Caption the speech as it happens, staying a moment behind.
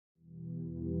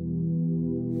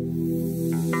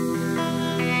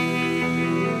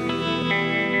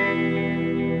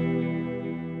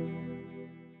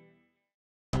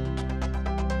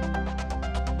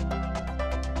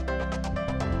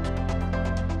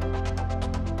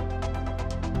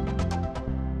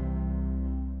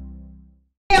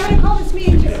this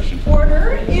meeting to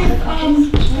order.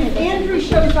 If Andrew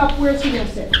shows up, where's he going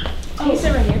to sit? Oh, he's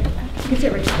sit right here. You can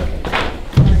sit right here.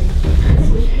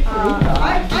 Okay.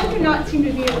 I do not seem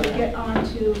to be able to get on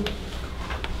to.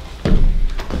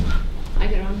 I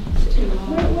get on to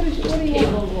What do you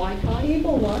cable want? Wi-Fi.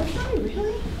 Cable Wi-Fi?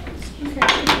 Really? Okay.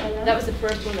 That was the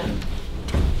first one that.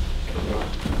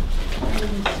 I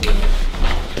didn't see it.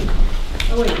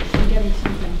 Oh wait, I'm getting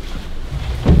something.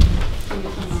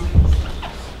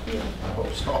 I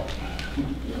hope so.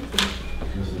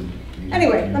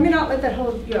 Anyway, let me not let that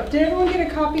hold you up. Did everyone get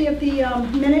a copy of the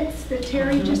minutes that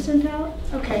Terry just sent out?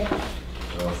 Okay.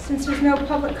 Since there's no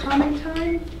public comment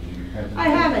time? I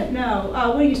haven't, no.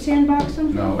 What, do you sandbox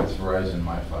them? No, it's Verizon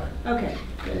MiFi. Okay.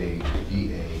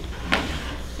 A-D-A.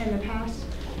 In the past?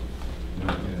 You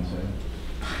didn't say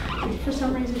it? For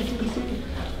some reason it didn't say it.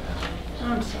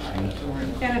 I'm sorry.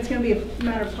 And it's going to be a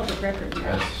matter of public record now.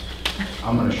 Yes.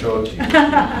 I'm going to show it to you so you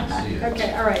can see it.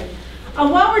 Okay, all right.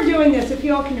 While we're doing this, if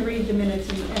you all can read the minutes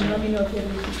and let me know if you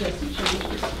have any suggested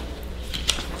changes.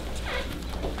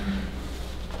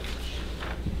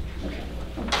 Okay.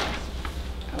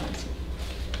 Oh, I see.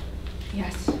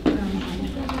 Yes. I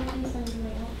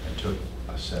took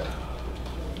a set.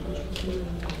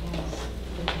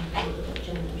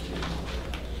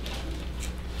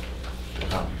 A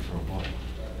copy for what?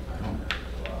 I don't know.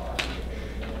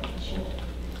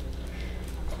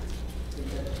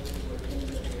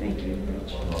 Thank you,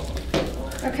 Rich.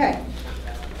 Okay.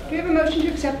 Do we have a motion to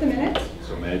accept the minutes?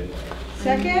 So made.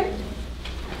 Second? Are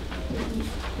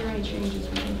there any changes?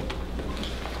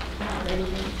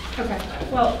 Okay.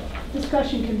 Well,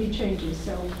 discussion can be changes,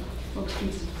 so folks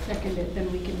can second it,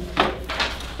 then we can.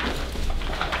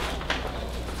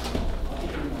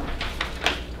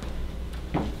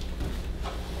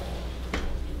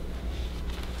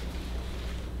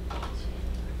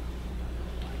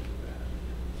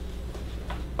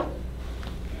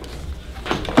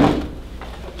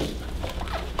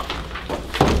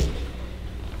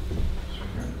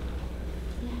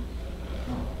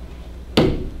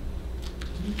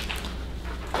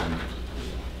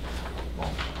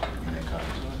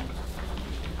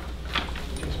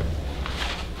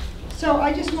 So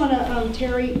I just want to,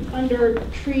 Terry, under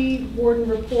tree warden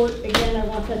report, again, I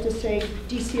want that to say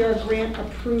DCR grant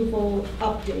approval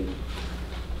update.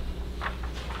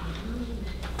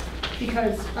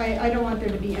 Because I don't want there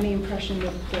to be any impression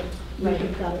that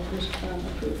we've got it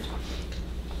approved.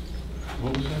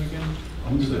 What was that again?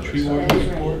 Who's The tree warden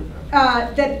report?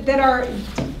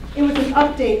 It was an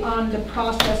update on the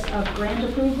process of grant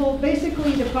approval.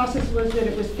 Basically, the process was that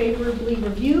it was favorably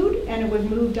reviewed and it was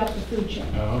moved up the food chain.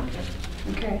 Oh,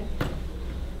 okay. Okay.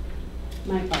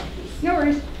 My apologies. No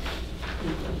worries.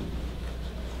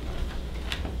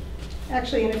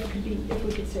 Actually, and if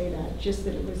we could say that, just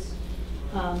that it was,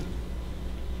 well,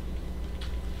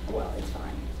 it's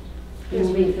fine.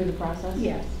 Moving through the process?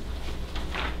 Yes.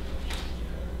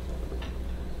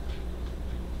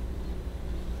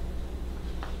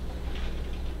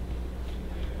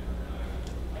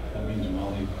 That means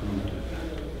Molly approved it.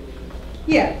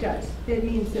 Yeah, it does. It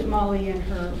means that Molly and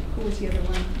her, who was the other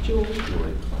one? Julie?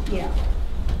 Julie. Yeah.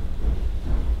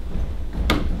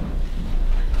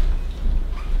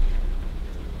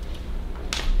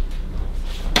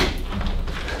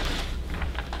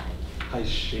 Hi,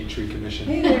 Shade Tree Commission.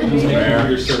 Hey there, Thank you Mayor. for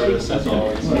your service, as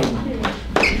always.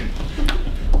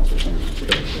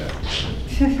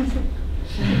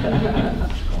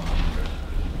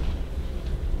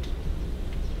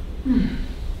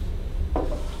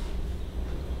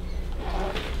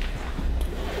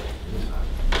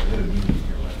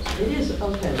 It is,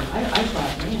 okay, I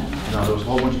thought, man. No, there was a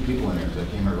whole bunch of people in there, because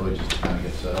I came early just to kind of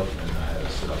get set up, and I had to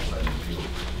sit outside and people,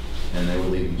 and they were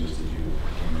leaving just as you came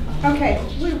in. Okay,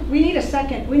 we need a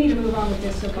second. We need to move on with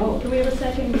this. So can we have a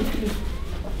second?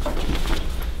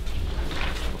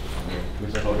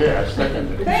 Okay, I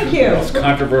seconded it. Thank you. Most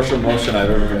controversial motion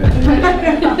I've ever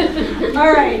made.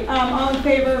 All right, all in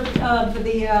favor of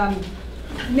the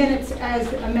minutes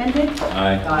as amended?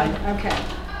 Aye. Okay,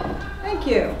 thank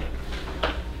you.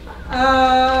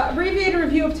 Abbreviated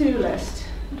review of to-do list.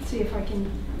 Let's see if I can.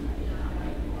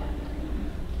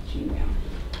 Gmail.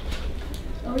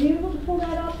 Are you able to pull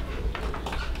that up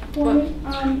for me?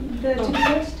 The to-do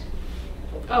list?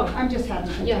 Oh, I'm just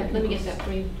having some yeah, let me get technicals. that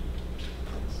for you.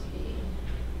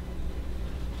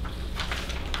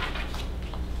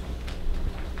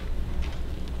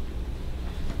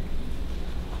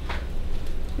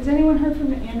 Has anyone heard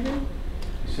from Andrew?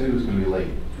 He said he was going to be late.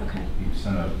 Okay. He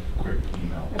sent a quick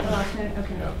email. At the last minute?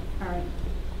 Okay. Yeah. All right.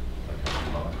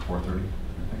 About 4:30, I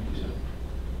think he said.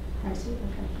 I see,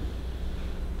 okay.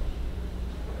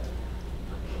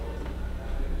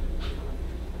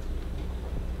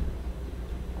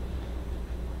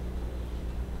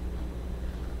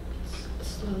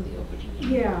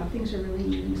 things are really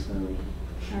moving slowly.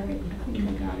 All right, I think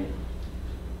I got it.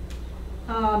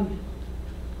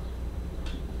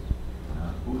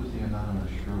 Who's the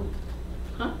anonymous shrew?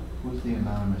 Huh? Who's the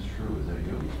anonymous shrew? Is that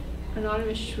you?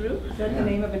 Anonymous shrew? Is that Yeah. the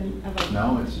name of a?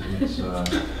 No, it's,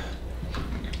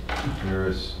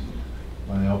 there's,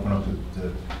 when they open up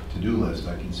the to-do list,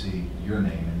 I can see your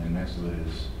name, and then next to it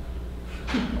is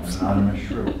anonymous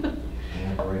shrew.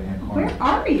 In the right-hand corner. Where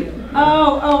are you?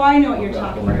 Oh, I know what you're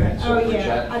talking about. Right-hand, so Oh, for yeah.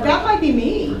 chat That might be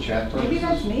me. For chat Maybe purposes.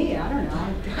 that's me, I don't know.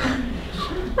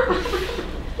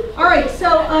 All right, so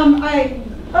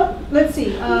let's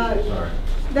see. Sorry.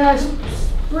 The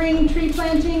spring tree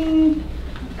planting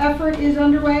effort is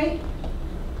underway.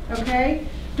 Okay.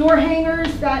 Door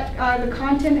hangers, that the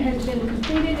content has been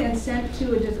completed and sent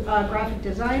to a graphic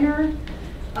designer.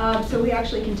 So we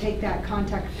actually can take that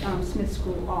contact Smith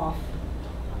School off.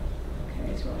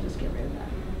 Okay, so I'll just get rid of that.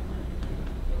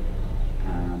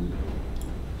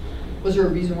 Was there a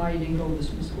reason why you didn't go to the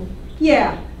Smith School?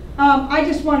 Yeah, I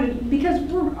just wanted, because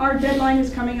our deadline is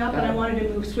coming up and I wanted to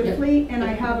move swiftly, and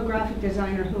I have a graphic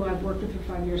designer who I've worked with for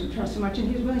 5 years and trust so much, and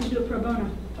he's willing to do it pro bono.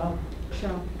 Oh,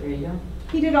 So there you go.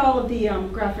 he did all of the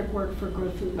graphic work for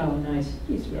Grow Food. Oh, nice.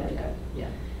 He's really good. Yeah.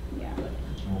 Yeah.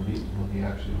 Will he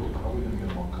actually, how are we gonna get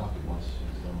him on copy once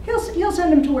he's done? He'll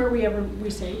send them to wherever we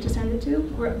say to send it to,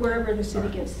 wherever the city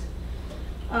gives.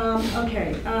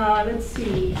 Okay, let's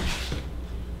see.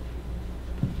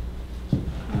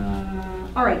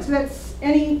 All right, so that's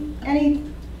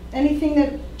anything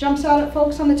that jumps out at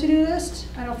folks on the to-do list?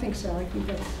 I don't think so. I think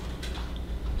that's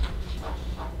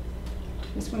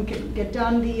this one could get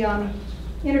done. The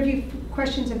interview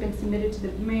questions have been submitted to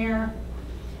the mayor.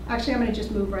 Actually, I'm going to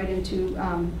just move right into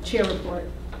chair report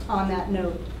on that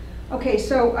note. Okay,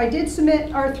 so I did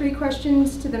submit our 3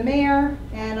 questions to the mayor,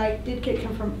 and I did get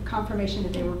confirmation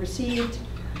that they were received.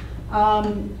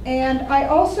 And I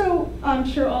also, I'm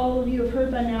sure all of you have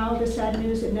heard by now the sad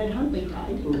news that Ned Huntley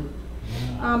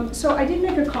died. So I did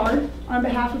make a card on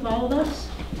behalf of all of us,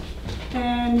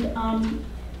 and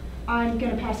I'm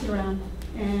going to pass it around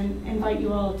and invite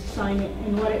you all to sign it.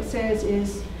 And what it says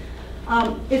is,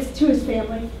 it's to his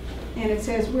family, and it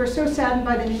says, "We're so saddened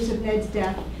by the news of Ned's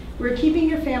death. We're keeping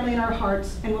your family in our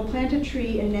hearts, and will plant a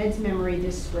tree in Ned's memory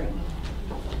this spring."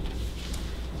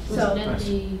 So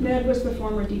Ned was the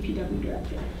former DPW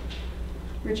director,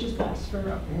 Rich's boss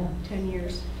for 10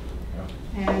 years. Yeah.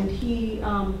 And he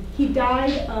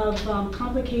died of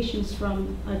complications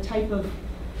from a type of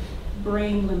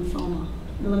brain lymphoma,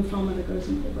 the lymphoma that goes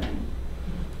into the brain.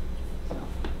 So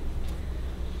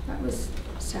that was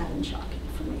sad and shocking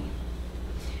for me.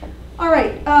 All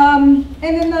right, and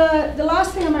then the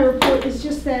last thing on my report is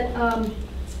just that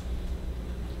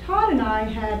Todd and I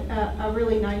had a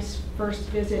really nice first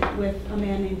visit with a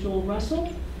man named Joel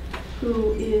Russell,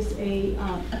 who is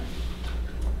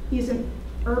he's an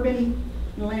urban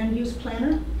land use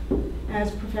planner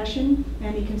as a profession,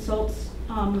 and he consults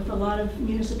with a lot of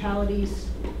municipalities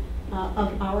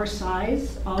of our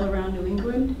size all around New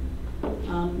England,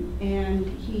 and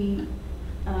he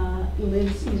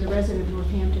he's a resident of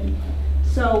Northampton.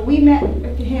 So we met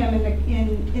with him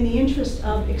in the interest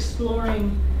of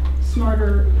exploring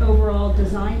smarter overall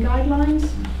design guidelines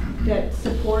that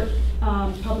support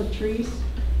public trees.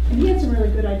 And he had some really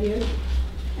good ideas,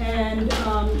 and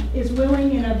is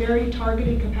willing in a very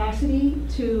targeted capacity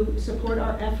to support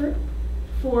our effort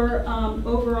for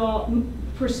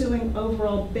pursuing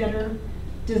overall better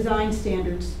design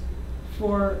standards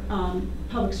for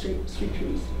public street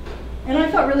trees. And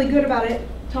I felt really good about it.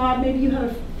 Todd, maybe you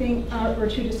have a thing or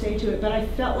two to say to it, but I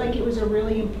felt like it was a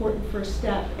really important first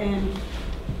step, and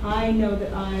I know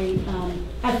that I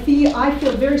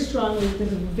feel very strongly that this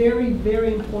is a very,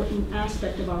 very important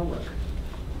aspect of our work.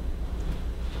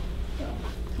 So,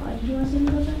 Todd, did you want to say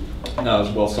anything about that? No, it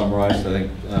was well summarized. I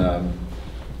think,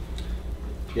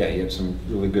 yeah, you have some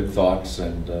really good thoughts,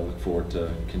 and look forward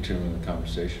to continuing the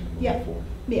conversation moving forward.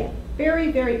 Yeah,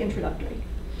 very, very introductory.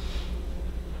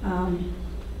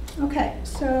 Okay,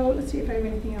 so let's see if I have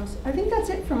anything else. I think that's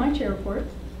it for my chair report.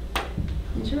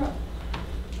 You're up.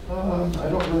 I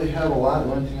don't really have a lot.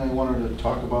 The only thing I wanted to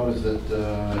talk about is that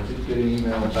I did get an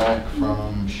email back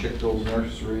from Schichtel's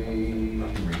Nursery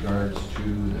in regards to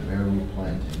the Maryland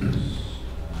plantings.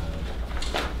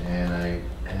 And I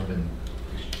have been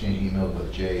exchanging emails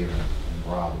with Jay and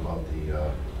Rob about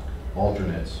the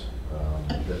alternates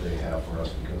that they have for us,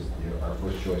 because our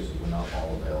first choices were not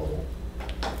all available.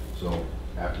 So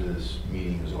after this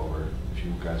meeting is over, if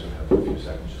you guys would have a few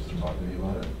seconds just to talk to me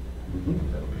about it,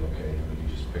 that would be okay. And we can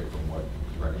just pick from what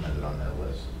is recommended on that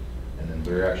list. And then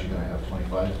we're actually going to have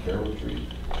 25 Carol trees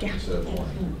instead of 20.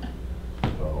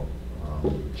 So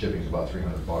Shipping's about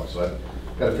 $300, so I've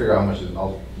got to figure out how much,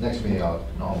 next meeting I'll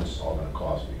know how much it's all gonna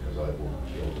cost, because I will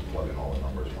be able to plug in all the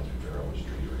numbers once we figure out which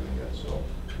trees we're gonna get, so.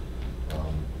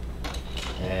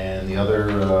 And the other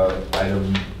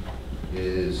item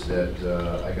is that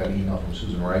I got an email from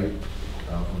Susan Wright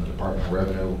from the Department of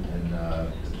Revenue, and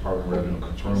the Department of Revenue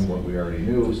confirmed what we already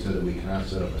knew, said that we cannot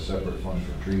set up a separate fund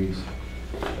for trees.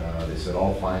 They said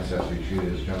all fines have to be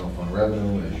treated as general fund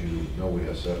revenue. As you know, we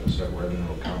have set up a separate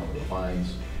revenue account for the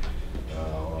fines,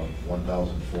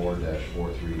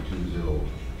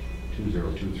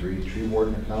 1004-4320-2023 tree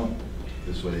warden account.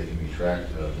 This way they can be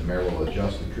tracked. The mayor will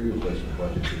adjust the tree replacement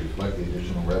budget to reflect the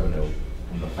additional revenue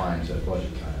from the fines at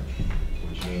budget time,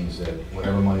 which means that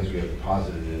whatever monies we have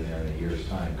deposited in there in a year's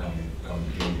time, come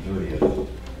June 30th,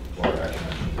 or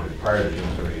actually prior to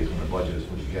June 30th, when the budget is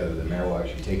put together, the mayor will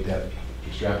actually take that,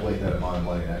 extrapolate that amount of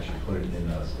money and actually put it in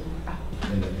the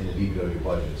DPW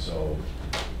budget. So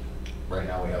right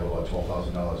now we have about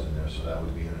 $12,000 in there, so that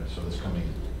would be in it. So this coming,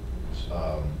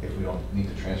 if we don't need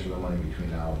to transfer the money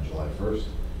between now and July 1st,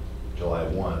 July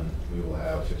 1, we will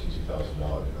have $52,000 in that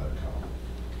account.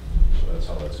 So that's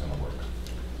how that's going to work.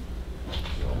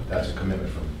 So that's a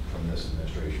commitment from this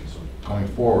administration. So going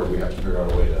forward, we have to figure out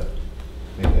a way to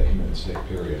make that commitment stick,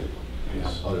 period.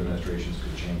 Because other administrations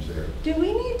could change their. Do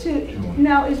we need to,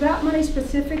 now, is that money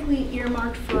specifically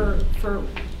earmarked for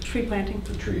tree planting?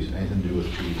 For trees, anything to do with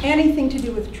trees. Anything to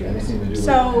do with trees? Anything to do with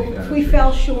So any kind if of we trees.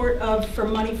 fell short for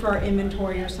money for our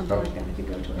inventory or something like that, we could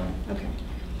go to it. Okay.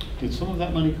 Did some of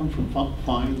that money come from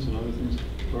fines and other things?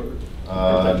 Or-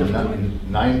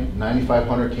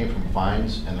 9,500 came from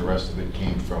fines, and the rest of it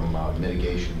came from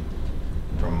mitigation,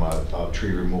 from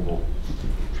tree removal.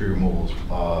 Tree removals.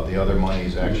 The other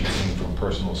monies actually came from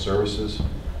personal services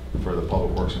for the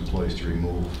public works employees to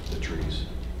remove the trees.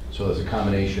 So there's a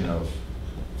combination of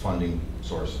funding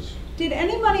sources. Did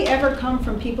any money ever come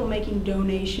from people making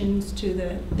donations to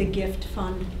the gift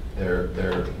fund? We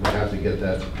have to get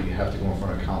that. You have to go in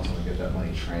front of council and get that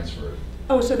money transferred.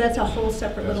 Oh, so that's a whole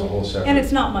separate That's little. a whole separate. And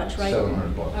it's not much, right?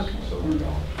 $700. Okay. $700.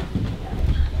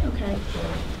 Okay.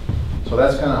 So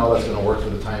that's kind of how that's going to work for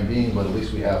the time being, but at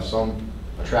least we have a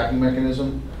tracking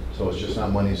mechanism. So it's just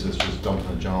not monies that's just dumped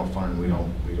in the general fund. We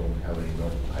don't have any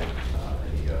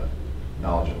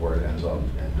knowledge of where it ends up,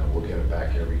 and we'll get it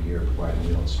back every year, provided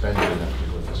we don't spend it in that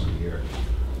particular fiscal year.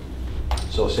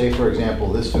 So say, for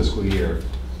example, this fiscal year,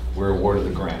 we're awarded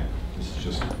the grant. This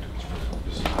is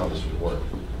how this would work.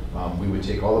 We would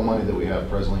take all the money that we have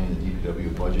presently in the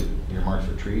DPW budget earmarked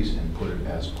for trees and put it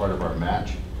as part of our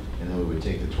match, and then we would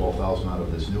take the $12,000 out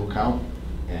of this new account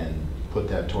and put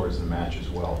that towards the match as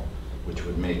well, which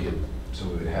would make it so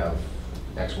we would have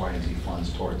X, Y, and Z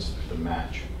funds towards the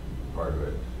match part of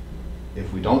it.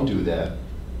 If we don't do that,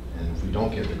 and if we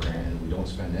don't get the grant and we don't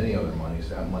spend any other monies,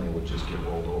 that money would just get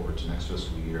rolled over to next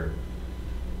fiscal year.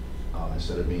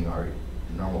 Instead of being our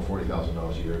normal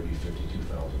 $40,000 a year, it'd be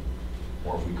 $52,000.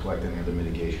 Or if we collect any other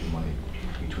mitigation money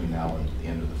between now and the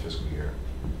end of the fiscal year.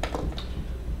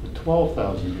 The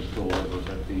 12,000 you stole over,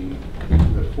 but the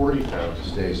 40,000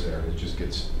 Stays there. It just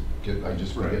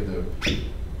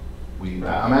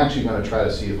I'm actually going to try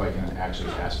to see if I can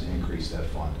actually ask to increase that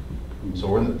fund. So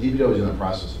DPW is in the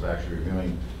process of actually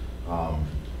reviewing our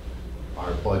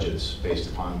budgets based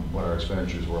upon what our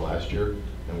expenditures were last year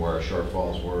and where our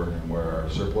shortfalls were and where our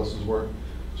surpluses were.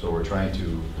 So we're trying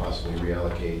to possibly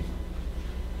reallocate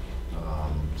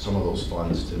some of those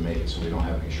funds to make it so we don't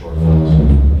have any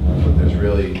shortfalls. But there's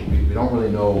really, we don't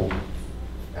really know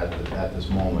at this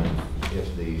moment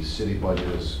if the city budget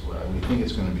is, we think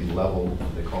it's going to be level,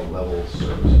 what they call level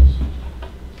services,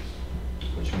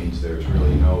 which means there's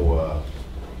really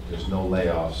there's no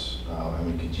layoffs,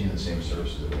 and we continue the same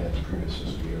services that we had in the previous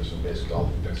fiscal year. So basically all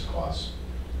the fixed costs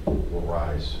will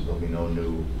rise. There'll be no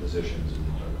new positions,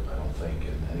 I don't think,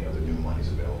 and any other new monies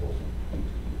available.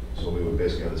 So we would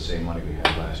basically have the same money we had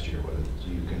last year, but I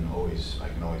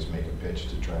can always make a pitch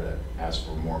to try to ask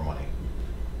for more money.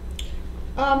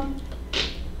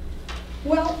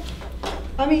 Well,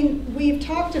 I mean, we've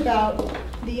talked about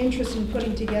the interest in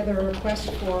putting together a request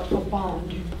for a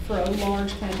bond for a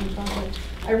large planting project.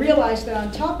 I realize that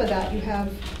on top of that, you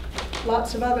have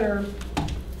lots of other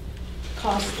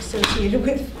costs associated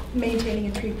with maintaining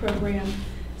a tree program.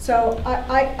 So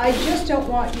I just don't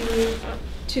want you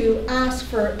to ask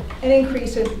for an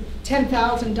increase of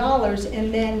 $10,000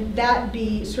 and then that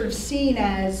be sort of seen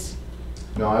as.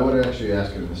 No, I would actually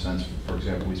ask it in the sense, for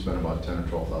example, we spent about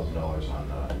 $10,000 or $12,000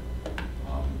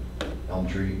 on elm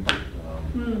tree,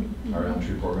 our elm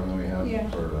tree program that we have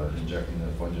for injecting the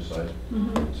fungicide.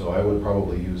 So I would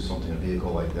probably use a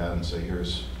vehicle like that and say,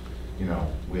 here's you know,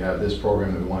 we have this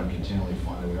program that we want to continually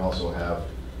fund, and we also have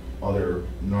other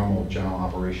normal general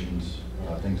operations,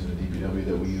 things in the DPW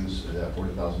that we use that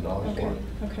 $40,000 Okay,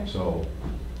 for. okay. So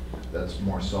that's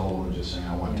more subtle than just saying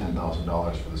I want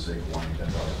 $10,000 for the sake of wanting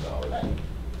 $10,000.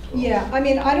 Yeah, I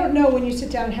mean, I don't know when you sit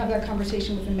down and have that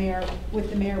conversation with the mayor,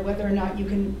 whether or not you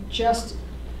can just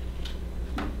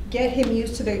get him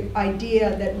used to the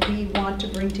idea that we want to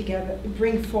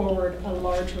bring forward a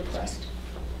large request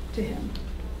to him.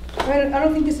 I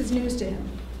don't think this is news to him,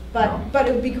 No. but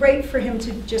it would be great for him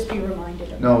to just be reminded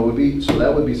of it. No, it would be, so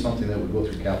that would be something that would go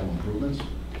through capital improvements.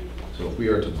 So if we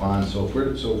are to bond, so if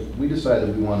we decide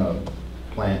that we want to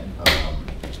plant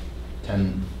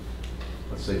 10,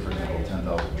 let's say for example,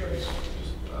 10,000 trees,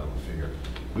 just out of a figure,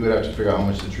 we would have to figure out how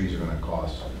much the trees are going to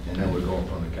cost, and then we'd go in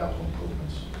front of the capital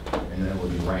improvements. And then it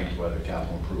would be ranked by the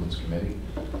capital improvements committee,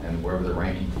 and wherever the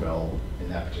ranking fell in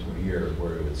that particular year is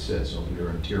where it would sit. So if we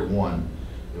were in tier 1,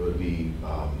 it would be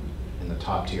in the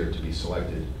top tier to be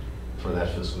selected for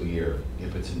that fiscal year.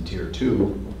 If it's in tier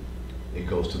 2, it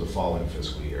goes to the following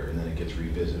fiscal year, and then it gets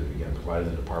revisited again,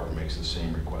 provided the department makes the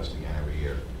same request again every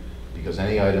year. Because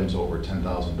any items over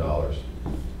 $10,000,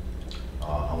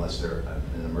 unless they're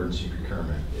an emergency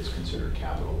procurement, is considered a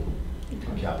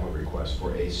capital request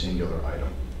for a singular item.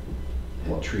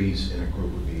 And trees in a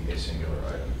group would be a singular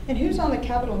item. And who's on the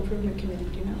capital improvement committee,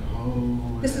 do you know?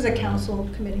 Oh. This is a council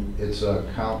committee. It's a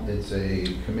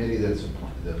committee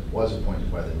that was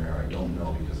appointed by the mayor. I don't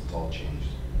know because it's all changed.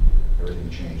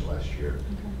 Everything changed last year.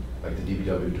 Okay. Like the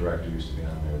DPW director used to be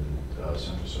on there, the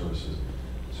central services.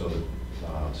 So the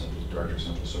director of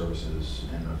central services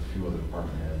and a few other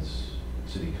department heads,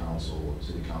 city councilors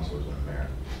and the mayor.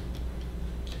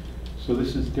 So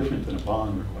this is different than a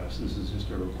bond request. This is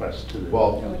just a request to the.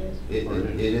 Well, No, it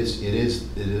it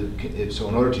is. So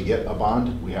in order to get a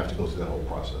bond, we have to go through that whole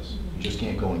process. You just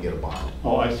can't go and get a bond.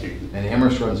 Oh, I see. And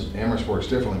Amherst works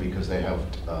differently because they have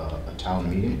a town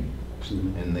meeting,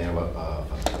 and they have a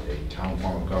town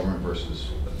form of government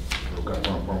versus the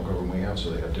form of government we have,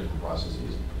 so they have different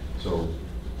processes. So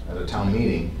at a town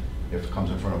meeting, if it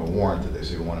comes in front of a warrant that they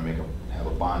say we want to have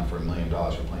a bond for $1 million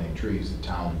for planting trees,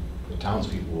 the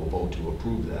townspeople will vote to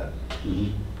approve that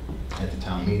at the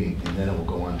town meeting, and then it will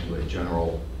go on to a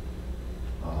general,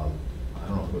 I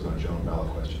don't know if it goes on a general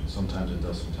ballot question. Sometimes it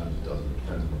does, sometimes it doesn't. It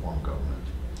depends on the form of government.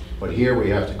 But here we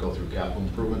have to go through capital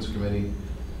improvements committee.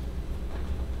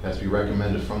 It has to be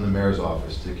recommended from the mayor's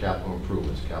office to capital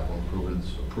improvements. Capital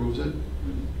improvements approves it,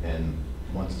 and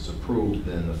once it's approved,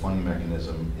 then the funding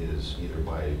mechanism is either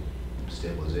by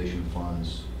stabilization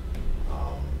funds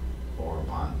or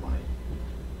bond money,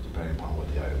 depending upon what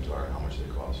the items are and how much they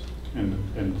cost.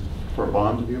 And for a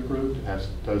bond to be approved,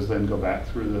 does then go back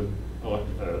through the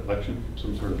election,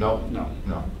 some sort of? No.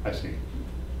 No. I see.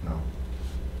 No.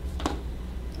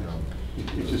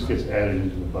 It just gets added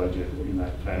into the budget in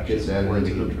that fashion. It gets added where it's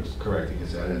into the, interest. correct, it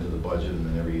gets added into the budget, and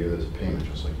then every year there's a payment,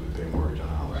 just like we pay mortgage on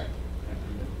a house. Right.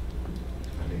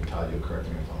 I think Todd, you'll correct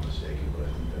me if I'm mistaken, but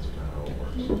I think that's kind of how it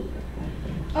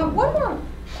works. One more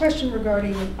question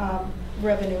regarding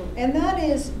revenue, and that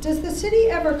is, does the city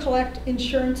ever collect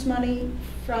insurance money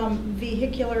from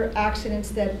vehicular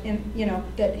accidents that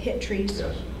hit trees?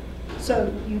 Yes.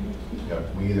 So you, Yeah,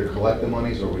 we either collect the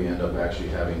monies or we end up actually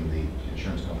having the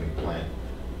insurance company plant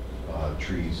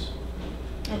trees.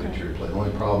 Okay. Tree replant. The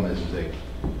only problem is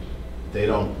they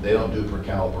don't do per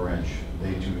cal per inch. The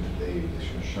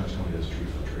insurance company does tree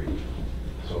for tree.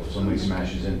 So if somebody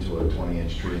smashes into a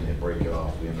 20-inch tree and they break it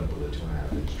off, we end up with a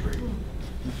 2.5-inch tree.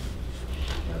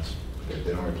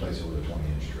 They don't replace it with a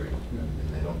 20-inch tree,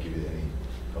 and they don't give you any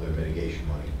other mitigation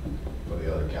money for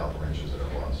the other cal per inches that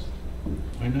are lost.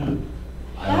 Why not?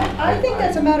 I think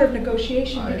that's a matter of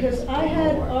negotiation, because I don't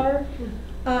had know why.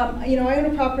 I own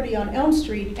a property on Elm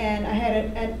Street, and I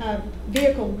had a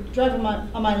vehicle drive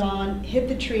on my lawn, hit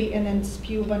the tree, and then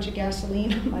spew a bunch of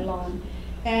gasoline on my lawn.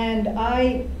 And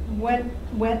I went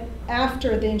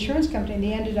after the insurance company, and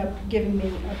they ended up giving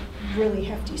me a really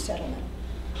hefty settlement.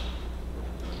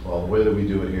 Well, the way that we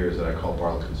do it here is that I call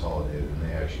Bartlett Consolidated, and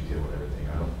they actually deal with everything.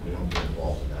 We don't get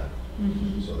involved in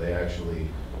that. So they actually,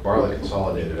 Bartlett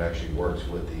Consolidated actually works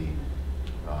with the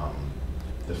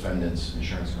defendant's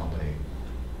insurance company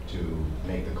to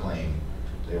make the claim.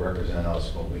 They represent us,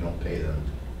 but we don't pay them.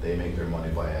 They make their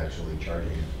money by actually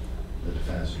charging the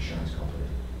defendant's insurance company.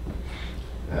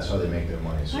 And that's how they make their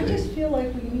money. So I just feel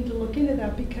like we need to look into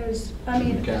that, because, I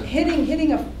mean, Okay.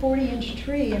 hitting a 40-inch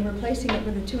tree and replacing it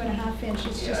with a 2.5-inch,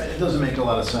 it's yeah, just... it doesn't make a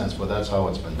lot of sense, but that's how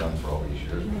it's been done for all these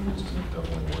years. It's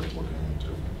definitely worth looking into.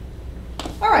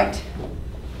 All right.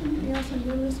 Anything else on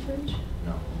your list, Rich?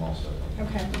 No, I'm all set.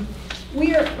 Okay.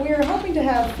 We are hoping to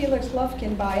have Felix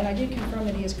Lufkin by, and I did confirm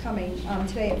that he is coming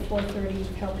today at 4:30.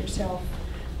 Help yourself.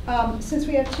 Since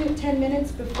we have 10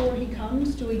 minutes before he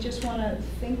comes, do we just want to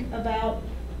think about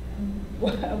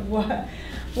why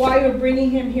we're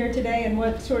bringing him here today and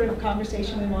what sort of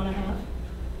conversation we want to have?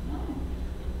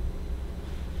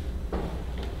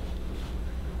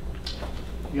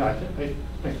 Yeah,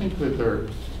 I think that there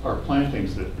are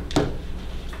plantings that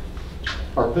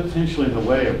are potentially in the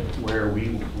way of where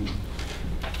we've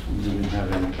been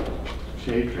having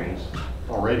shade trees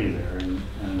already there, and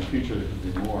in the future there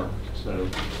could be more. So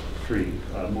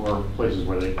more places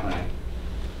where they plant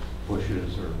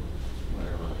bushes or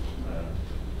whatever,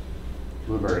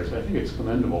 blueberries. I think it's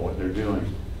commendable what they're doing,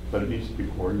 but it needs to be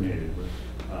coordinated with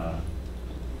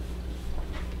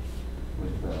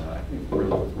I think really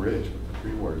with Ridge, with the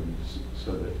tree wardens,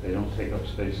 so that they don't take up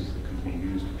spaces that could be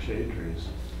used for shade trees.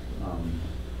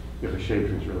 If a shade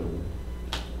tree is really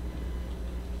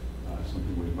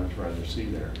something we'd much rather see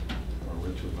there, or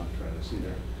Rich would much rather see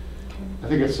there. I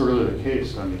think it's really the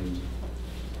case. I mean,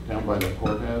 down by the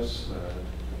courthouse.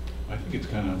 I think it's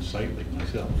kind of unsightly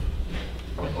myself.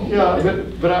 Yeah,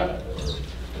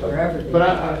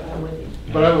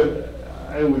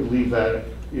 I would leave that,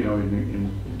 you know,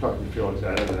 in talking to Felix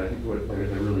out of it. I think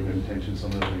they're really good intentions.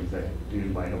 Some of the things they do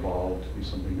might evolve to be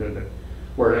something good, but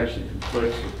where it actually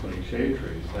conflicts with putting shade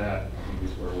trees, that I think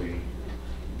is where we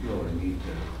really need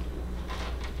to.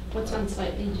 What's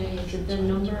unsightly, Jay? Is it the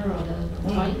number or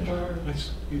the height or?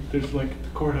 There's like at the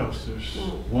courthouse, there's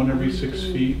one every 6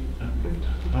 feet.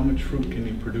 How much fruit can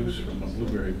you produce from a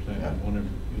blueberry plant? One every,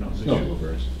 you know, No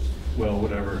blueberries. well,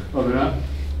 whatever. Oh, they're not?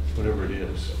 Whatever it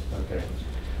is. Okay.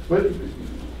 But,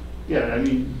 yeah, I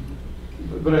mean,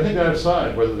 but I think that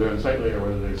aside, whether they're unsightly or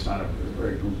whether it's not a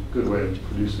very good way of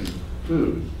producing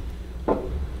food,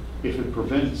 if it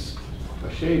prevents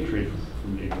a shade tree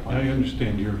from being planted. I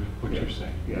understand what you're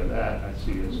saying. Yeah, that I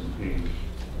see as being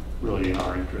really in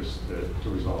our interest to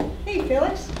resolve. Hey,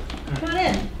 Felix, come on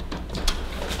in.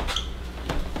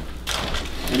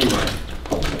 Anyway.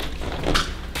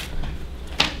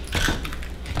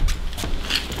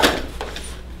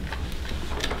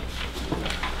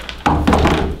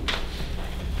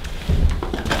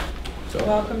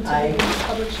 Welcome to the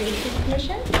Public Shade Tree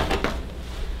Commission.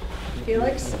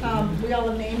 Felix, we all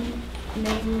have name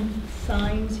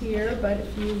signs here, but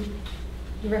if you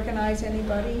recognize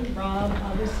anybody, Rob,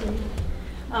 obviously.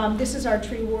 This is our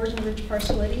tree warden, Rich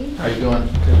Parcelletti. How you doing?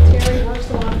 Terry works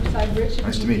alongside Rich at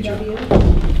Nice to meet you. DPW.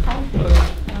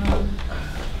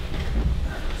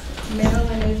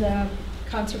 Marilyn is a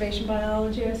conservation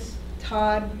biologist.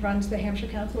 Todd runs the Hampshire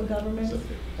Council of Governments.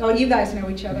 Oh, you guys know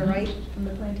each other, right, from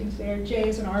the plantings there. Jay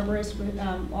is an arborist,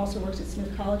 also works at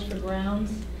Smith College for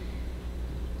grounds.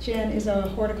 Jen is a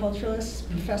horticulturalist,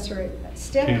 professor at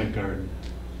STIP. Botanic garden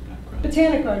background.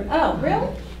 Botanic garden. Oh, really?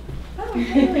 Oh,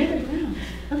 okay, really good grounds.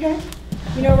 Okay.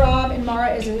 You know, Rob and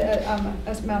Mara is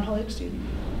a Mount Holyoke student.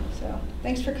 So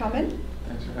thanks for coming.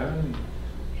 Thanks for having me.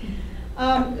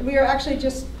 We are actually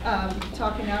just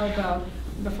talking now about,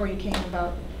 before you came,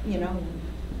 about, you know,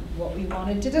 what we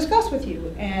wanted to discuss with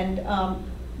you. And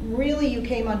really you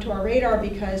came onto our radar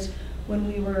because when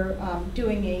we were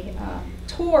doing a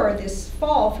tour this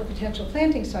fall for potential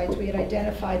planting sites, we had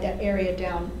identified that area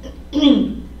down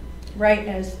right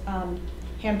as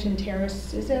Hampton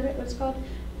Terrace, is that what it's called?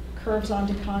 Curves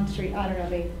onto Con Street, I don't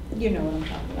know, you know what I'm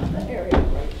talking about, that area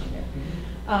right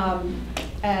there.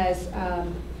 As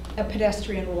a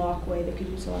pedestrian walkway that could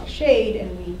use a lot of shade,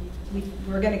 and we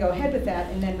were going to go ahead with that,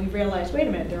 and then we realized, wait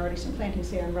a minute, there are already some plantings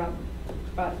there, and Rob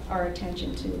brought our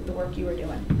attention to the work you were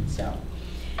doing. So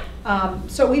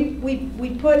we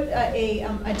put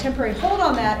a temporary hold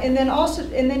on that, and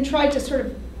then tried to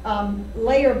sort of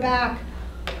layer back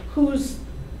who's,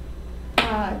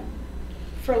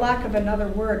 for lack of another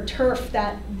word, turf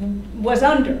that was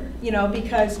under, you know,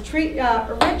 because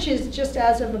Rich is just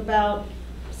as of about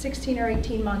 16 or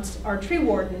 18 months our tree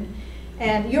warden,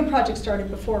 and your project started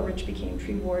before Rich became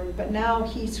tree warden, but now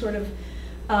he sort of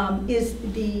is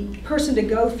the person to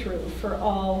go through for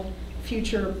all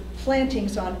future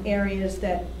plantings on areas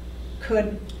that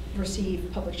could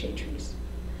receive public shade trees.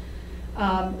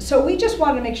 So we just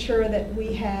wanted to make sure that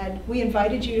we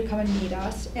invited you to come and meet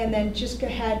us, and then just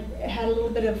had a little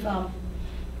bit of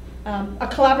a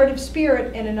collaborative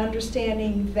spirit and an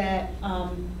understanding that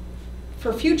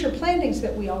for future plantings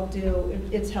that we all do,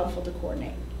 it's helpful to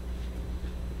coordinate.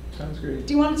 Sounds great.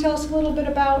 Do you want to tell us a little bit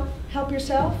about Help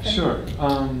Yourself? Sure.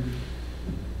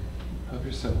 Help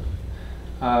Yourself.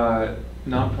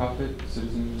 Nonprofit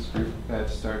citizens group that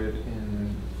started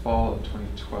in fall of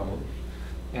 2012,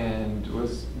 and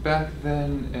was back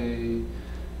then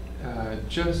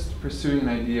just pursuing an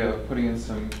idea of putting in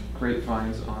some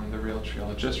grapevines on the rail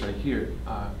trail just right here.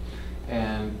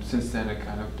 And since then it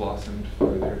kind of blossomed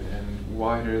further and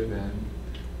wider than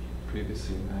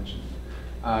previously imagined.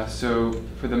 So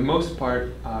for the most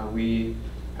part, we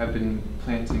have been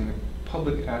planting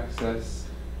public access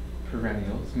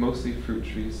perennials, mostly fruit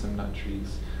trees, some nut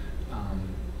trees,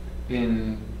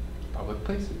 in public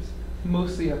places,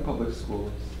 mostly at public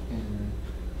schools in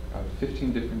about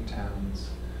 15 different towns.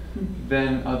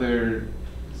 Then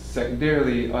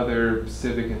secondarily, other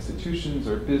civic institutions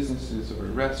or businesses or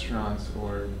restaurants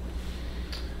or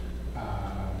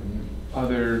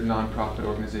other nonprofit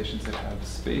organizations that have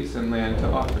space and land to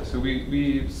offer. So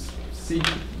we seek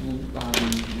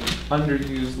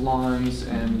underused lawns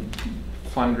and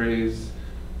fundraise,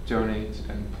 donate,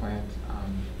 and plant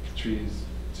trees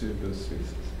to those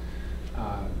spaces.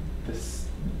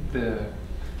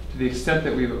 To the extent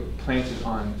that we've planted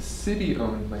on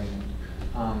city-owned land,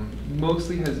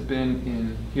 mostly has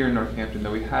been here in Northampton,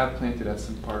 though we have planted at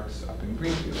some parks up in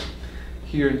Greenfield.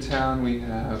 Here in town, we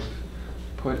have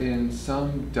put in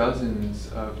some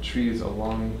dozens of trees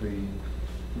along the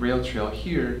rail trail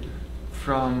here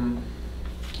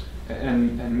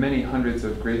and many hundreds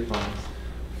of grapevines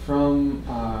from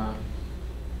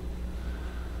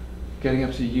getting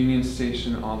up to Union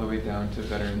Station all the way down to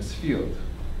Veterans Field.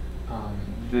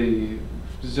 The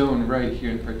zone right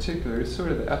here in particular is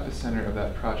sort of the epicenter of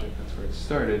that project. That's where it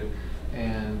started.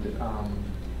 And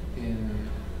in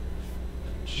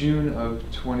June of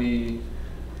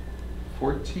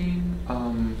 2014,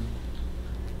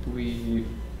 we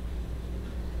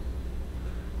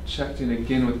checked in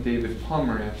again with David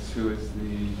Pomerantz, who is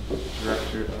the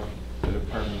director of the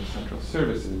Department of Central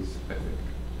Services, I think.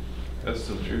 That's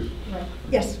still true? Right.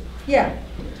 Yes. Yeah.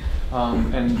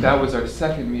 And that was our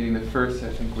second meeting. The first,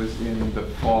 I think, was in the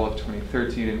fall of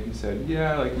 2013, and he said,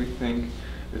 yeah, like, we think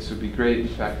this would be great. In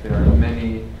fact, there are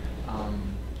many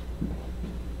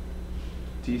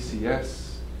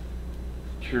DCS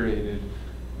curated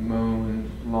mown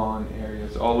lawn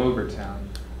areas all over town.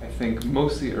 I think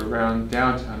mostly around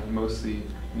downtown and mostly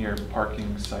near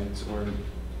parking sites or,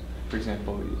 for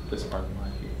example, this parking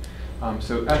lot here.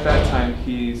 So at that time,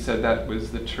 he said that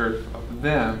was the turf of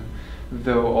them,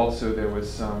 though also there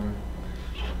was some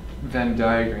Venn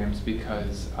diagrams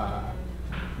because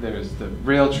there's the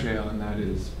rail trail, and that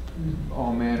is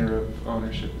all manner of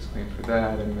ownership is claimed for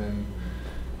that, and then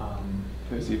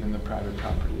there's even the private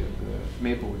property of the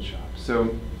Maplewood shop.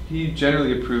 So he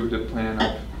generally approved a plan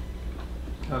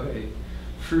of a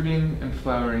fruiting and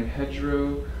flowering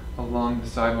hedgerow along the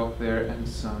sidewalk there, and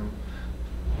some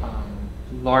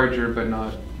larger but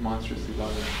not monstrously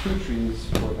large fruit trees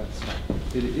for that stuff.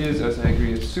 It is, as I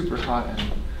agree, it's super hot and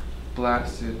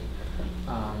blasted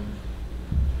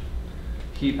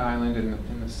heat island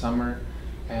in the summer,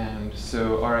 and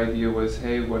so our idea was,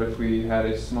 hey, what if we had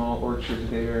a small orchard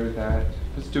there that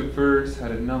was diverse,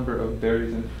 had a number of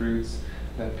berries and fruits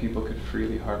that people could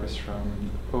freely harvest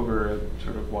from over a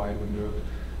sort of wide window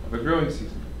of a growing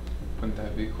season. Wouldn't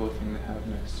that be a cool thing to have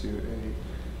next to a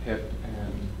hip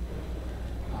and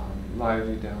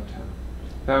lively downtown?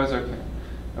 That was our plan.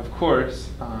 Of course,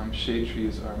 shade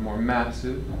trees are more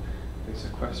massive, they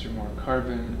sequester more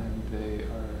carbon, and they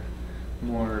are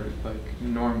more like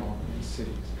normal in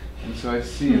cities. And so I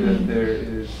see that there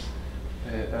is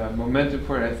a momentum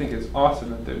for it. I think it's awesome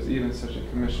that there's even such a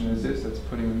commission as this that's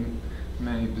putting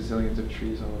many bazillions of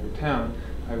trees all over town.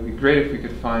 It would be great if we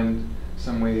could find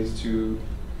some ways to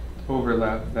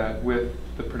overlap that with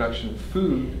the production of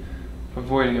food,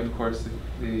 avoiding, of course,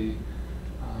 the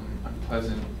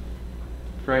unpleasant,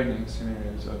 frightening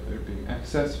scenarios of there being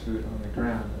excess food on the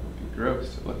ground. That would be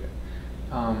gross to look at.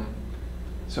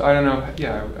 So I don't know,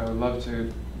 yeah, I would love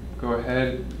to go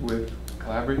ahead with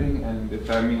collaborating, and if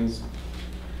that means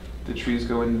the trees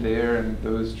go in there and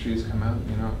those trees come out,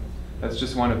 you know, that's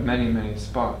just one of many, many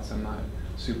spots. I'm not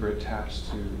super attached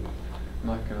to, I'm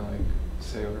not gonna like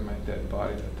say over my dead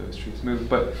body that those trees move,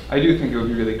 but I do think it would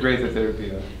be really great that there would be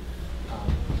a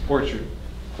orchard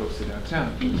close to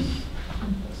downtown, because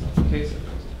that's not the case at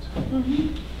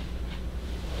present.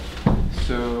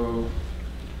 So,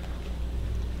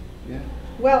 yeah.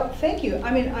 Well, thank you.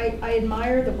 I mean, I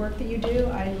admire the work that you do.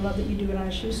 I love that you do it on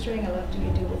a shoestring. I love that you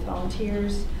do it with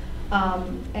volunteers.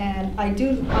 And I'm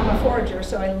a forager,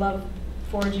 so I love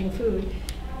foraging food.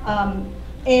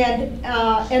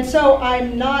 And so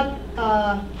I'm not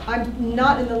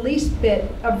in the least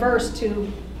bit averse to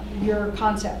your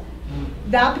concept.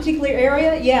 That particular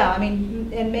area, yeah, I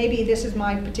mean, and maybe this is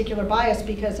my particular bias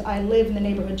because I live in the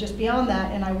neighborhood just beyond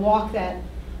that, and I walk that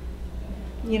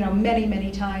you know, many,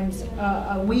 many times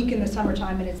a week in the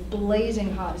summertime, and it's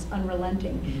blazing hot, it's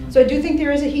unrelenting. Mhm. So I do think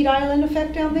there is a heat island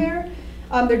effect down there.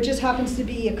 There just happens to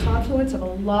be a confluence of a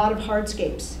lot of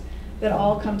hardscapes that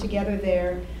all come together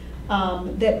there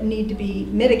that need to be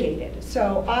mitigated.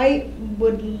 So I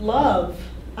would love,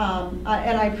 and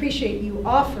I appreciate you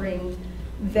offering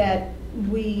that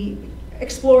we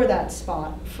explore that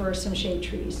spot for some shade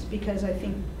trees, because I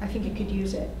think it could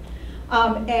use it.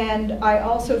 And I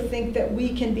also think that we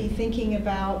can be thinking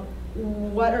about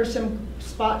what are some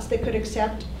spots that could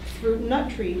accept fruit and nut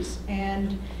trees.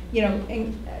 And, you know,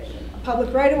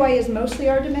 public right-of-way is mostly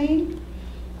our domain,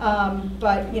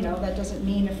 but, you know, that doesn't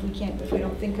mean if we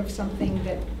don't think of something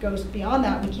that goes beyond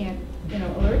that, we can't, you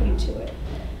know, alert you to it.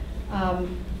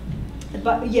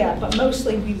 But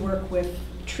mostly we work with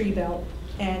tree belt,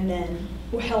 and then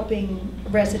we're helping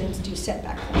residents do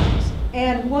setback plans.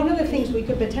 And one of the things we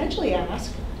could potentially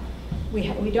ask,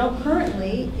 we don't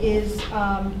currently, is,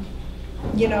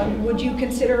 you know, would you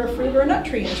consider a fruit or a nut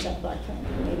tree in a setback plan?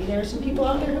 Maybe there are some people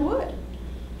out there who would.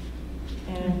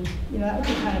 And, you know, that would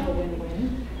be kind of a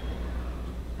win-win.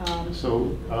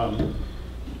 So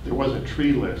there was a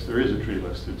tree list, there is a tree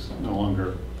list, it's no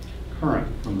longer current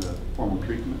from the formal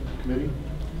tree committee.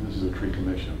 This is a tree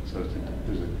commission, so I think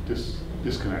there's a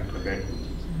disconnect, okay?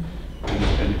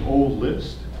 And the old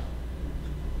list,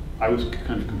 I was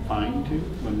kind of confined to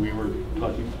when we were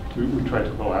talking, we tried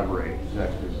to collaborate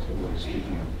exactly as I was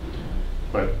speaking of.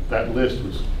 But that list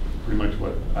was pretty much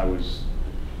what I was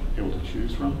able to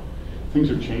choose from.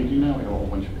 Things are changing now. We have a whole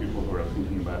bunch of people who are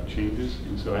thinking about changes.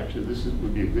 And so actually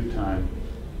would be a good time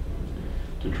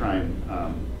to try and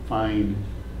find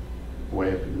a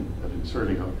way of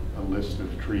inserting a list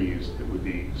of trees that would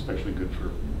be especially good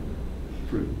for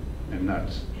fruit and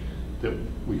nuts that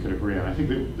we could agree on. I think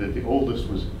that the old list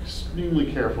was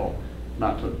extremely careful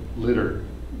not to litter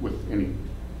with any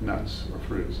nuts or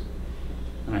fruits.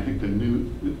 And I think the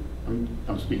new,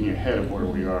 I'm speaking ahead of where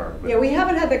we are. Yeah, we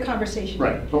haven't had that conversation.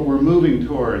 Right, but we're moving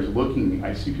towards looking,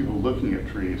 I see people looking at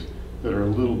trees that are a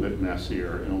little bit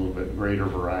messier and a little bit greater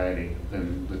variety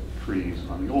than the trees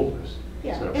on the old list.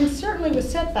 Yeah, So- and certainly with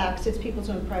setbacks, it's people's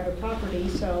own private property,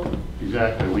 so.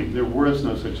 Exactly, there was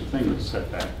no such a thing as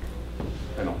setback,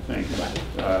 I don't think,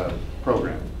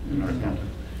 program in Northampton.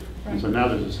 And so now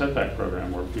there's a setback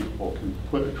program where people can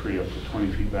put a tree up to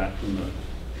 20 feet back from the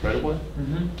right-of-way.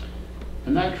 Mm-hmm.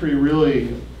 And that tree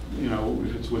really, you know,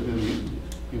 if it's within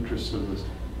the interests of the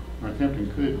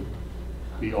Northampton, could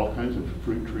be all kinds of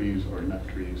fruit trees or nut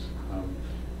trees,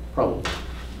 probably.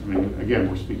 I mean, again,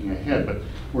 we're speaking ahead, but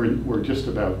we're just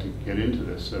about to get into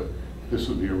this, so this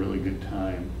would be a really good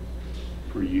time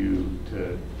for you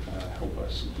to help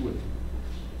us with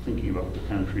thinking about the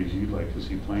kind of trees you'd like to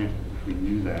see planted, if we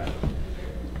knew that.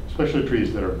 Especially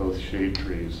trees that are both shade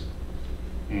trees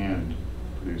and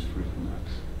produce fruit and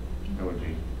nuts. That would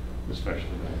be especially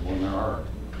valuable, and there are,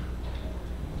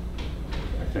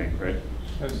 I think, right?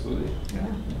 Absolutely. Yeah.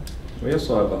 We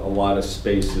also have a lot of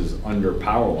spaces under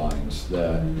power lines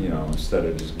that, you know, instead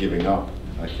of just giving up,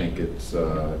 I think it's, you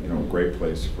know, a great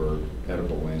place for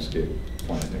edible landscape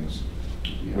plantings.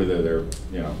 Yeah. Whether they're,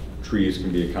 you know, trees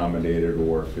can be accommodated,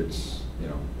 or if it's, you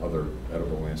know, other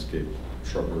edible landscape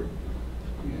shrubbery.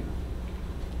 Yeah.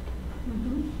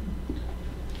 Mhm.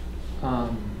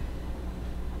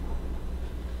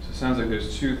 So it sounds like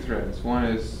there's two threads. One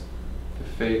is the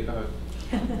fate of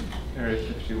Area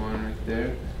 51 right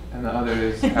there, and the other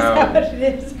is Is how that what it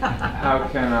is? how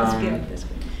can That's good, that's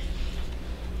good.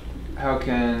 how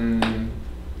can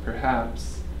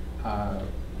perhaps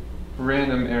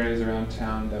random areas around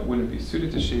town that wouldn't be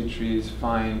suited to shade trees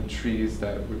find trees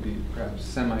that would be perhaps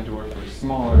semi-dwarf or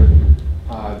smaller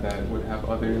that would have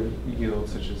other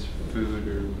yields such as food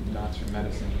or nuts or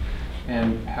medicine,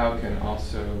 and how can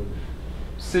also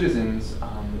citizens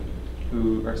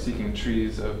who are seeking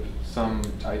trees of some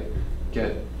type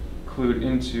get clued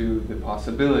into the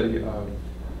possibility of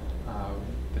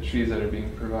the trees that are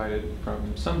being provided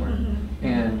from somewhere, Mhm.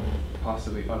 and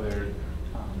possibly other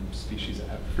species that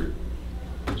have fruit.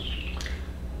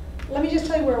 Let me just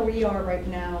tell you where we are right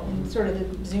now in sort of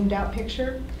the zoomed out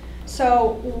picture.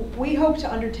 So we hope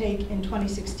to undertake in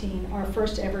 2016 our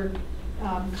first ever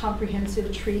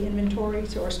comprehensive tree inventory,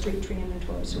 so our street tree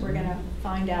inventory. So we're gonna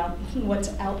find out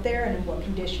what's out there and in what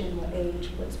condition, what age,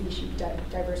 what species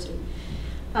diversity.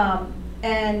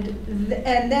 And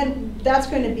then that's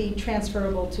going to be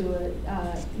transferable to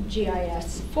a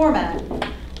GIS format.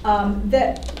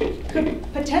 that could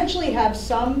potentially have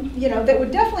some, that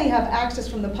would definitely have access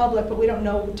from the public, but we don't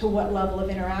know to what level of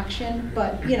interaction.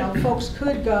 But, folks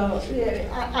could go,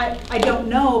 I don't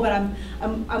know, but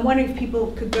I'm wondering if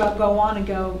people could go on and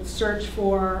go search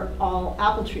for all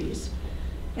apple trees.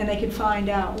 And they could find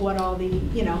out what all the,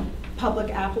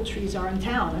 public apple trees are in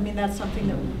town. I mean, that's something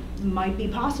that might be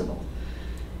possible.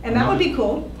 And that would be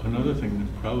cool. Another thing that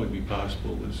would probably be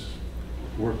possible is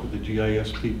work with the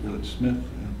GIS people at Smith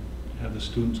and have the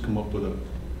students come up with a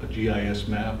GIS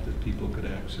map that people could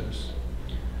access.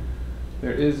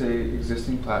 There is a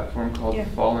existing platform called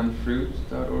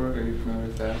fallenfruit.org. Are you familiar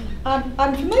with that?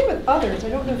 I'm familiar with others. I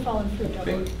don't know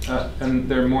fallenfruit.org. And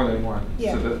there are more than one.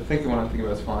 Yeah. So I think the one I'm thinking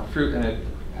about is Fallen Fruit, and it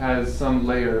has some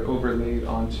layer overlaid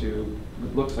onto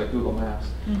what looks like Google Maps.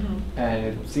 Mm-hmm. And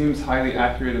it seems highly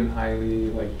accurate and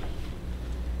highly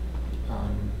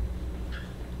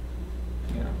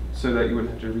so that you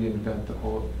wouldn't have to reinvent the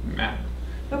whole map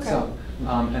itself.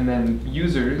 And then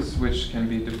users, which can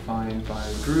be defined by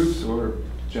groups or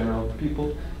general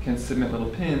people, can submit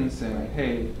little pins saying,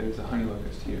 hey, there's a honey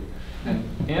locust here. And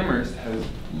Amherst has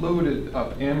loaded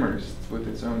up Amherst with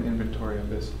its own inventory of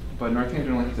this, but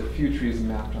Northampton only has a few trees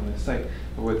mapped on this site.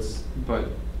 But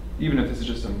even if this is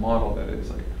just a model that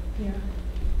is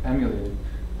emulated,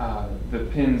 the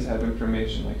pins have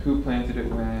information like who planted it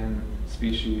when,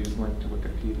 species, link to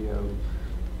Wikipedia,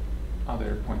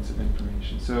 other points of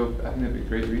information. So I think that'd be a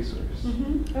great resource.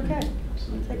 Mm-hmm. Okay,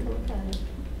 Absolutely. take a look at it.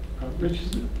 Rich,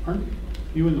 aren't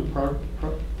you in the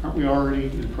aren't we already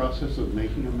in the process of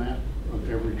making a map of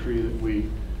every tree that we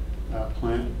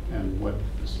plant and what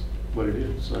it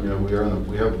is? Yeah,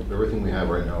 we have everything we have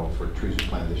right now for trees we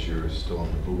planted this year is still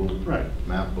on the Google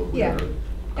map, but Yeah.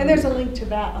 And there's a link to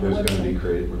that on the There's going to be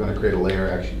website. we're going to create a layer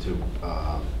actually to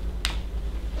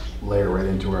layer right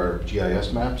into our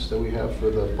GIS maps that we have for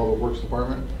the Public Works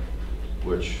Department,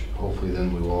 which hopefully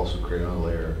then we will also create another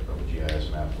layer of a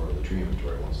GIS map for the tree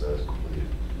inventory once that is completed.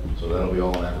 So that'll be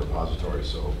all in that repository,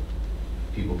 so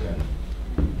people can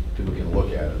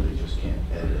look at it, they just can't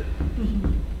edit it.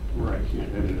 Mm-hmm. Right,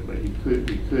 can't edit it, but you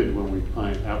could when we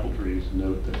plant apple trees,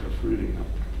 note that they're fruiting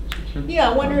apple trees. Yeah,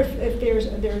 I wonder if there's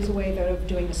a way of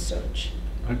doing a search.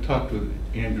 I talked with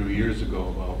Andrew years ago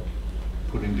about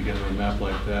putting together a map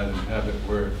like that and have it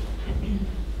where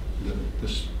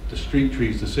the street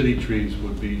trees, the city trees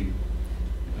would be,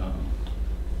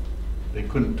 they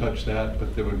couldn't touch that,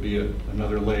 but there would be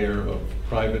another layer of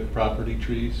private property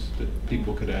trees that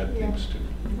people could add things to.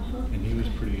 And he was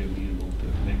pretty amenable to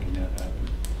making that happen.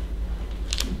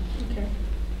 Okay.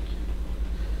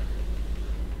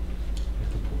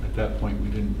 At that point, we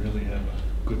didn't really have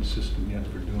a good system yet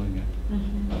for doing it.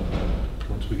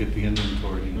 Mm-hmm. Once we get the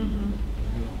inventory in. Mm-hmm.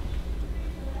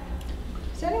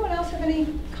 Does anyone else have any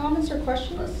comments or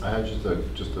questions? I have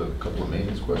just a couple of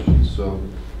maintenance questions. So,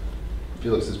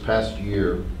 Felix, this past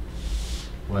year,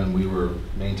 when we were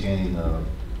maintaining the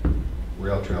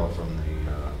rail trail from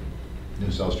the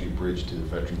New South Street Bridge to the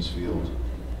Veterans Field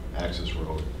access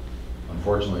road,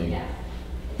 unfortunately,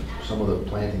 some of the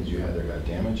plantings you had there got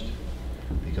damaged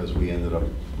because we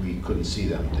couldn't see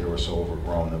them. They were so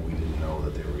overgrown that we didn't know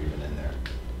that they were even in there.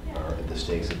 Or the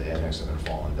stakes that they had next to them had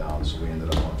fallen down, so we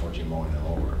ended up unfortunately mowing them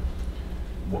over.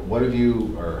 What have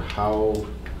you, or how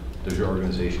does your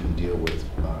organization deal with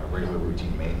regular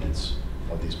routine maintenance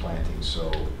of these plantings?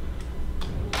 So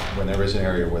when there is an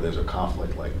area where there's a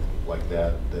conflict like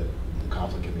that the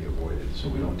conflict can be avoided, so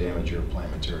we don't damage your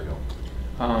plant material.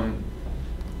 Are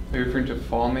you referring to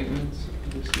fall maintenance?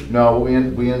 No, we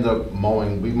end up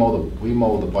mowing. We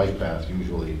mow the bike path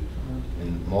usually,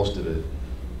 and most of it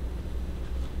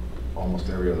almost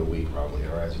every other week probably,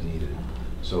 or as needed.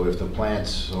 So if the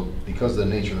plants, because of the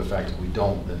nature of the fact that we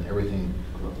don't, then everything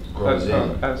grows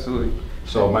in. Absolutely.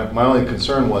 So my only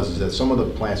concern is that some of the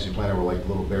plants you planted were like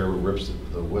little bare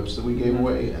whips that we gave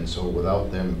away, and so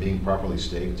without them being properly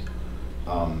staked,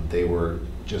 they were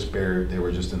just bare. They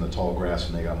were just in the tall grass,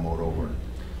 and they got mowed over.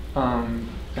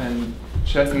 And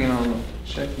checking in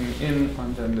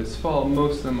on them this fall,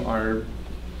 most of them are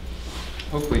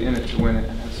hopefully in it to win it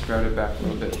and have sprouted back a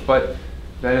little bit. But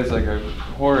that is like a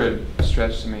horrid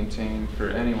stretch to maintain for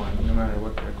anyone, no matter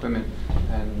what their equipment.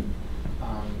 And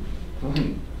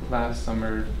last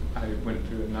summer, I went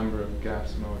through a number of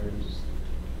gas mowers,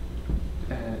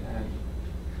 and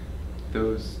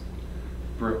those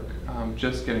broke.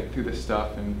 Just getting through the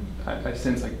stuff, and I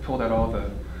since pulled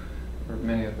out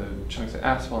many of the chunks of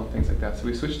asphalt and things like that. So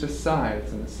we switched to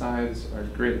sides, and the sides are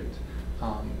great.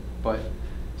 But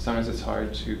sometimes it's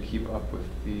hard to keep up with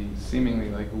the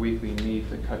seemingly weekly need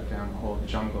to cut down a whole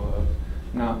jungle of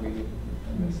knotweed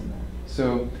and this and that.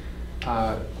 So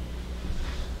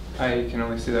I can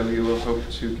only say that we will hope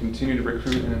to continue to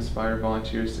recruit and inspire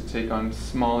volunteers to take on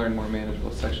smaller and more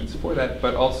manageable sections for that,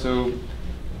 but also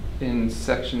in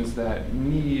sections that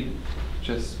need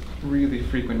just really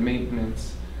frequent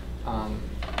maintenance,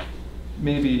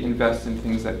 maybe invest in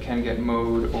things that can get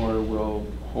mowed or will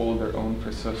hold their own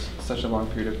for such a long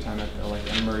period of time that they'll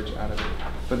like emerge out of it.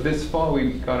 But this fall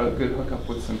we got a good hookup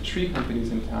with some tree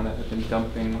companies in town that have been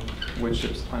dumping wood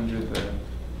chips under the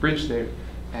bridge there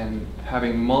and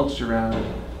having mulched around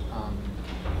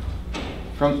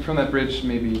from that bridge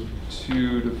maybe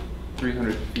 200 to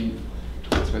 300 feet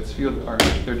towards Vets Field.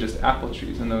 They're just apple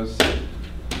trees, and those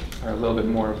are a little bit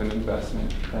more of an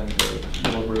investment than the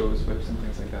little rose whips and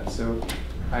things like that. So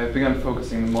I've begun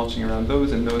focusing on mulching around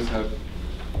those, and those have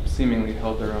seemingly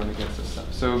held their own against this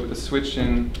stuff. So the switch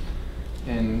in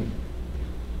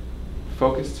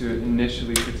focus to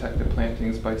initially protect the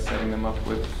plantings by setting them up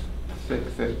with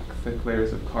thick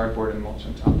layers of cardboard and mulch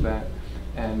on top of that.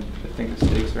 And I think the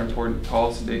stakes are important,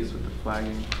 tall stakes with the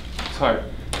flagging. It's hard.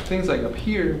 Things like up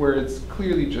here where it's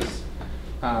clearly just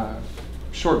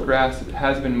short grass, it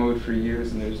has been mowed for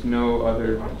years and there's no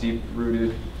other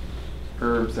deep-rooted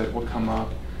herbs that will come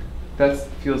up. That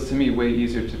feels to me way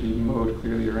easier to be mowed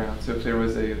clearly around. So if there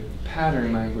was a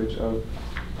pattern language of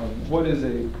what is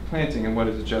a planting and what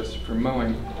is just for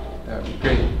mowing, that would be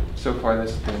great. So far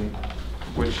that's been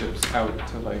wood chips out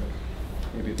to like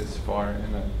maybe this far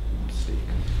in a stake.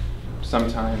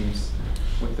 Sometimes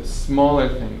with the smaller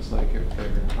things, like if they're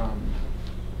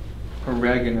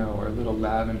oregano or a little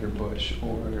lavender bush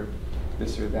or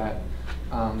this or that,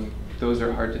 those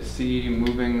are hard to see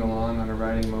moving along on a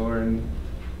riding mower, and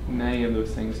many of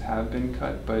those things have been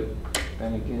cut, but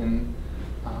then again,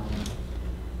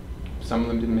 some of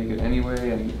them didn't make it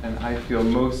anyway, and I feel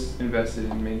most invested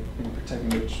in protecting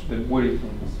the woody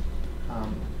things.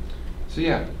 So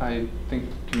yeah, I think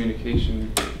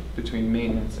communication between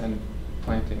maintenance and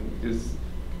planting is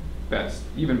best,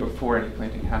 even before any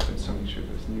planting happens, so make sure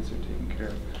those needs are taken care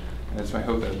of. And it's my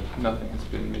hope that nothing has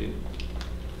been made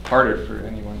harder for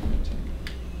anyone to maintain.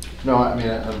 No, I mean,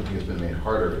 I don't think it's been made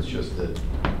harder. It's just that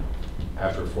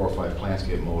after 4 or 5 plants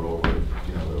get mowed over,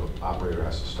 you know, the operator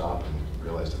has to stop and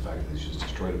realize the fact that he's just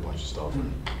destroyed a bunch of stuff.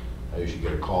 And I usually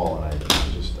get a call, and I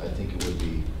think it would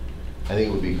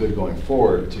be good going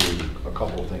forward to a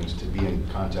couple of things, to be in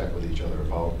contact with each other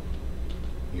about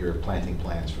your planting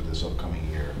plans for this upcoming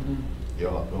year. You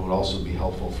know, it would also be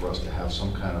helpful for us to have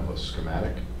some kind of a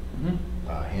schematic.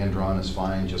 Hand-drawn is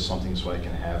fine, just something so I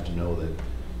can have to know that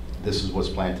this is what's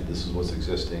planted, this is what's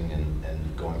existing,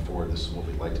 and going forward, this is what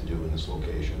we'd like to do in this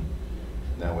location.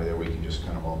 And that way there we can just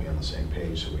kind of all be on the same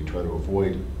page, so we try to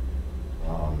avoid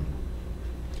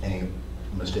any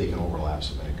mistaken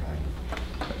overlaps of any kind.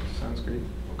 That sounds great.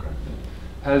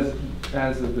 Okay.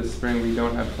 As of this spring, we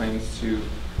don't have plans to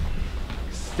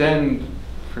extend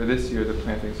for this year the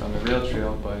plantings on the rail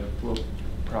trail, but we'll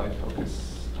probably focus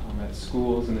at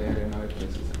schools in the area and other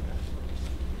places like that.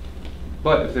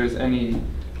 But if there's any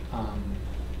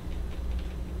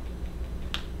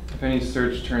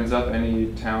search turns up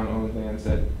any town-owned lands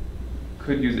that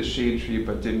could use a shade tree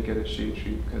but didn't get a shade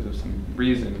tree because of some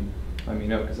reason, let me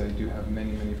know, because I do have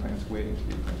many plants waiting to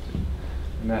be planted.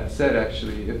 And that said,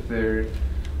 actually, if there,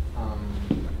 I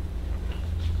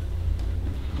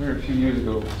remember a few years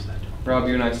ago, Rob,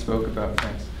 you and I spoke about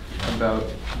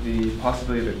the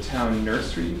possibility of a town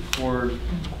nursery for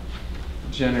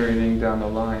generating down the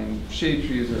line shade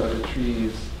trees or other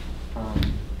trees.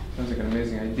 Sounds like an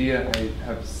amazing idea. I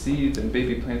have seeds and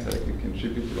baby plants that I could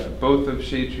contribute to that, both of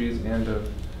shade trees and of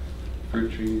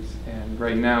fruit trees. And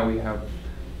right now we have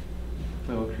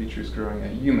little creatures growing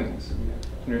at UMass, so we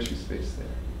have nursery space there.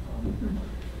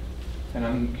 And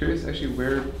I'm curious actually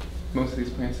where most of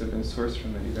these plants have been sourced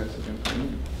from that you guys have been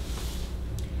planting.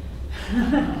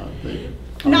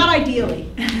 Not ideally.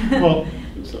 Well,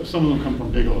 some of them come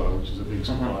from Bigelow, which is a big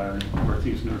supplier, and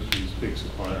Northeast Nursery is a big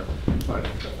supplier. But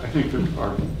I think that we've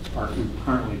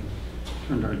currently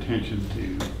turned our attention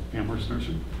to Amherst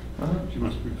Nursery, which you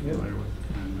must be familiar with.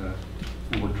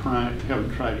 And we're trying, we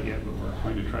haven't tried it yet, but we're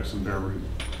going to try some bare root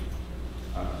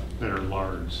that are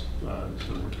large. So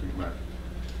we're talking about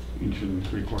 1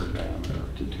 3/4 diameter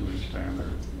to 2 inch diameter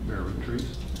bare root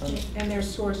trees. And they're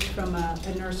sourced from a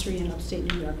nursery in upstate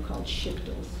New York called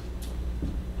Schichtel's.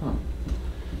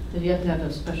 But you have to have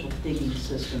a special digging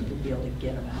system to be able to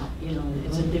get them out. You know,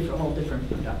 it's a whole different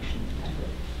production.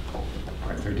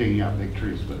 Right, they're digging out big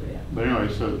trees, but anyway,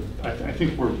 so I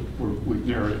think we've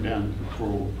narrowed it down before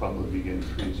we'll probably be getting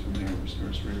trees from Amherst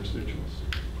Nursery residuals.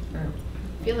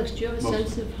 Felix, do you have a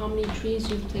sense of how many trees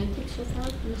you've planted so far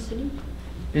in the city?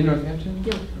 In Northampton?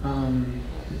 Yeah.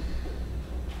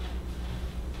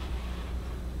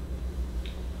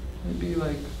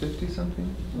 like 50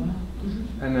 something. Wow.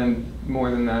 And then more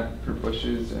than that for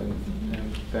bushes, and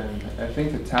then I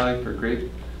think the tally for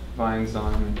grapevines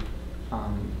on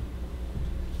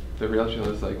the rail trail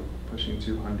is like pushing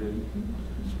 200.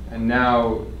 And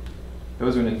now,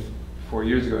 those went in 4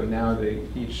 years ago, now they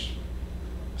each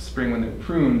spring when they're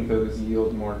pruned, those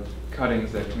yield more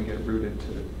cuttings that can get rooted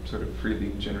to sort of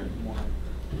freely generate more.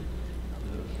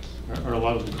 Are a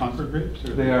lot of the Concord grapes?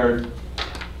 Or? They are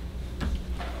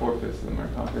 4/5 of them are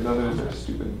Concord, others are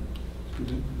stupid.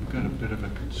 We've got a bit of a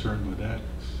concern with that.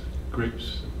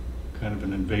 Grapes, kind of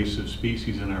an invasive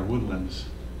species in our woodlands.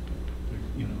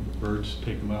 You know, the birds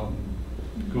take them out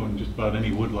and go in just about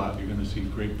any woodlot, you're gonna see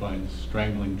grapevines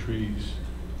strangling trees.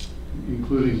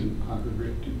 Including Concord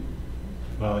grape, too?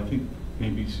 Well, I think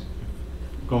maybe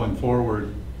going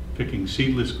forward, picking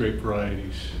seedless grape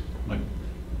varieties might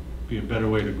be a better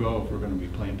way to go if we're gonna be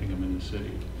planting them in the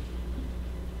city.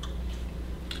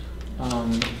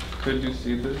 Could do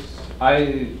seedless.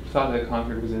 I thought that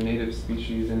Concord was a native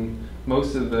species, and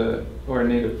most of the, or a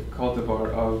native cultivar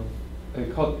of, a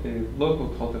local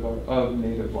cultivar of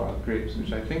native wild grapes,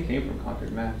 which I think came from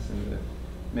Concord, Mass. In the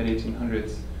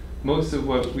mid-1800s. Most of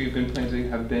what we've been planting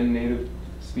have been native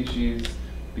species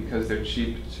because they're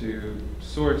cheap to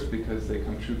source, because they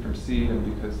come true from seed,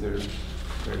 and because they're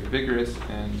very vigorous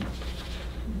and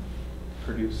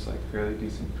produce like fairly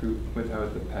decent fruit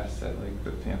without the pests that like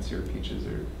the fancier peaches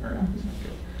or apples might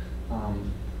get.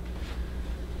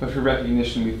 But for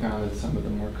recognition, we found that some of the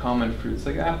more common fruits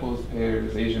like apples,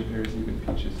 pears, Asian pears, even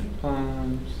peaches and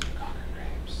plums, Concord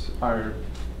grapes, are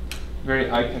very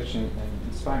eye-catching and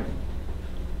inspiring.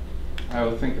 I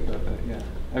will think about that, yeah.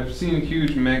 I've seen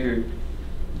huge mega,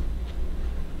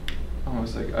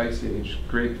 almost like Ice Age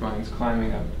grapevines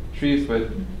climbing up trees, but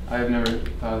I have never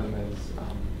thought of them as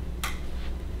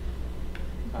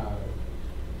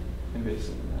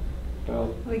invasive in that. But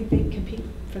I'll, Like they compete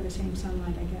for the same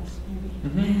sunlight, I guess,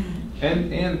 maybe.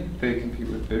 and they compete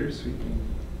with bittersweet.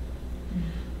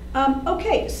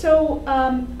 Okay, so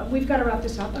we've got to wrap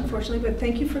this up, unfortunately, but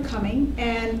thank you for coming.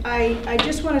 And I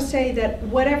just want to say that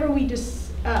whatever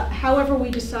however we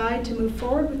decide to move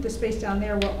forward with the space down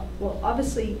there, we'll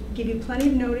obviously give you plenty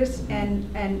of notice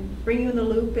and bring you in the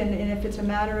loop. And if it's a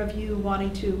matter of you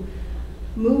wanting to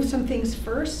move some things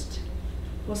first,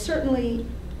 we'll certainly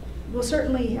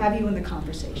have you in the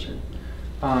conversation.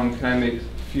 Can I make a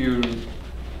few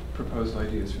proposal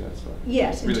ideas for that spot?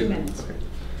 Yes, in really 2 quick? minutes. Okay.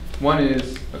 One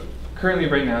is, currently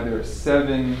right now there are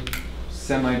 7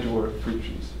 semi-dwarf fruit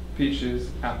trees: peaches,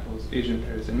 apples, Asian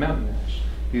pears, and mountain ash.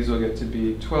 These will get to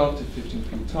be 12 to 15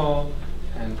 feet tall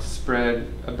and spread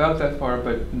about that far,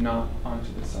 but not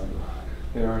onto the sidewalk.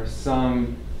 There are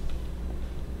some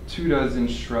 24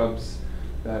 shrubs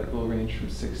that will range from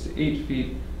 6 to 8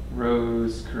 feet: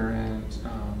 rose, currant,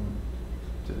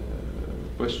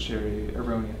 bush cherry,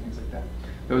 aronia, things like that.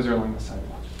 Those are along the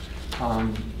sidewalk.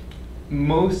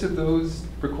 Most of those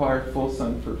require full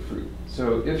sun for fruit.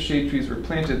 So if shade trees were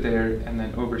planted there and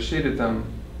then overshaded them,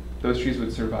 those trees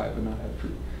would survive but not have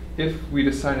fruit. If we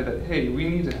decided that, hey, we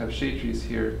need to have shade trees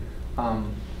here,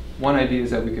 one idea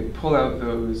is that we could pull out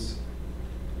those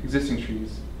existing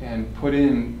trees and put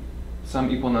in some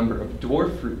equal number of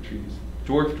dwarf fruit trees,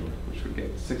 dwarf, which would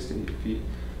get 6 to 8 feet,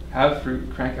 have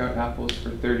fruit, crank out apples for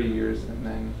 30 years, and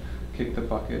then kick the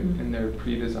bucket in their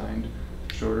pre-designed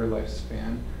shorter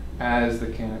lifespan as the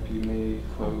canopy may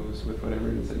close with whatever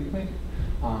it is that you planted.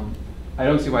 I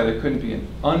don't see why there couldn't be an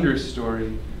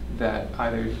understory that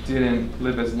either didn't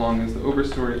live as long as the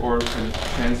overstory or can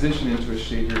transition into a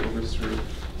shadier overstory,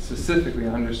 specifically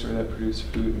an understory that produced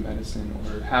food and medicine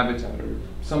or habitat or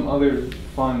some other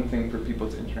fun thing for people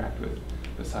to interact with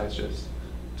besides just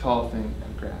tall thing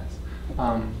and grass.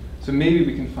 So maybe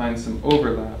we can find some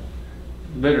overlap,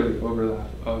 literally overlap,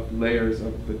 of layers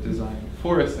of the design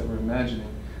forest that we're imagining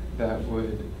that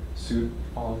would suit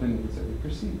all the needs that we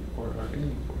perceive or are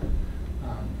aiming for.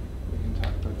 We can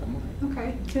talk about that more.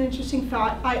 Okay, it's an interesting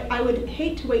thought. I would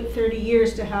hate to wait 30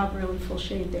 years to have really full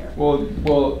shade there. Well,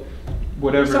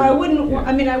 whatever. So I wouldn't, yeah.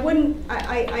 I mean,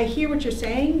 I hear what you're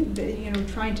saying, that,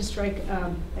 trying to strike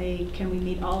can we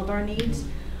meet all of our needs?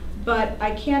 But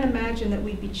I can't imagine that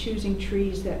we'd be choosing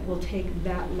trees that will take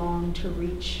that long to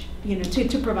reach,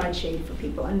 to provide shade for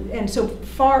people. And so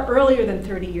far earlier than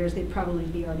 30 years, they'd probably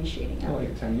be already shading out.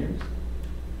 Like 10 years.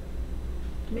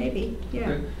 Maybe, yeah.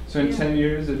 Okay. So in Yeah. 10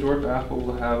 years, a dwarf apple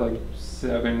will have like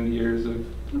 7 years of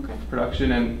Okay.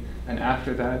 production, and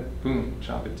after that, boom,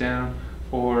 chop it down.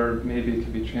 Or maybe it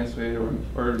could be transplanted,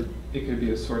 or it could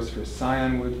be a source for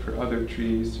scion wood for other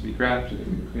trees to be grafted. It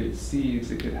could create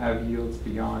seeds. It could have yields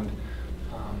beyond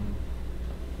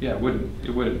yeah, it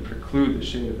wouldn't preclude the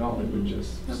shade at all. It would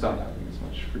just stop having as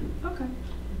much fruit. Okay,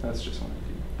 That's just one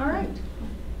idea. all right.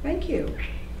 Thank you.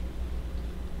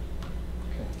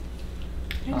 Okay.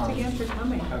 Thanks again for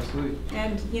coming. Absolutely.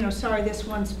 And, you know, sorry, this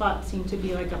one spot seemed to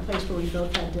be like a place where we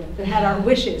both had our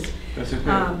wishes. That's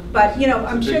okay. But, you know,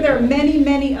 I'm It's a sure big there are thing. many,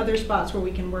 many other spots where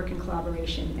we can work in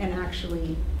collaboration and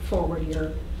actually forward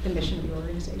the mission of the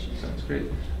organization. Sounds great.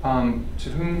 To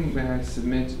whom may I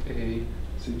submit a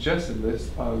suggested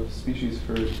list of species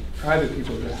for private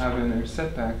people to have in their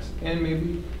setbacks and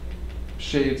maybe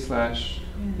shade /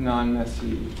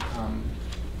 non-messy.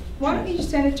 Why don't you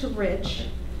just send it to Rich?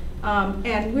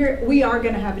 And we are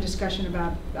going to have a discussion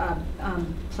about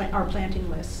our planting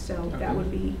list, so that Okay. would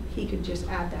be, he could just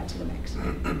add that to the mix.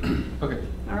 Okay,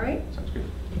 All right? sounds good.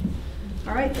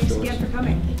 All right, thanks again for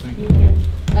coming. Thank you.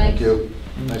 Thank you.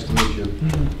 Nice to meet you.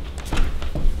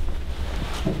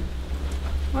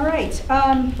 All right,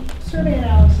 survey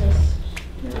analysis.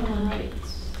 All right.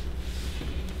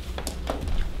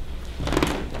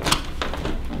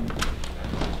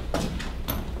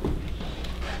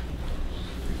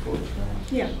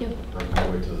 Yeah, Yep. Can I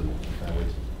wait to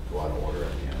go out of order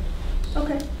at the end?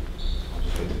 okay. I'll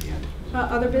just wait to the end.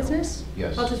 Other business?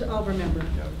 Yes. I'll remember.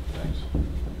 Yeah, thanks.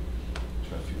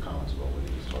 Just have a few comments about what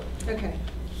he was talking. Okay.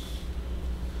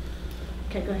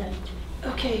 Okay, go ahead.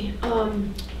 Okay,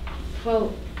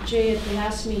 well, Jay, at the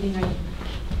last meeting, I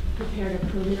prepared a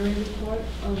preliminary report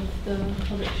of the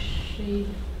public shade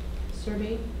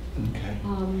survey Okay.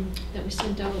 that we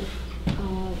sent out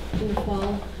in the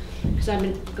fall, because I've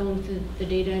been going through the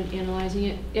data and analyzing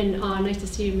it. And nice to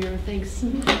see you, Mira, thanks.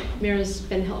 Mira's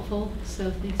been helpful, so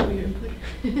thanks for your input.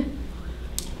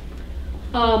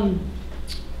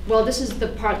 Well, this is the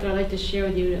part that I'd like to share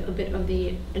with you, a bit of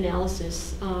the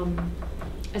analysis.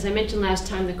 As I mentioned last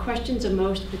time, the questions of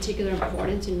most particular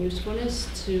importance and usefulness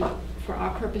for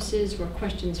our purposes were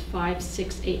questions 5,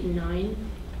 6, 8, and 9,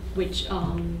 which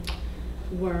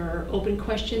were open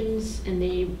questions, and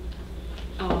they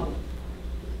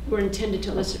were intended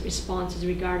to elicit responses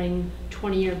regarding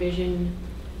 20-year vision,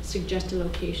 suggested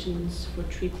locations for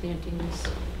tree plantings,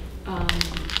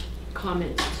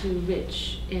 comments to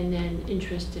Rich, and then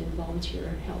interest in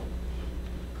volunteer help.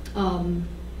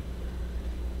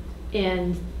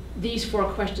 And these 4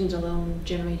 questions alone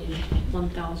generated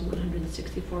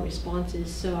 1,164 responses.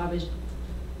 So I was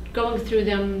going through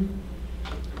them.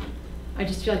 I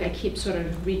just feel like I keep sort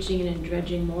of reaching in and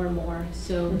dredging more and more.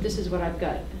 So this is what I've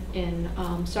got. And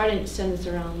so I didn't send this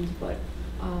around, but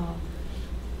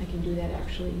I can do that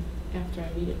actually after I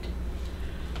read it.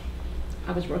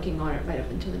 I was working on it right up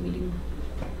until the meeting.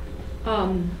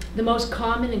 The most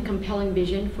common and compelling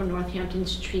vision for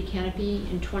Northampton's tree canopy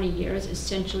in 20 years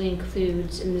essentially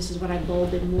includes, and this is what I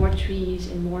bolded, more trees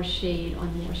and more shade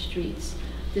on more streets.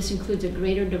 This includes a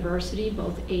greater diversity,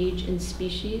 both age and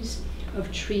species,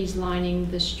 of trees lining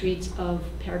the streets of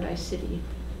Paradise City,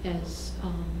 as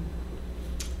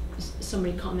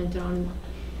somebody commented on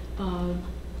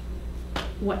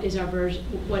what is our version,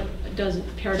 what does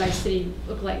Paradise City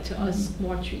look like to us,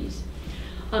 more trees.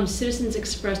 Citizens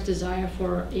expressed desire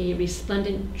for a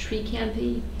resplendent tree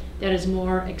canopy that is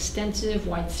more extensive,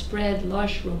 widespread,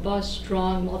 lush, robust,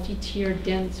 strong, multi-tiered,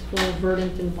 dense, full,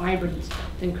 verdant, and vibrant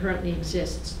than currently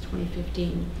exists,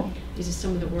 2015. These are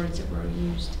some of the words that were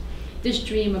used. This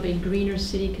dream of a greener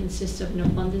city consists of an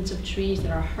abundance of trees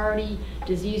that are hardy,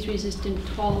 disease-resistant,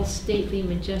 tall, stately,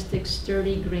 majestic,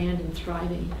 sturdy, grand, and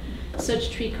thriving. Such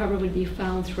tree cover would be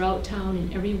found throughout town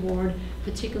in every ward,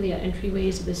 particularly at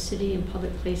entryways of the city and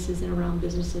public places and around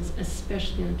businesses,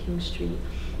 especially on King Street.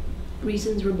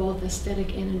 Reasons were both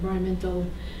aesthetic and environmental.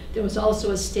 There was also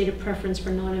a stated preference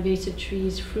for non-invasive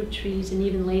trees, fruit trees, and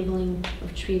even labeling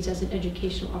of trees as an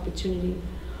educational opportunity.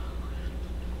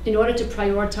 In order to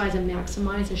prioritize and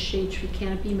maximize a shade tree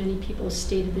canopy, many people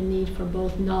stated the need for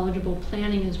both knowledgeable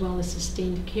planning as well as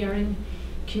sustained caring.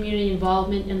 Community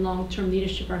involvement and long-term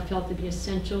leadership are felt to be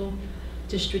essential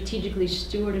to strategically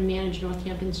steward and manage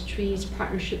Northampton's trees.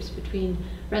 Partnerships between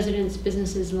residents,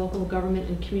 businesses, local government,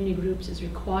 and community groups is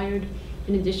required,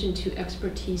 in addition to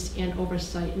expertise and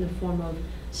oversight in the form of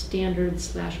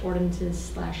standards /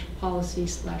 ordinances /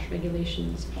 policies /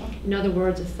 regulations. In other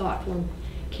words, a thoughtful and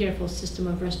careful system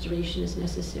of restoration is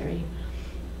necessary.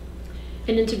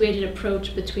 An integrated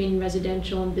approach between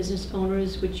residential and business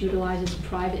owners, which utilizes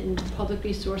private and public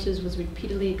resources, was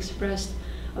repeatedly expressed.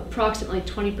 Approximately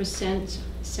 20%,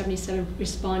 77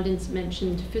 respondents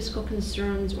mentioned fiscal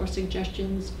concerns or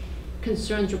suggestions.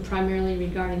 Concerns were primarily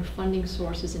regarding funding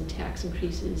sources and tax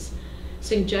increases.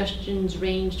 Suggestions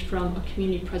ranged from a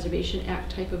Community Preservation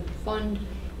Act type of fund,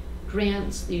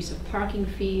 grants, the use of parking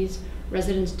fees,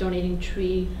 residents donating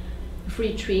free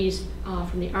trees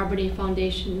from the Arbor Day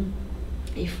Foundation,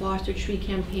 a foster tree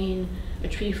campaign, a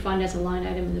tree fund as a line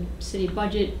item in the city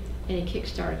budget, and a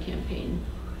Kickstarter campaign.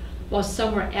 While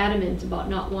some were adamant about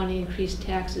not wanting increased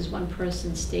taxes, one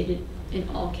person stated in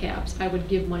all caps, "I would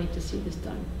give money to see this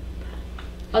done."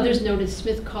 Others noted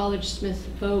Smith College, Smith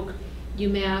Voc,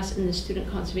 UMass, and the Student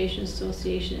Conservation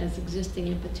Association as existing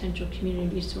and potential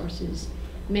community resources.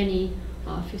 Many,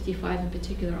 55 in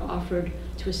particular, offered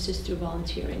to assist through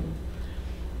volunteering.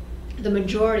 The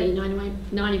majority,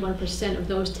 91% of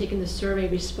those taking the survey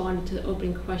responded to the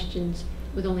open questions,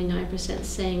 with only 9%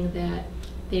 saying that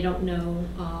they don't know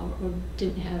or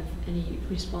didn't have any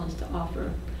response to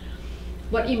offer.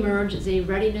 What emerged is a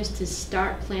readiness to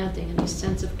start planting and a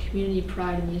sense of community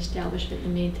pride in the establishment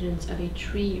and maintenance of a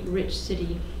tree-rich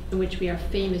city in which we are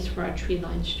famous for our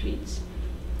tree-lined streets.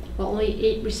 While only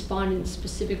 8 respondents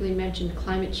specifically mentioned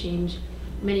climate change,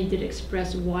 many did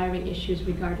express wiring issues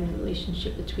regarding the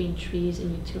relationship between trees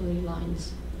and utility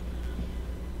lines.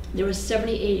 There were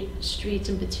 78 streets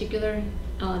in particular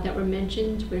that were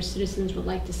mentioned where citizens would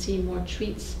like to see more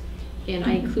trees, and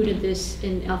I included this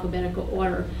in alphabetical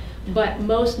order. But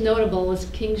most notable is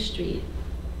King Street.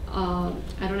 I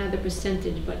don't have the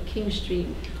percentage, but King Street.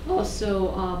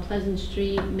 Also Pleasant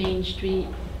Street, Main Street,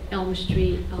 Elm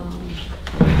Street.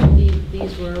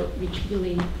 These were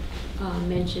repeatedly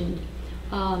mentioned.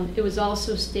 It was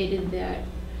also stated that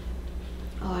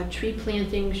tree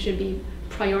planting should be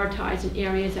prioritized in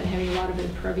areas that have a lot of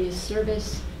impervious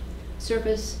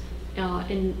surface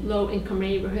in low-income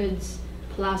neighborhoods.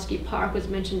 Pulaski Park was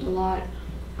mentioned a lot.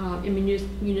 In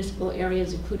municipal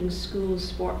areas, including schools,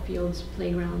 sport fields,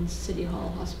 playgrounds, city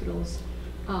hall, hospitals,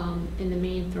 in the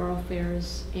main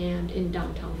thoroughfares, and in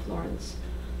downtown Florence.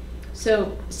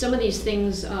 So some of these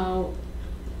things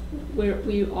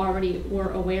we already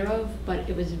were aware of, but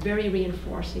it was very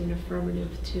reinforcing and affirmative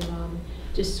to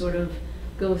just sort of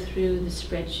go through the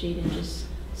spreadsheet and just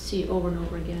see over and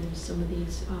over again some of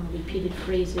these repeated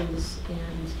phrases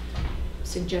and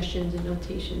suggestions and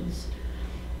notations.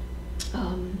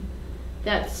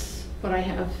 That's what I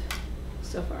have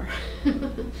so far.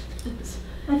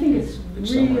 I think it's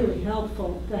really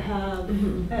helpful to have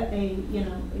a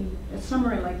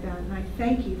summary like that, and I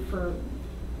thank you for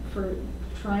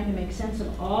trying to make sense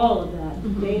of all of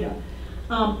that data.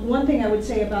 One thing I would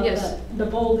say about the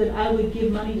bolded, I would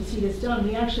give money to see this done,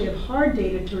 we actually have hard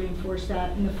data to reinforce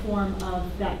that in the form of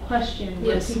that question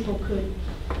where people could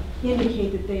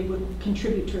indicate that they would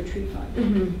contribute to a tree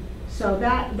fund. So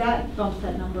that bumps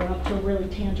that number up to a really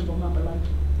tangible number, like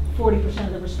 40%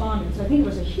 of the respondents. I think it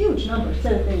was a huge number,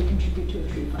 said that they would contribute to a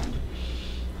tree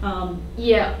fund.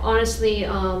 Yeah, honestly,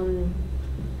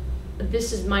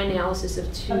 this is my analysis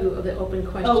of 2 of the open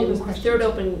questions. The third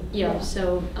open,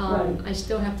 so right. I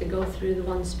still have to go through the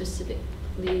ones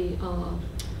specifically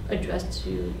addressed to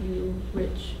you,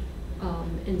 Rich,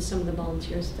 and some of the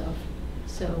volunteer stuff.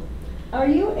 So, are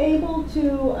you able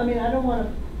to, I mean, I don't want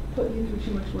to put you through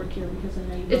too much work here because I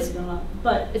know you've already done a lot,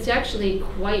 but it's actually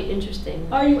quite interesting.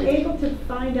 Are you able to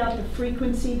find out the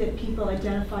frequency that people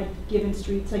identified given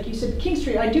streets? Like you said, King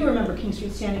Street, I do remember King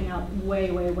Street standing out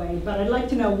way, way, way, but I'd like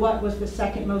to know what was the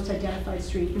second most identified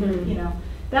street. You know,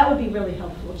 that would be really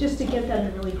helpful, just to get that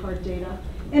in really hard data.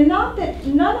 And not that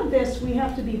none of this we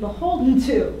have to be beholden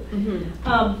to,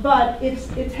 but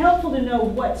it's helpful to know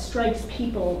what strikes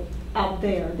people out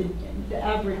there, the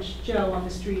average Joe on the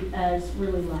street, as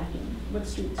really lacking. What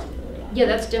streets are really lacking? Yeah,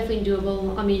 that's definitely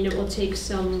doable. I mean, it will take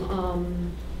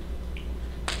some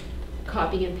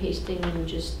copying and pasting and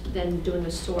just then doing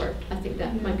a sort. I think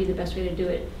that might be the best way to do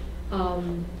it.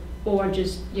 Or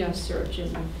just, search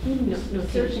and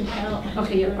search and count.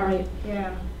 Okay, all right.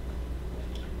 Yeah.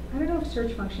 I don't know if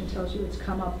search function tells you it's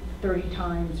come up 30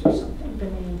 times or something, the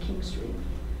name King Street.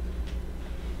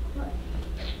 But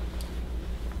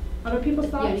other people's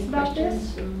thoughts about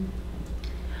this?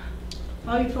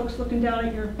 All you folks looking down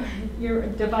at your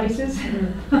devices?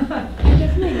 I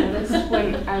definitely noticed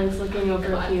when I was looking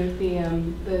over a few of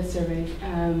the surveys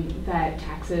that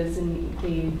taxes and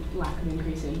the lack of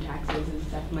increase in taxes is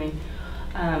definitely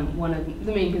one of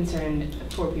the main concerns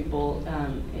for people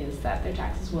is that their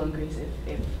taxes will increase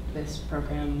if this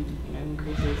program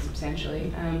increases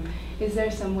substantially. Is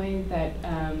there some way that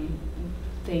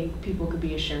people could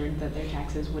be assured that their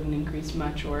taxes wouldn't increase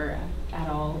much or at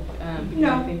all?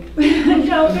 No, I think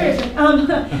no, there isn't.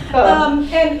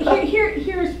 And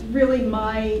here's really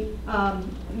my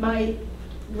my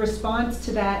response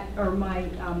to that, or my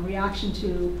reaction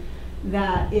to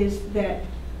that, is that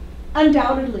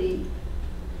undoubtedly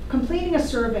completing a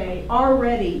survey,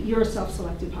 already you're a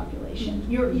self-selected population.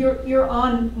 You're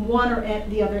on one or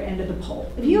the other end of the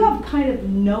pole. If you have kind of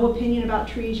no opinion about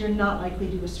trees, you're not likely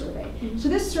to do a survey. So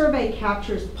this survey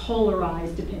captures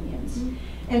polarized opinions.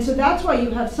 And so that's why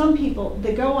you have some people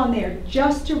that go on there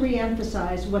just to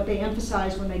reemphasize what they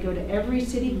emphasize when they go to every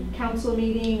city council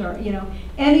meeting, or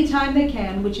anytime they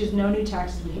can, which is no new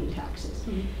taxes, we hate taxes.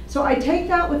 So I take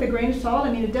that with a grain of salt.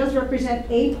 I mean, it does represent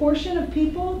a portion of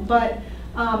people, but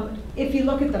if you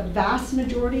look at the vast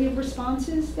majority of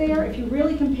responses there, if you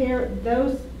really compare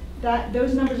those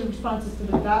numbers of responses to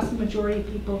the vast majority of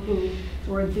people who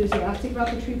were enthusiastic about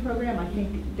the tree program, I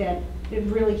think that it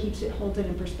really holds it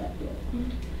in perspective.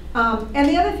 And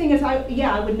the other thing is,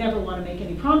 I would never want to make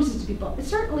any promises to people.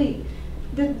 Certainly,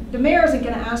 the mayor isn't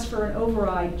going to ask for an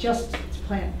override just to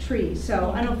plant trees.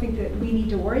 So I don't think that we need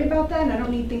to worry about that, and I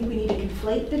don't think we need to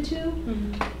conflate the two.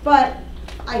 But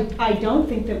I don't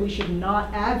think that we should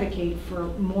not advocate for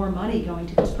more money going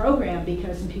to this program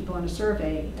because some people on a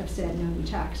survey have said no new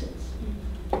taxes.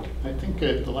 I think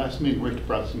at the last meeting, Rick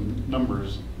brought some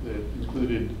numbers that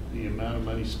included the amount of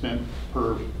money spent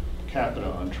per capita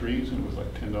on trees, and it was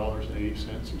like $10.80 or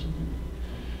something.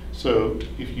 So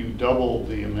if you double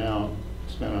the amount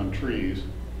spent on trees,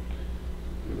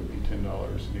 it would be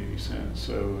 $10.80.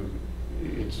 So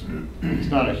it's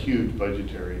not a huge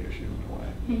budgetary issue in a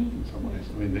way, in some ways.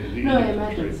 I mean, No, I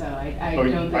imagine so. I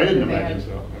don't think I didn't that they imagine had,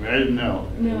 so. I mean, I didn't know.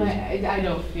 No, I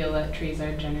don't feel that trees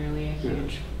are generally a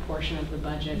huge portion of the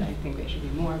budget. I think they should be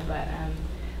more, but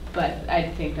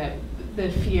I think that the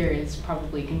fear is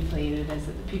probably conflated as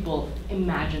that people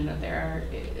imagine that there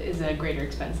is a greater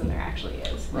expense than there actually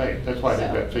is. Right, that's why I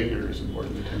think that figure is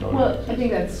important, the $10. Well, I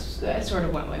think that's sort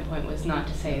of what my point was, not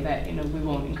to say that we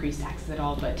won't increase taxes at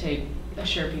all, but to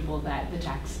assure people that the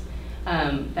tax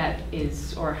that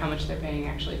is, or how much they're paying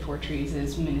actually for trees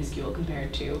is minuscule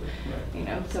compared to,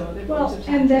 some other forms of taxes.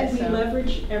 And that we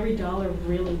leverage every dollar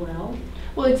really well.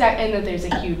 Well, exactly, and that there's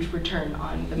a huge return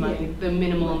on the money, the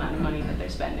minimal amount of money that they're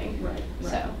spending. Right.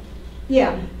 So.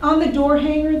 Yeah, on the door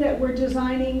hanger that we're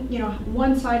designing,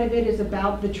 one side of it is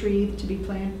about the tree to be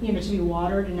planted, to be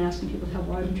watered and asking people to help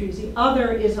water the trees. The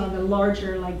other is on the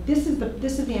larger, like this is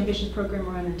the ambitious program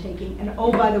we're undertaking, and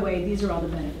oh, by the way, these are all the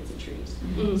benefits of trees.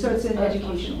 So it's an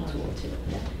educational tool too.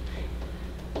 Yeah.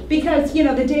 Because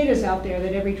the data's out there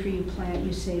that every tree you plant,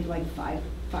 you save like $5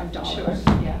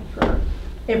 for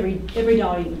every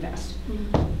dollar you invest.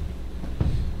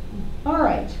 All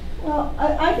right. Well,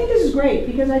 I think this is great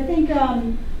because I think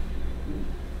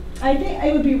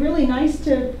it would be really nice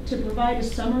to provide a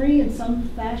summary in some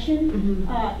fashion,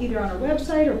 either on our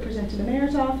website or present to the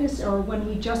mayor's office, or when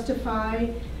we justify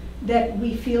that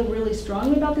we feel really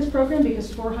strongly about this program,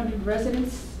 because 400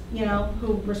 residents,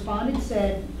 who responded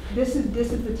said this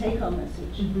is the take-home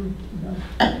message.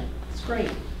 So, it's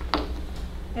great.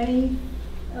 Any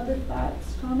other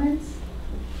thoughts, comments?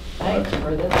 Thanks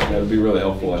for this. That would be really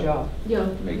helpful Good job.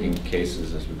 at making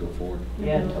cases as we go forward.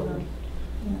 Yeah, totally.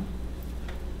 Yeah.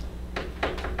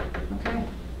 Okay.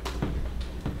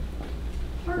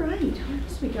 All right, what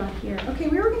else we got here? Okay,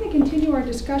 we were going to continue our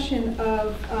discussion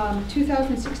of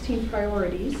 2016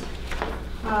 priorities.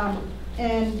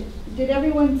 And did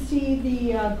everyone see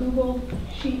the Google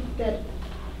sheet that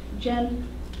Jen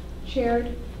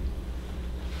shared?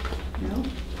 No?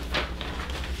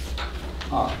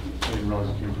 I didn't realize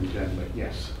it came from Jen, but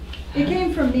yes. It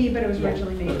came from me, but it was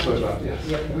originally made. That's what I thought, yes.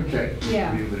 Okay.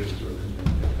 Yeah.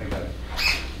 I got it.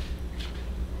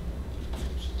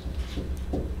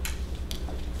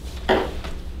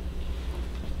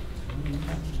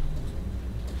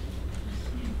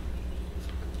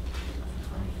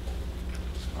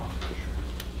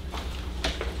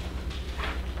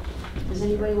 Does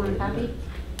anybody want a copy?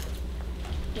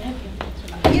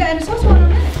 Yeah, and it's also on our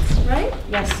minutes, right?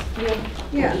 Yes.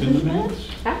 Yeah. In the minutes?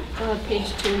 Page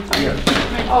 2 and 3.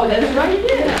 Oh, that's right, you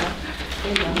did.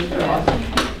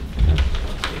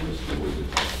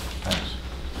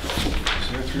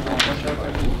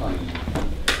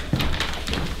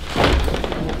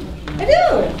 I do.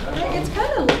 It's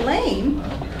kind of lame.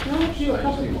 I'll have to do a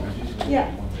couple more.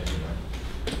 Yeah.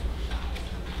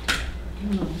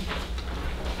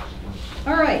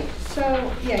 All right. So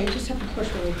yeah, you just have to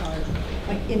push really hard,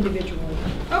 like individually.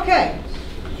 Okay.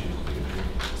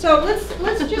 So let's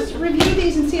just review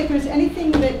these and see if there's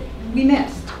anything that we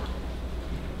missed.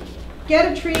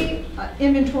 Get a tree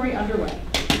inventory underway.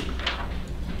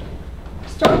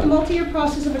 Start the multi-year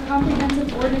process of a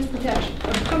comprehensive ordinance protection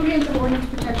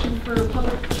for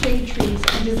public shade trees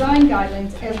and design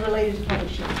guidelines as related to public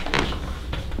shade trees.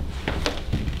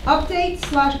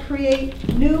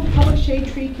 Update/create new public shade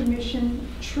tree commission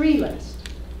tree list.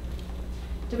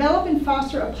 Develop and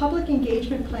foster a public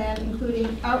engagement plan,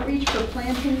 including outreach for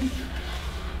planting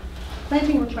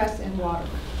requests and water.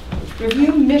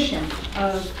 Review mission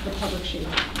of the Public Shade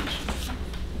Commission.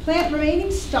 Plant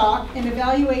remaining stock and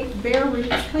evaluate bare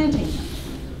roots planting them.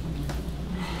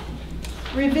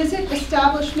 Revisit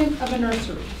establishment of a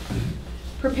nursery.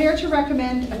 Prepare to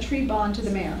recommend a tree bond to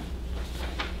the mayor.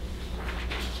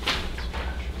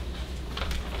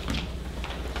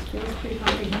 Feels pretty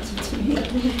comprehensive to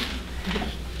me.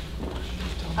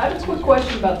 I have a quick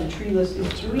question about the tree list.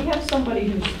 Do we have somebody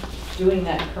who's doing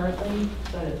that currently?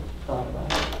 That I thought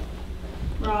about it.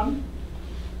 Rob?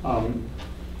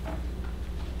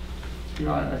 You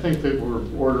know, I think that we're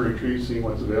ordering trees, seeing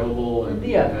what's available, and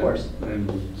Yeah, of course.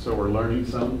 And so we're learning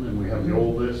some, and we have the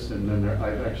old list, and then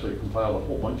I've actually compiled a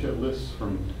whole bunch of lists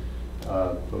from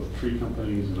both tree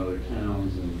companies and other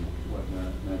towns and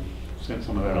whatnot. And I've sent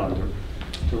some of that on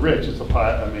to Rich. It's a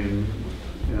pot. I mean,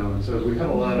 you know, and so we have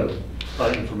a lot of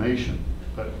information,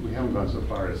 but we haven't gone so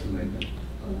far as to make it.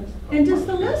 And does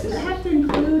the list have to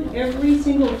include every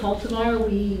single cultivar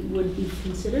we would be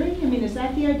considering? I mean, is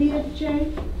that the idea,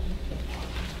 Jay?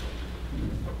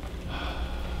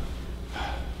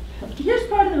 Here's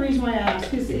part of the reason why I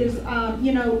ask is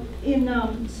you know,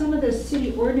 in some of the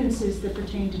city ordinances that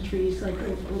pertain to trees, like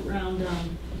around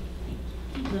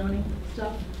zoning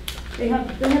stuff, they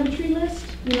have a tree list,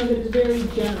 you know, that is very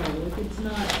general. Like it's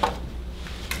not,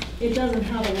 it doesn't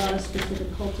have a lot of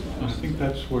specific cultivars. I think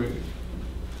that's where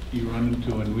you run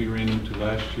into, and we ran into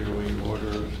last year, we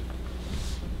ordered,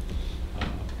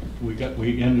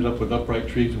 we ended up with upright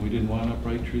trees, and we didn't want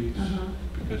upright trees,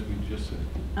 because we just said,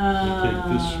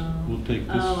 we'll take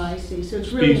this Oh, I see. So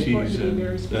it's really important species, to be and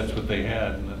very specific. that's what they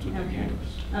had, and that's what they gave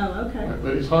us. Oh, okay. Right,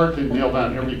 but it's hard to nail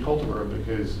down every cultivar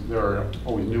because there are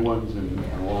always new ones and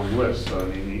a long list. So I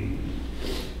mean,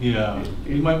 Yeah,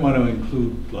 you might want to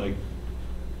include, like,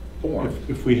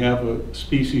 if we have a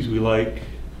species we like,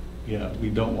 yeah, we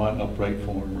don't want upright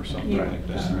form or something Yeah. like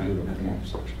that.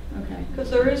 Okay. Because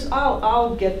there is,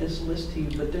 I'll get this list to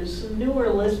you, but there's some newer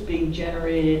lists being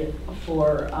generated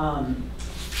for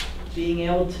being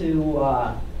able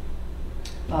to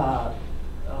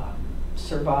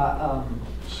survive,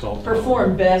 Salt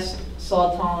perform best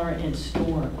salt tolerant in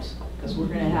storms. Because we're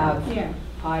going to have Yeah.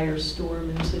 higher storm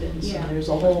incidents. Yeah. And there's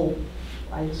a whole,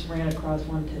 I just ran across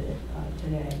one today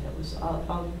that was,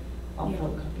 I'll Yeah.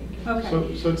 photocopy.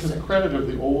 Okay. So to the credit of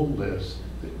the old list,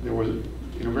 there was,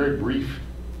 in a very brief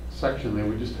section, they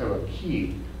would just have a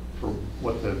key for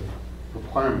what the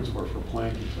requirements were for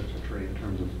planting such a tree in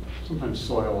terms of sometimes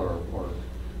soil or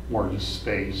more just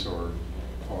space or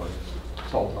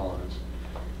salt tolerance.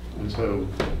 And so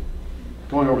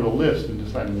going over the list and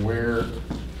deciding where,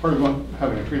 part of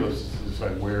having a tree list is to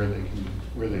decide where they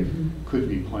could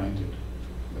be planted,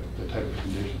 the type of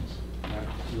conditions.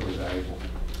 That's really valuable.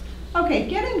 Okay,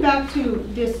 getting back to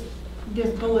this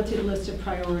bulleted list of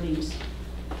priorities.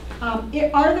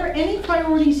 Are there any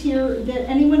priorities here that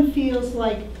anyone feels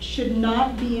like should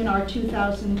not be in our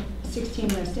 2016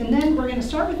 list? And then we're going to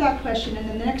start with that question, and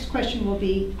then the next question will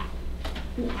be,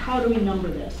 how do we number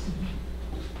this?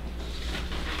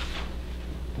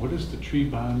 What is the tree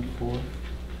bond for?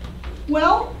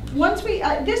 Well, once we,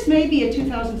 this may be a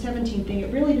 2017 thing.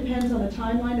 It really depends on the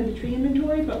timeline of the tree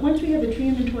inventory, but once we have the tree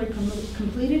inventory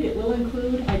completed, it will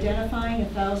include identifying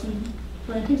 1,000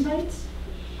 planting sites.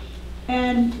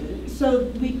 And so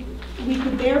we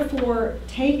could therefore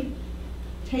take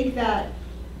that,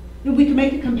 we could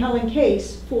make a compelling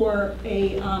case for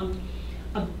a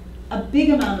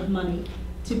big amount of money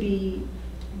to be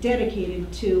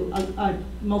dedicated to a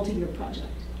multi-year project.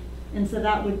 And so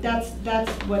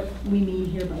that's what we mean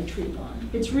here by tree bond.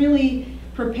 It's really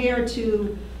prepared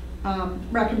to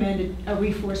recommend a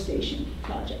reforestation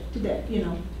project that, you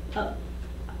know,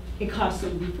 a costly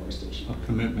reforestation. A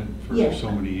commitment for Yeah,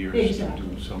 so many years exactly.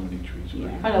 to do so many trees.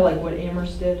 Yeah. Kind of like what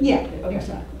Amherst did? Yeah, Okay.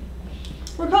 exactly.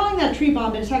 We're calling that tree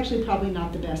bond, but it's actually probably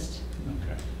not the best.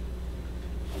 Okay.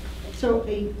 So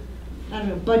I don't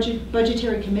know,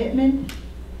 budgetary commitment?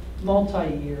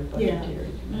 Multi-year Yeah. budgetary.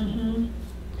 Mm-hmm.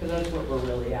 Because that's what we're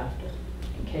really after,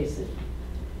 in case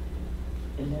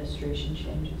the administration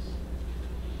changes.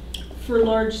 For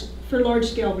large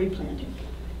scale replanting.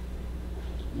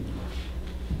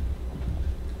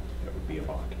 That would be a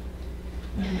bond.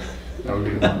 That would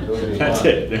be the one. That's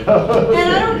it. And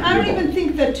I don't even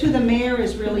think that to the mayor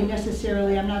is really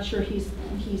necessarily, I'm not sure he's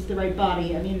the right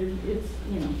body. I mean, it's,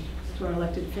 you know, it's to our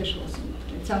elected officials.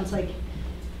 It sounds like,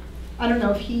 I don't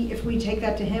know if we take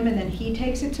that to him and then he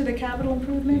takes it to the capital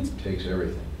improvements? He takes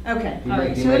everything. Okay, He all right,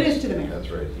 makes- so it is to the mayor. That's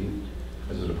right.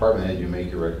 As a department head, you make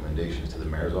your recommendations to the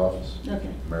mayor's office. Okay.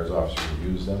 The mayor's office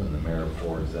reviews them, and the mayor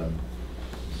forwards them.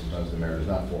 Sometimes the mayor does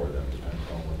not forward them, depending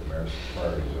on what the mayor's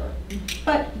priorities are.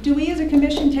 But do we as a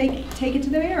commission take it to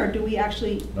the mayor, or do we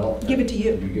actually No. give it to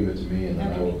you? You give it to me, and then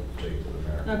I Okay. will take it to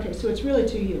the mayor. Okay, so it's really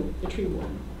to you, the tree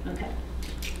warden. Okay.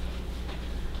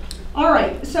 All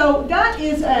right, so that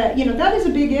is a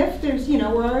big if. There's,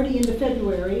 we're already into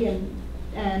February,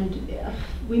 and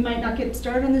we might not get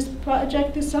started on this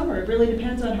project this summer. It really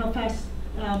depends on how fast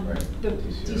Right. the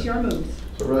DCR moves.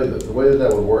 So really, the way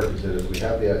that would work is that if we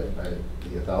have the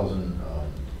 1,000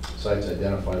 sites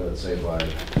identified, let's say by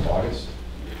August,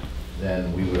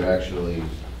 then we would actually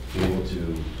be able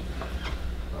to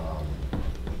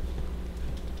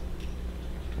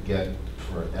get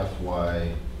for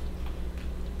FY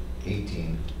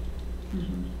 18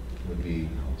 would be,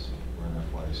 let's see, we're in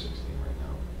FY 16 right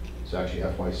now. So actually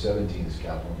FY 17's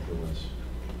capital improvements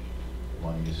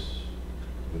monies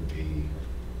would be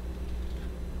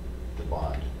the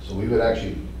bond. So we would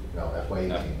actually, no, FY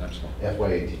 18.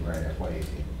 FY 18, right, FY 18.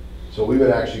 So we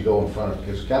would actually go in front of,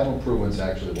 because capital improvements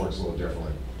actually works a little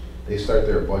differently. They start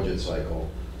their budget cycle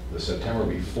the September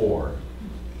before,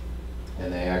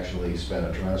 and they actually spend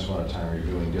a tremendous amount of time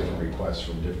reviewing different requests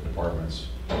from different departments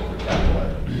for capital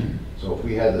items. So if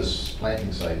we had this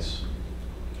planting sites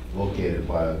located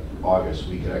by August,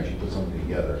 we could actually put something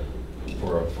together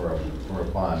for a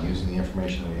bond using the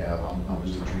information that we have, how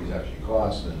much the trees actually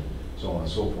cost, and so on and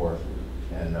so forth.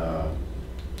 And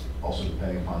also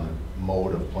depending upon the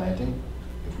mode of planting,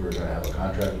 if we were going to have a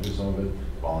contract to do some of it,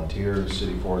 volunteers,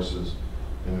 city forces,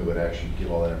 then we would actually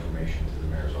give all that information to the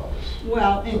mayor's office.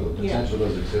 Well, So the potential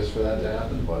does exist for that to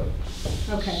happen, but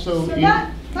Okay, So so you-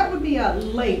 that would be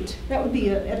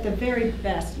at the very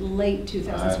best, late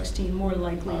 2016, more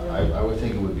likely. I would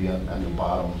think it would be at the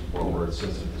bottom where it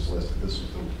says at this list.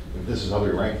 If this is how we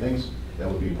rank things, that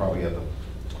would be probably at the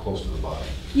close to the bottom.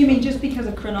 You mean just because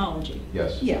of chronology?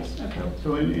 Yes. Yes, okay.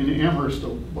 So in Amherst,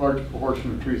 a large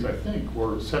proportion of trees, I think,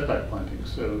 were setback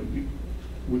plantings. So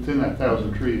within that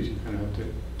 1,000 trees, you kind of have to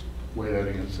weigh that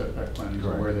against setback plantings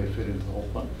and where they fit into the whole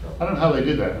plan. I don't know how they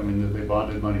did that. I mean, they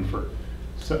bonded money for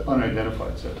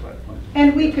unidentified setback plantings.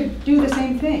 And we could do the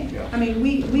same thing. Yeah. I mean,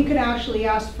 we could actually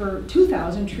ask for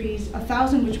 2,000 trees,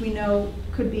 1,000 which we know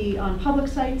could be on public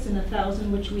sites, and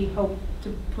 1,000 which we hope to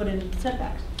put in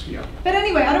setbacks. Yeah. But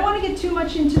anyway, I don't want to get too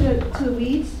much into the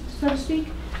weeds, so to speak.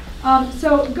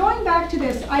 So going back to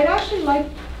this, I'd actually like,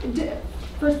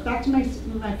 first, back to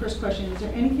my first question. Is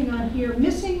there anything on here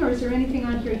missing, or is there anything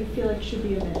on here you feel like should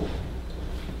be omitted?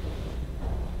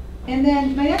 And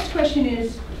then my next question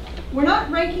is, we're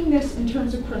not ranking this in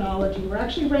terms of chronology. We're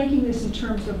actually ranking this in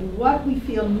terms of what we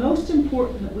feel most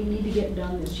important that we need to get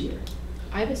done this year.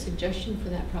 I have a suggestion for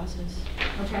that process.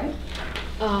 Okay?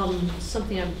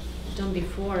 Something I've done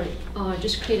before,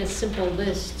 just create a simple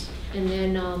list and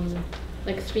then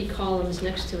like 3 columns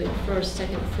next to it, first,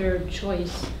 second, third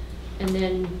choice. And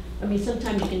then, I mean,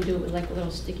 sometimes you can do it with like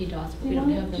little sticky dots, but we don't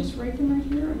have them. Just write them right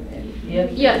here?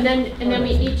 Yep. Yeah, and then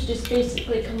we each just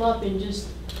basically come up and just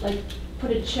like put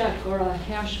a check or a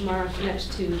hash mark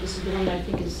next to, this is the one that I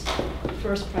think is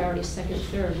first priority, second,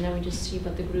 third, and then we just see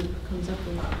what the group comes up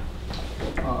with.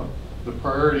 The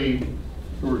priority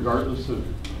regardless of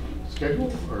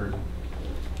schedule, or?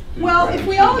 Well, if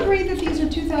we all agree that these are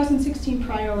 2016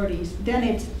 priorities, then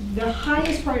it's the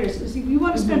highest priorities. We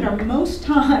want to spend our most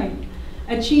time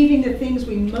achieving the things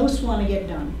we most want to get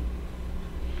done.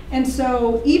 And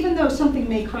so even though something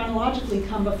may chronologically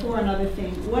come before another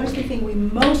thing, what is the thing we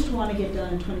most want to get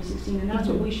done in 2016? And that's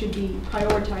what we should be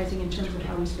prioritizing in terms of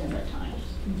how we spend our time.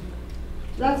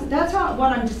 So that's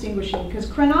what I'm distinguishing, because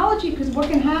chronology, because what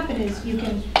can happen is you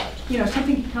can,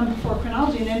 something can come before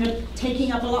chronology and end up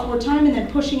taking up a lot more time and then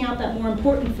pushing out that more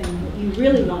important thing that you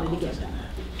really wanted to get done.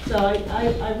 So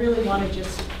I really want to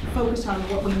just focus on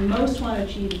what we most want to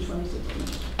achieve in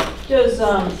 2016. Does,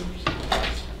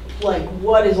 like,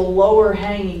 what is a lower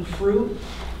hanging fruit?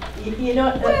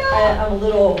 I'm a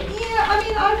little. Yeah,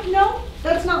 I mean, no,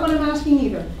 that's not what I'm asking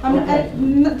either. Okay.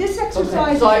 This Okay,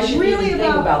 exercise so I is should really even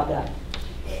think about that.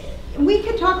 We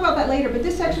could talk about that later, but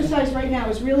this exercise right now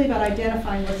is really about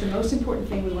identifying what's the most important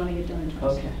thing we want to get done in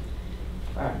 2016. Okay.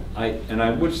 All right.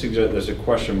 I would suggest, there's a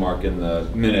question mark in the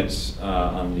minutes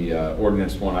on the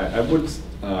ordinance one. I would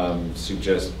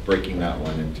suggest breaking that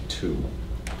one into 2.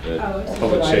 The Oh, I see.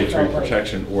 public That's what I shade tree felt like.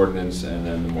 protection ordinance, and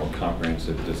then the more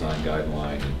comprehensive design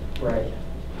guideline Right.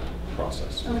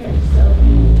 process. Okay,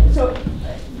 so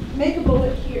make a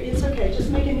bullet here. It's okay.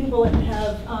 Just make a new bullet and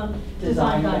have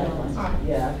design guidelines. All right.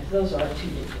 Yeah, 'cause those are 2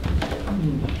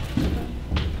 different.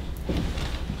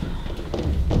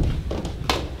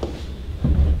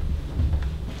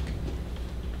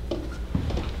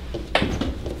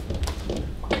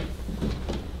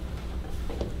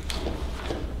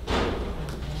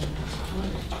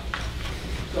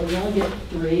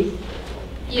 3.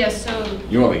 Yes, so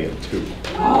You only get 2.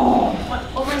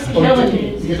 almost Killing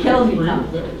me, You get killing me, three Tom.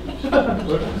 of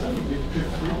those.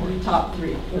 Top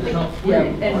 3. Top three. Yeah,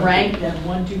 and rank them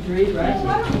 1, 2, 3, right?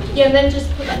 Yeah, and then just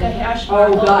put like a hash Oh,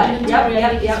 mark. got it. Inventory Yep,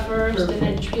 items yep. first, and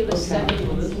then treeless Okay, well,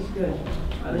 second. this is good.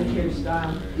 I like your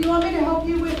style. Do you want me to help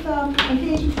you with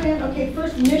engagement plan? Okay,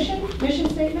 first mission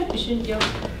statement. Mission, yep.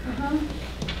 Uh-huh.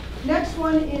 Next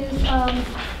one is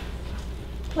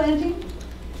planting.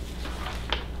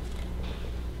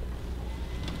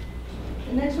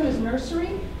 The next one is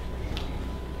nursery.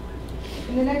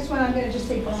 And the next one, I'm going to just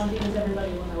say bond because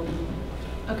everybody will know.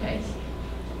 Okay.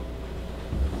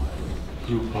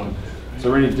 Group hug. Is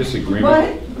there any disagreement?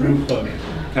 What? Group hug.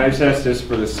 Can I just ask this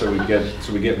for this so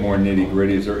we get more nitty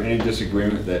gritty? Is there any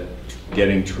disagreement that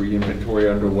getting tree inventory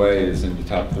underway is in the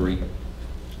top 3?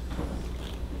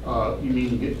 You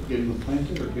mean getting them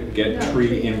planted or getting? Get No, tree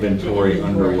tree inventory inventory.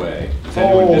 underway. Does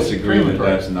anyone Oh, disagree tree that inventory,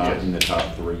 that's not yes. in the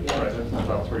top 3? Right, that's not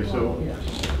top 3, so.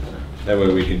 That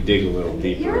way we can dig a little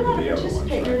deeper You're into allowed the to other ones.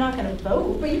 participate, you're right? not going to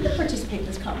vote, but you can participate in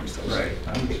this conversation. Right.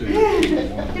 I'm sure. You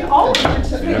can always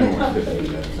participate in the Everyone could do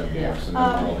conversation. that, so Yeah. then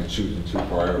we're only choosing 2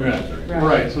 priorities. Right.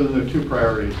 Right, so then there are 2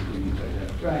 priorities that we need to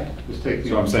have. Right. Just take the.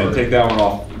 So I'm saying, take that one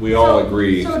off, we all So-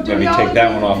 agree, so let do me we all take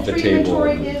that agree one off the tree table.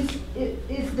 inventory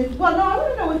is the, well, no, I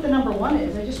want to know what the number 1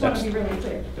 is, I just want to be really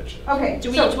clear. Okay. Do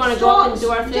we so each wanna go up and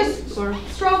straw- do our thing, just or-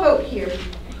 Straw vote here.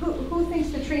 Who thinks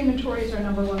the tree inventories are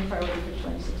number 1 priority for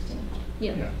 2016?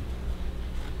 Yeah. Yeah.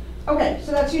 Okay,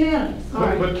 so that's unanimous.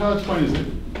 But Todd's point is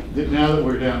that now that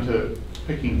we're down to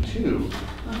picking 2,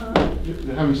 Uh-huh.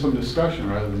 they're having some discussion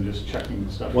rather than just checking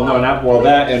stuff. Well, no, off. not, well,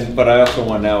 that, and, but I also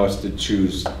want now us to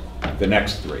choose the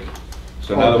next 3.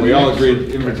 So now Oh, that the we all next agree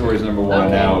three. inventory is number 1,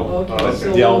 Okay, now okay, let's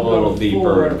so delve a we'll go little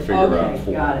deeper and 4. figure out Okay,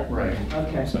 4. got it. Right.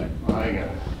 Okay. I got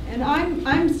it. And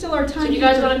I'm still our So timekeeper you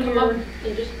guys wanna come up here.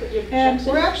 and just put your And checks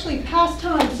in? we're actually past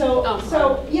time, Oh,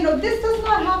 so, you know, this does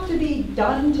not have to be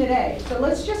done today. So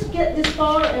let's just get this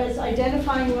far as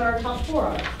identifying what our top 4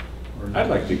 are. I'd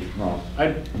like to, well,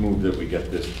 I'd move that we get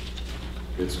this,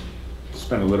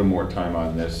 spend a little more time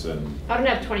on this and, I don't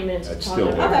have 20 minutes to That's talk still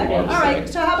about very Okay, it. all well right,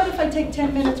 said. so how about if I take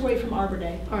 10 minutes away from Arbor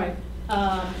Day? All right.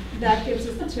 That gives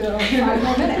us 5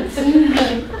 more minutes.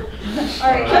 All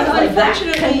right, because Like that.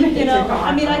 unfortunately, you know, 10 minutes are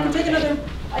I mean, I gone.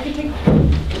 could take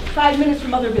 5 minutes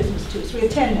from other business too, so we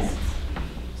have 10 minutes.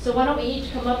 So why don't we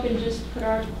each come up and just put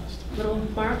our little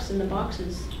marks in the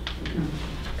boxes?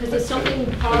 Because there's something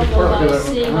powerful about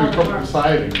seeing all the I'm marks.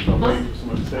 deciding, I'm waiting for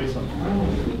someone to say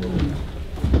something.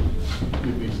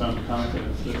 Give me some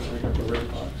confidence that I got the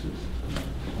right boxes.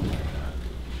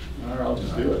 All right, I'll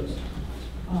just do it.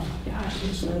 Oh, gosh,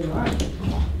 this really hard.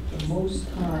 The most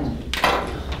time.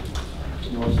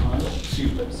 Most time?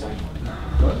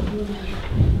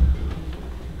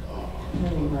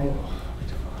 Anyway,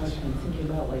 I've been thinking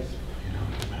about like,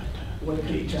 what could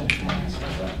be done.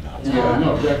 Yeah,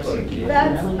 no, exactly.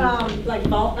 That's like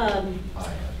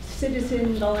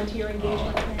citizen volunteer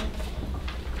engagement plan.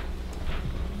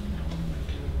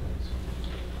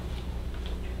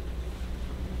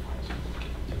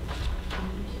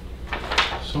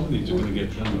 Some of these are gonna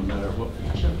get done no matter what.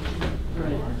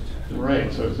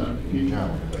 Right, so it's not,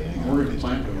 we're going to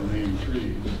plant the remaining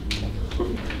trees.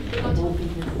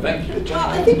 thank you. Well,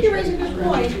 I think you raise a good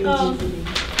point.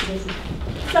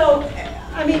 So,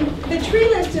 I mean, the tree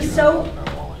list is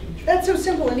that's so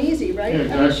simple and easy, right? Yeah, I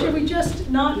mean, exactly. should we just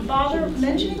not bother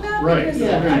mentioning that? Right, Because,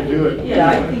 we're going to do it. Yeah,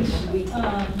 I think we,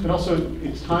 And also,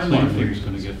 it's Planting's timeline.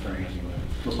 gonna get done anyway.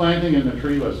 The planting and the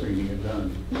tree list are going to get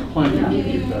done. The planting will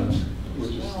get done,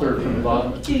 which is third from the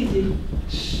bottom. it's easy.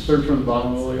 Third from the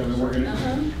bottom, Lily, I mean, we're going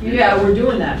to. Yeah, we're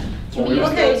doing that. Can we use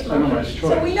Okay. those I know my markers?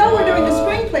 choice. So we know we're doing the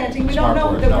spring planting, we don't know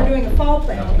Smart that word, we're no. doing the fall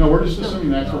planting. No, we're just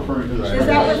assuming that's referring to the. Is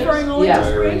that referring only to Yeah.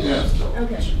 spring? Yeah.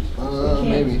 Okay. We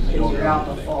can't figure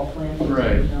out the fall plan.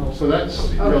 Right, No. so that's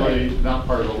really not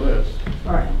part of the list,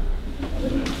 All right.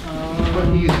 but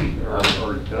easy, or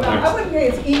Well, done. I wouldn't say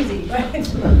it's easy, but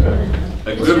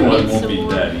A good one won't be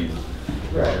that easy.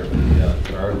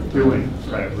 Doing,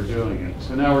 right, we're doing it.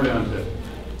 So now we're down to a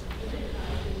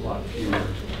lot fewer.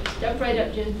 Step right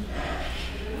up, Jen.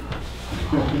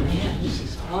 This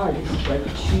is hard. It's like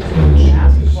choosing a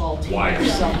basketball team or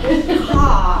something.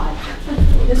 God.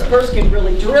 This person can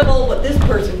really dribble, but this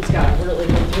person's got a really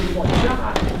good three-point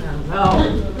shot. I don't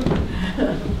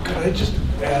know. Could I just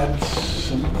add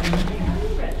something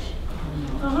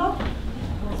uh-huh.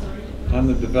 on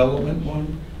the development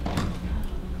one?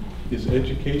 Is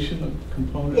education a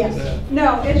component of that? Yes.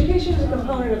 No, education is a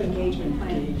component of engagement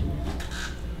planning.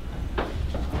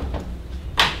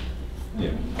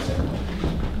 Yeah.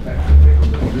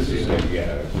 This is,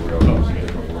 yeah, real. All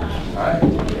right.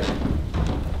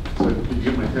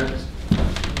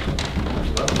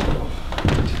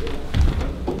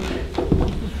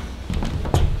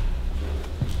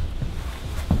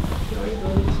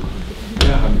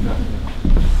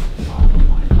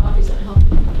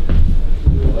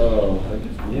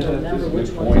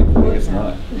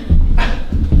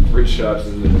 shots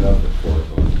isn't enough at 4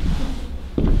 o'clock.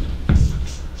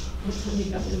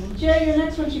 Jerry, your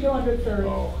next one should go under 30.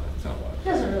 Oh, that's not what.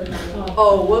 Doesn't really matter.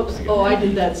 Oh, whoops, oh, I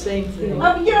did that same thing.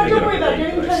 Don't worry about it, don't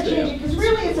even try to change it, because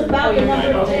really it's about the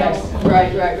number of days.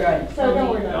 Right. So don't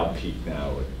worry about I'll it. peak now,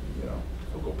 and, you know,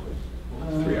 I'll go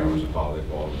play 3 hours of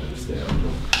volleyball and then stay up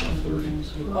until 30.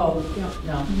 Oh,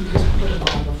 no, just put them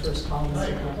all in the first column.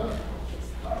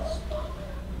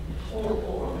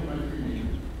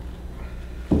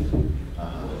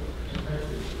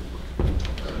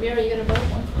 Mary, you gonna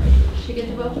vote? She get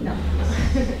to vote? No.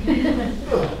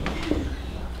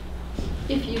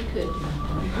 If you could.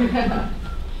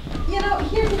 You know,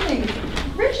 here's the thing,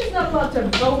 Rich is not allowed to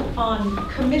vote on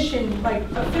commission, like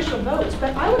official votes,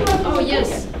 but I would love his Oh, opinion.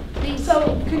 yes, please.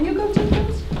 So, can you go take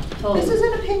those? This is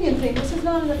an opinion thing, this is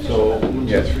not an official So, vote. 1,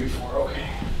 2, 3, 4, okay.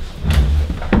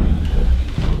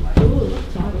 Ooh,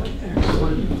 it's all right there.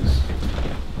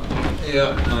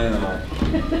 Yeah, I know.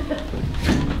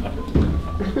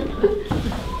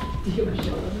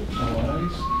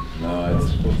 No,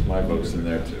 it's my vote's in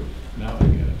there too. Now I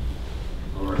get it.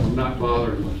 All right, I'm not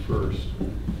bothering with first.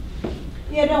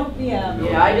 Yeah, don't, yeah.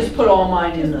 Yeah, I just put all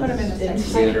mine in Just put 'em in the the second.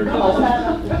 standard How about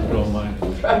column. that? I don't mind.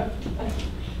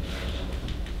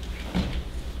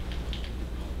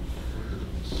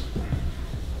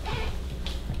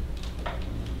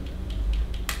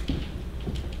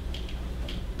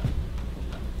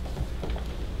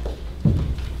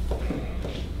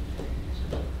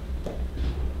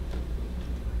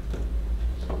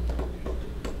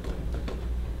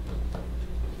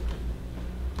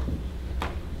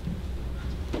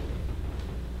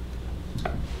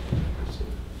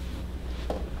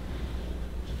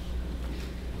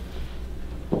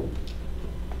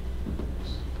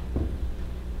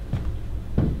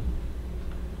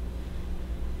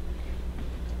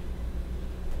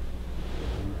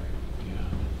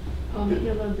 Make it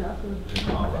a little darker.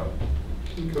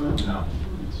 No.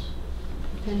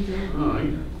 Oh,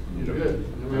 you're good.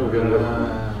 We'll get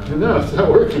it. No, it's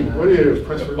not working. What do you do,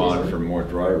 press A release? bond for more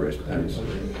dry erase pens.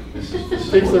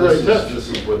 Takes the right touch. This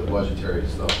is with budgetary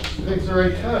stuff. Takes the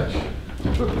right touch.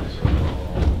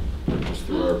 Just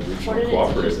through our regional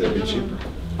cooperative, they'd be cheaper.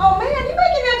 Oh, man, you're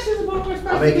making X's of what we're supposed to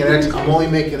be. I'm making X, I'm only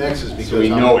making X's because we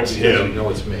know it's because him. we know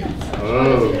it's me.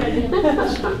 Oh.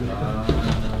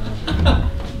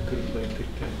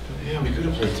 Yeah, we could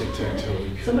have played tic-tac-toe.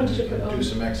 We Someone should could put do on.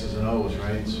 some X's and O's,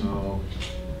 right? So,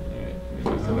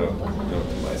 Note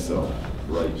to myself,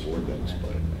 right ordinance,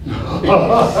 but.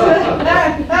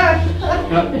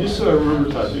 Now, just so I remember,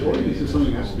 Todd, the ordinance is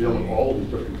something that has to deal with all these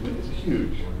different committees. It's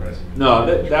huge. No,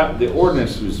 the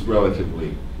ordinance was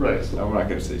relatively, Right. I'm not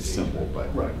gonna say simple,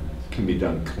 but Right. can be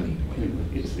done cleanly.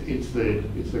 It's the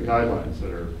guidelines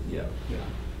that are, Yeah. yeah,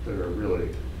 that are really,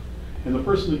 and the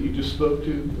person that you just spoke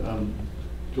to,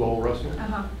 Joel Russell,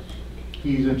 Uh-huh.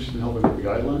 he's interested in helping with the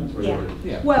guidelines, or? Yeah.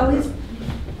 Yeah. Well, he's,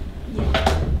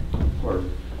 yeah. Or,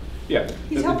 Yeah,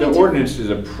 He's the helping to- ordinance is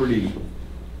a pretty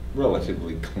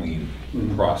relatively clean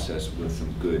Mhm. process with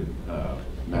some good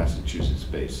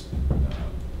Massachusetts-based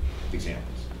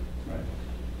examples. right.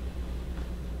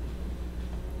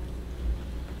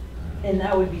 And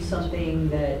that would be something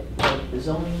that like, the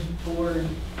zoning board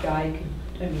guy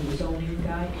could, I mean, the zoning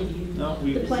guy could use? No,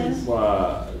 we The plans?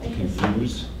 can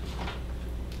use.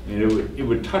 I mean, it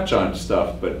would touch on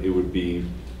stuff, but it would be,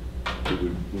 I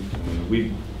mean,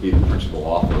 we'd be the principal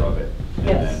author of it.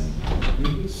 Yes. And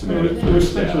then submit It it would to the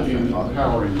staff. essentially be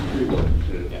empowering the tree board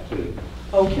Yeah. to,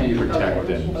 Okay. Protect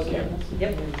okay, them. Okay,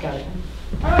 yep, got it.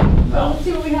 All right, so let's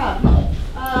see what we have.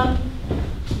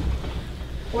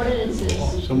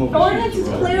 Ordinances. Some of us Ordinance use is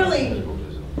the wrong- clearly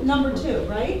number 2,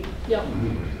 right? Yep.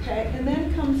 Okay, and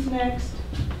then comes next,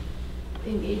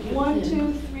 Engagement. 1,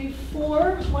 2, 3,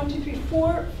 4. 1, 2, 3,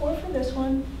 4. 4 for this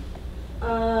one.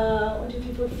 1, 2,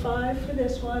 3, 4, 5 for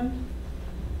this one.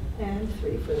 And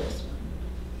 3 for this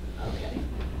one. Okay.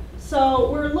 So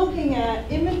we're looking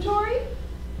at inventory,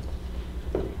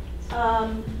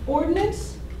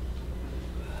 ordinance,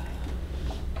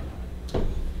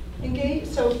 engage,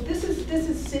 so this is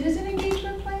citizen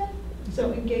engagement plan,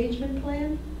 so engagement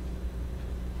plan.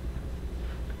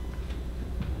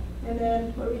 And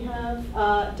then what do we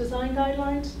have? Design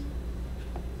guidelines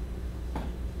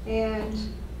and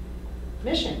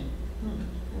mission.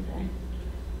 Okay.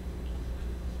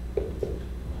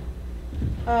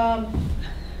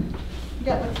 We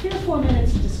got like 3 or 4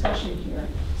 minutes of discussion here.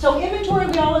 So inventory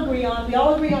we all agree on. We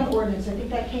all agree on ordinance. I think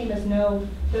that came as no,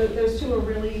 those two are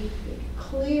really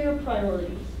clear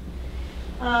priorities.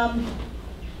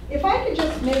 If I could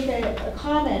just make a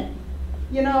comment,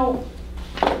 you know,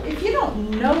 if you don't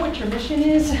know what your mission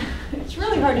is, it's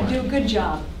really hard to do a good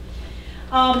job.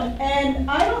 And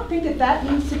I don't think that that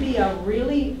needs to be a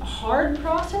really hard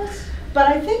process, but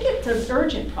I think it's an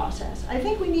urgent process. I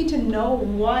think we need to know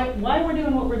why we're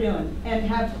doing what we're doing and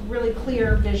have really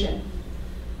clear vision.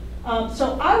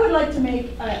 So I would like to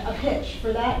make a pitch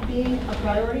for that being a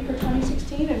priority for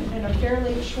 2016 and a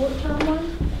fairly short-term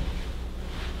one.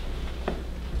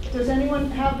 Does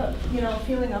anyone have a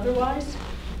feeling otherwise?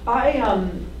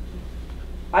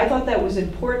 I thought that was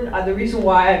important. The reason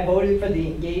why I voted for the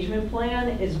engagement plan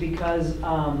is because,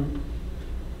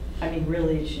 I mean,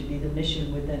 really it should be the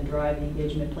mission would then drive the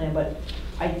engagement plan, but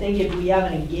I think if we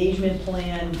have an engagement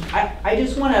plan, I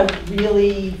just want to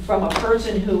really, from a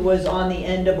person who was on the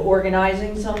end of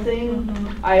organizing something,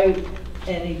 and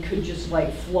it could just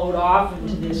like float off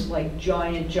into this like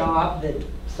giant job that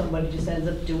somebody just ends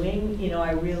up doing,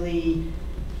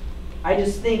 I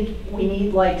just think we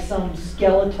need like some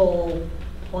skeletal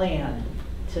plan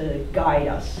to guide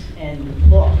us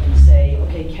and look and say,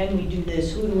 okay, can we do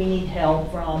this? Who do we need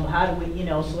help from? How do we,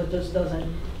 so it just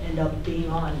doesn't end up being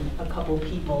on a couple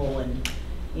people and,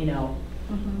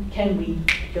 can we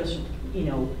just,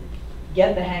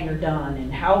 get the hangar done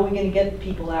and how are we going to get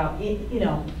people out?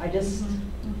 I just,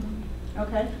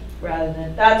 Okay. rather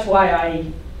than, that's why I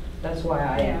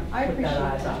Yeah, I put that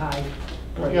appreciate as a that. high.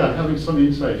 Yeah, having some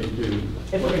insight into,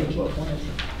 If we're gonna keep one of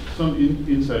some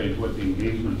insight into what the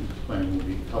engagement plan will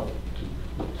be help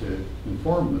to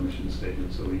inform the mission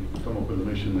statement, so we come up with a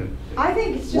mission that. I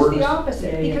think it's just works. the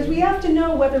opposite, Yeah, yeah. because we have to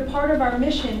know whether part of our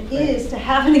mission is to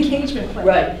have an engagement plan.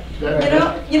 Right.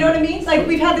 You know what I mean? Like,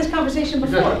 we've had this conversation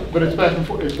before. Exactly, but it's back and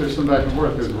forth, if there's some back and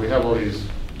forth, do we have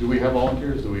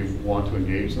volunteers, do we want to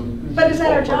engage them? But is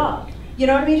that our All part. job? You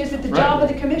know what I mean? Is it the job of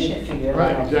the commission?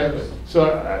 Right, exactly.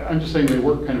 So I'm just saying they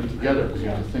work kind of together, because you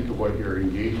have to think of what your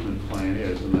engagement plan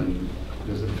is, and then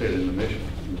does it fit in the mission,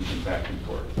 and back and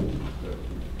forth.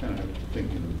 Kind of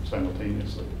thinking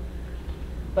simultaneously.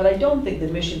 But I don't think the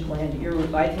mission plan,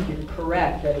 I think you're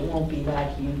correct that it won't be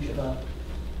that huge of a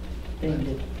thing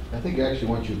to. I think actually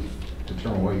once you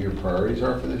determine what your priorities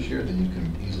are for this year, then you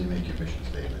can easily make your mission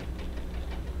statement.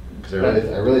 Because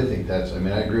I really think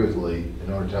I agree with Lee,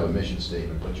 in order to have a mission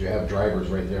statement, but you have drivers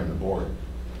right there on the board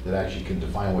that actually can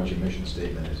define what your mission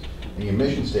statement is. And your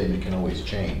mission statement can always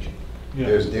change. Yeah.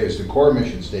 There's the core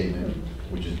mission statement,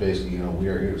 which is basically, we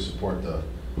are here to support the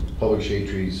public shade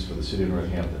trees for the city of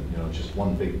Northampton. Just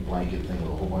one big blanket thing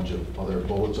with a whole bunch of other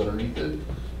bullets underneath it.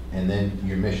 And then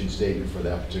your mission statement for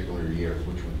that particular year,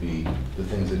 which would be the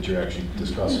things that you're actually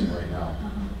discussing right now.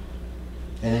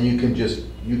 And then you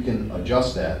can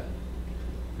adjust that,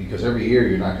 because every year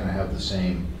you're not gonna have the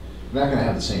same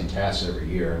tasks every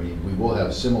year. I mean, we will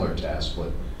have similar tasks,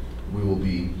 but we will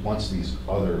be, once these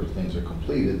other things are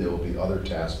completed, there will be other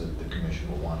tasks that the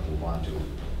commission will want to move on to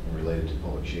related to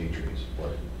public shade trees.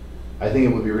 But I think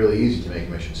it would be really easy to make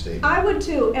a mission statement. I would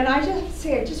too, and I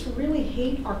just really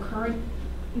hate our current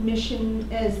mission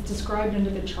as described under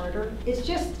the charter. It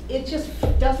just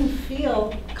doesn't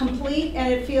feel complete,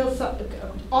 and it feels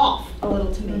off a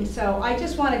little to me. So I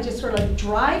just want to just sort of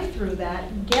drive through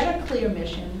that, get a clear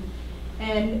mission,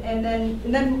 and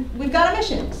then we've got a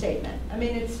mission statement. I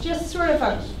mean, it's just sort of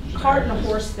a cart and a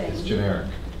horse thing. It's generic.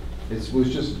 It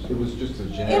was just a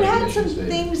generic It had mission some statement.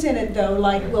 things in it though,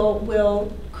 like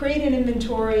we'll create an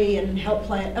inventory and help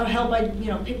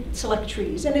select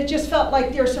trees, and it just felt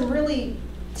like there were some really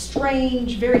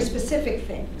strange, very specific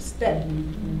things that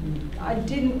I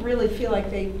didn't really feel like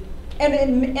they.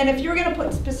 And if you're going to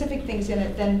put specific things in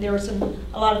it, then there were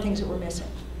a lot of things that were missing.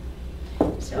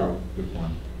 So. Good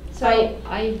one. So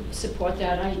I support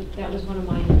that. That was my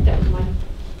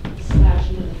slash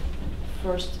in the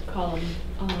first column,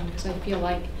 because I feel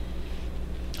like,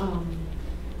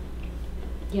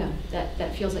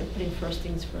 that feels like putting first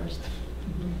things first.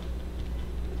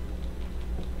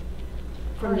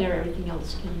 From there, everything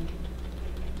else can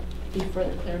be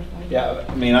further clarified. Yeah,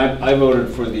 I mean, I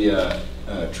voted for the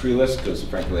tree list, because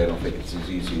frankly, I don't think it's as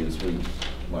easy as we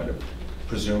might have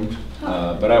presumed.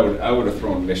 But I would have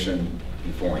thrown mission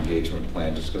before engagement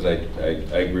plan, just because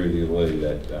I agree with you, Lily,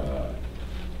 that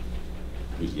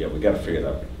we got to figure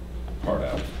that part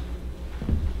out.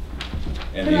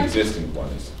 And the existing one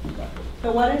is not good.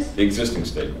 the what is? The existing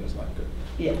statement is not good.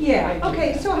 Yeah,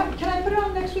 okay, so can I put it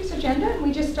on next week's agenda and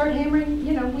we just start hammering,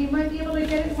 we might be able to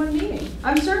get it in one meeting.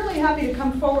 I'm certainly happy to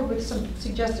come forward with some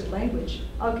suggested language.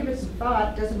 I'll give it some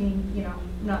thought, doesn't mean,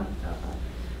 not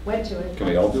wed to it. Can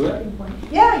we all do it?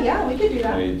 Yeah, we could do I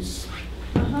that. mean, it's-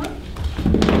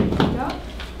 Yeah.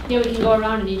 Yeah, we can go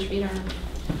around and each read our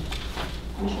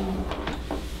mission.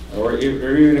 Or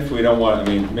even if we don't want,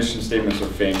 mission statements are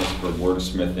famous for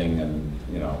wordsmithing and,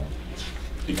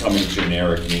 becoming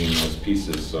generic, meaningless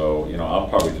pieces. So, you know, I'm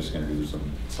probably just gonna do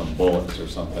some bullets or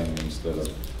something instead of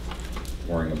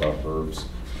worrying about verbs.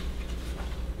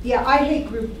 Yeah, I hate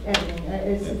group editing.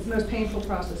 It's the most painful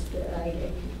process that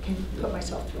I can put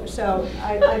myself through. So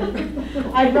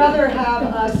I'd rather have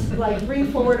us like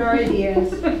bring forward our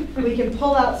ideas. We can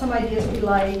pull out some ideas we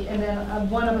like, and then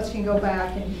one of us can go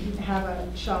back and have a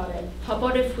shot at. How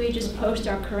about if we just post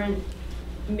our current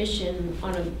mission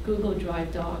on a Google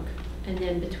Drive doc, and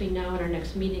then between now and our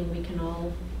next meeting, we can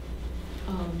all,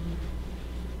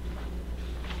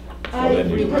 then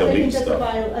you Because I think delete that's stuff.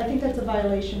 I think that's a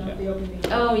violation of the open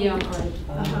meeting. oh, yeah, all right.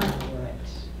 Right.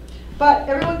 But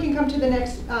everyone can come to the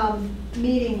next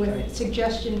meeting with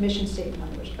suggestion mission statement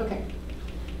language. Okay.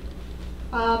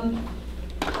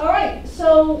 All right,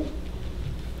 so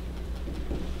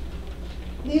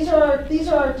these are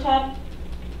our top.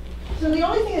 So the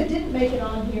only thing that didn't make it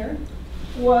on here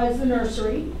was the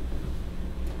nursery.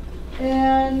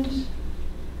 And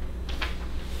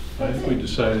I think we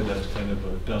decided that's kind of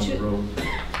a down the road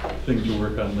thing to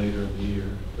work on later in the year.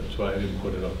 That's why I didn't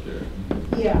put it up there.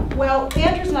 yeah, well,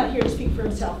 Andrew's not here to speak for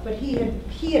himself, but he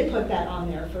had put that on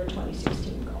there for a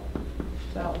 2016 goal.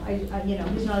 So I you know,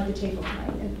 he's not at the table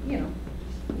tonight, and you know,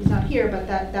 he's not here, but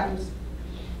that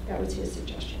was his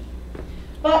suggestion.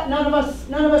 But none of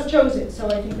us chose it, so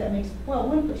I think that makes, well,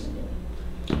 one person did.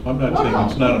 I'm not saying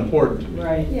it's not important to me.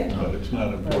 Right. Yeah. But it's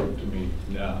not important to me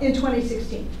now, In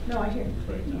 2016. No, I hear you.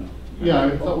 right now. Yeah,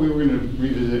 I thought we were gonna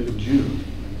revisit in June.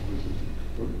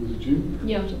 Was it June?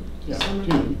 Yeah. Yeah, Summer.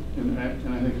 June. And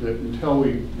I think that until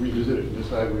we revisit it and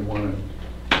decide we wanna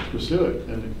pursue it,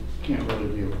 then it can't really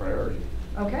be a priority.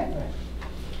 Okay.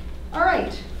 All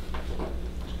right.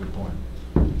 That's a good point.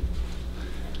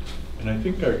 And I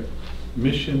think our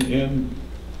mission and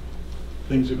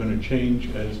things are gonna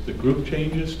change as the group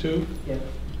changes too. Yeah.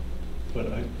 But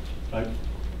I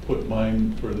put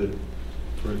mine for the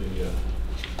I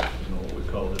don't know what we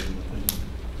call it in the thing.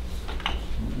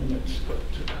 Minutes, but,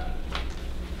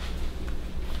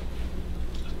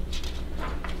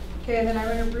 Okay, and then I'm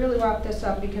going to really wrap this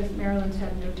up because Marilyn's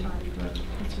had no time for it.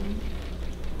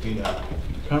 the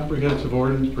comprehensive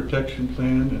ordinance protection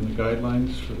plan and the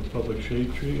guidelines for the public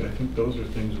shade tree, I think those are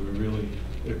things we really,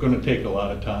 they're gonna take a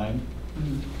lot of time.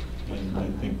 And I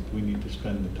think we need to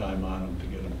spend the time on them to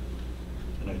get them.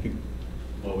 And I think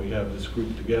while we have this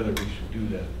group together, we should do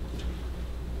that.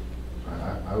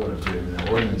 I would agree. I mean,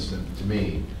 the ordinance to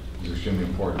me is extremely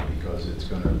important because it's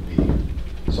going to be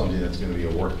something that's going to be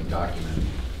a working document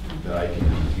that I can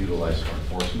utilize for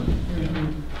enforcement.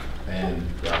 And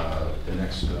the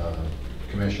next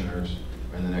commissioners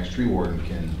and the next tree warden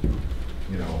can,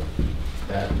 you know,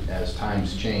 that as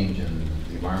times change and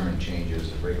the environment changes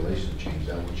and regulations change,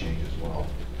 that will change as well.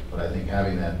 But I think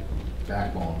having that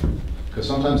backbone, because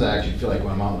sometimes I actually feel like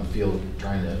when I'm out in the field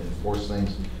trying to enforce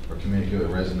things or communicate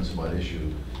with residents about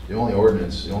issue, the only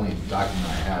ordinance, the only document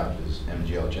I have is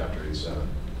MGL Chapter 87.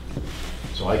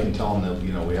 So I can tell them that,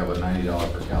 you know, we have a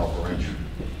 $90 per caliper inch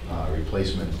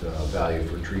replacement value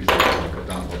for trees that we want to cut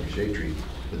down like a shade tree,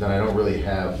 but then I don't really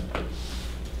have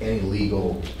any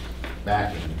legal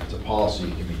backing. It's a policy,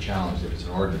 it can be challenged. If it's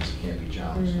an ordinance, it can't be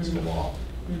challenged. It's the law.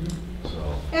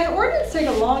 So. And ordinance take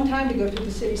a long time to go through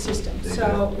the city system, They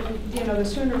so, you know, the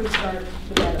sooner we start,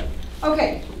 the better.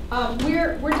 Okay,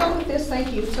 we're done with this,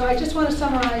 thank you. So I just want to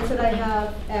summarize that I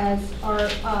have as our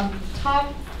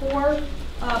top 4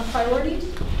 priorities: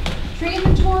 tree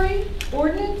inventory,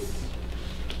 ordinance,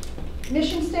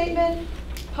 mission statement,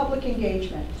 public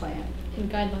engagement plan.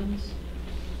 And guidelines.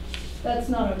 That's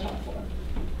not our top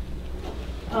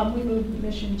 4. We moved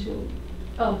mission to,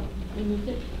 Oh, we moved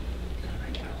it?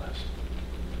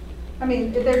 I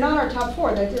mean, they're not our top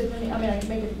 4, that doesn't, I mean, I can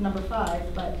make it number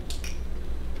 5, but.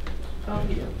 Oh,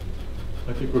 yeah.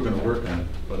 I think we're gonna work on it,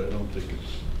 but I don't think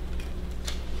it's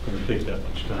gonna take that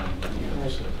much time. like the other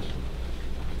says.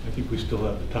 I think we still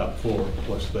have the top 4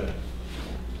 plus that.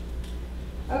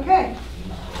 Okay.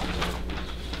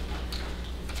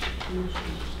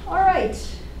 All right,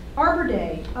 Arbor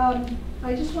Day.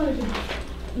 I just wanted to,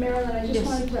 Marilyn, I just Yes.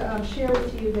 wanted to share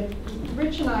with you that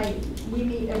Rich and I, we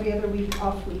meet every other week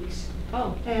off weeks.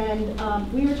 Oh. And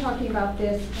we were talking about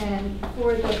this, and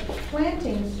for the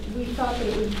plantings, we thought that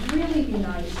it would really be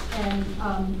nice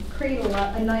and create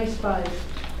a nice buzz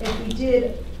if we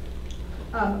did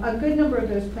a good number of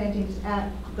those plantings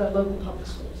at the local public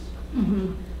schools.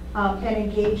 And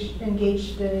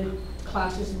engage the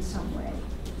classes in some way.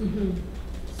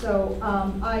 So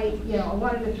I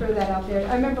wanted to throw that out there.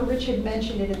 I remember Rich had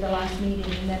mentioned it at the last meeting,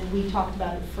 and then we talked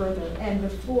about it further. And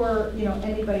before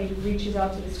anybody reaches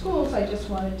out to the schools, I just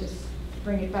wanted to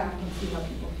bring it back and see how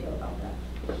people feel about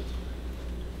that.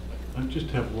 I just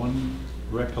have one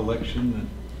recollection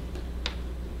that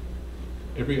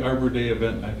every Arbor Day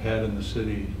event I've had in the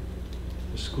city,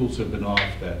 the schools have been off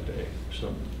that day.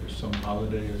 There's some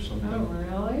holiday or something. Oh,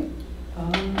 really?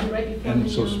 Right before And the,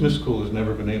 so Smith School has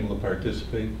never been able to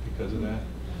participate because of that.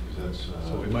 That's,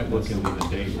 So we might look into the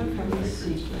date.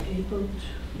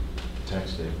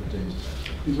 Tax day, what day is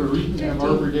that? Is there a reason to have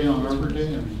Arbor Day on Arbor Day?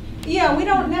 I mean, Yeah, we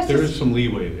don't There is necessarily. some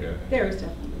leeway there. There is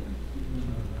definitely.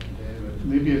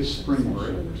 maybe it's spring break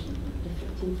or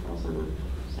something.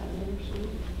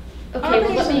 okay,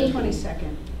 Arbor well, Day's on the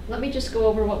 22nd. let me just go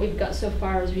over what we've got so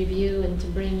far as review and to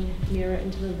bring Mira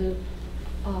into the loop.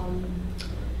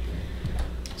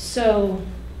 So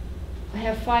I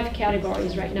have 5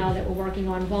 categories right now that we're working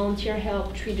on: volunteer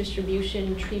help, tree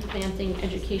distribution, tree planting,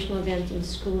 educational events, and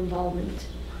school involvement.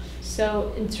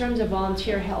 So in terms of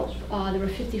volunteer help, there were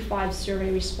 55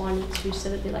 survey respondents who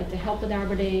said that they'd like to help with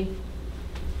Arbor Day,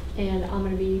 and I'm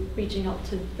going to be reaching out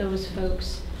to those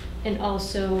folks. And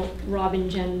also, Rob and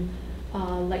Jen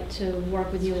like to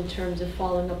work with you in terms of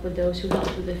following up with those who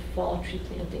helped with the fall tree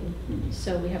planting.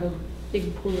 So we have a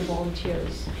big pool of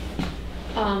volunteers.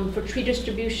 For tree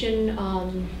distribution,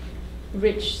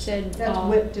 Rich said. That's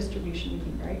whip distribution, you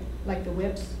mean, right? Like the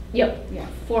whips? Yep, Yeah.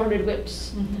 400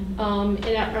 whips. And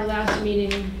at our last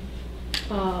meeting,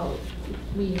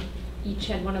 we each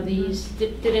had one of these.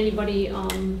 Did anybody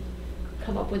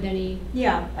come up with any?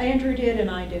 Yeah, Andrew did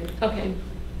and I did. Okay.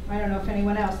 I don't know if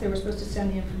anyone else, they were supposed to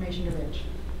send the information to Rich.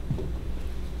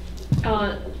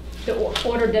 The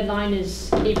order deadline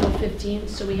is April 15th,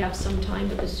 so we have some time,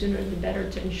 but the sooner the better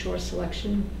to ensure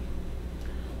selection.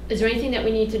 Is there anything that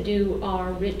we need to do,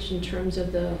 Rich, in terms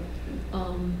of the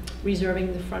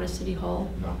reserving the front of City Hall?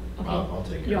 No, Okay. I'll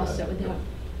take care You're all of that. set with that?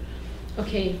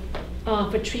 Okay.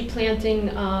 For tree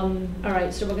planting, all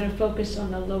right, so we're going to focus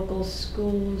on the local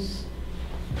schools,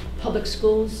 public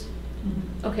schools.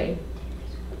 Okay.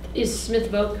 Is Smith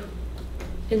Voc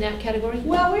in that category?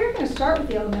 Well, we're going to start with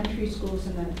the elementary schools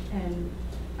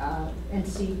and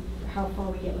see how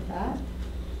far we get with that.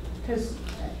 Because,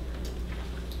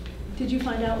 did you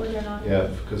find out whether or not? Yeah,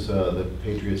 because the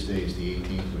Patriots Day is the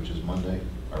 18th, which is Monday.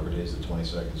 Arbor Day is the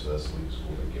 22nd, so that's the week of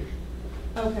school vacation.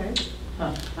 Okay.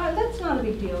 That's not a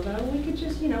big deal, though. We could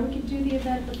just, we could do the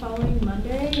event the following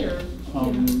Monday, or,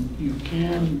 You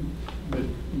can, but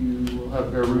you will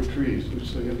have bare root trees,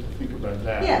 so you have to think about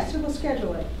that. Yeah, so we'll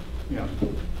schedule it. Yeah.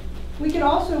 We could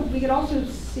also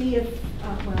see if,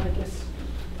 well, I guess,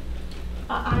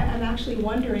 I'm actually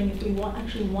wondering if we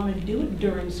actually want to do it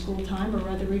during school time, or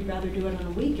we'd rather do it on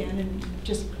a weekend and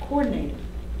just coordinate it.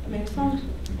 I mean, it's not.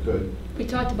 Good. We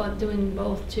talked about doing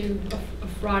both too, a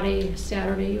Friday,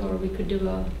 Saturday, or we could do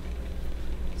a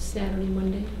Saturday,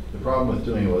 Monday. The problem with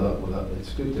doing it without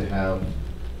it's good to have,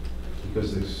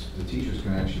 because the teachers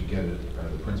can actually get it, or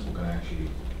the principal can actually,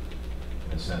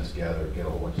 in a sense, get a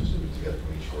whole bunch of students together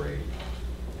from each grade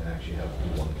and actually have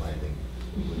one planting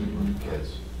with a group of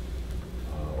kids.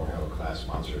 Or have a class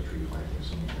sponsor a tree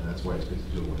planting, and that's why it's good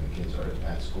to do it when the kids are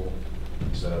at school.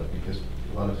 So, because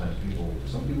a lot of times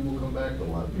some people will come back, but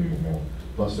a lot of people won't.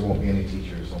 Plus, there won't be any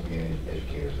teachers, won't be any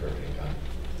educators or anything come.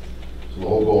 So the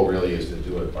whole goal really is to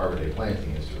do it. Arbor Day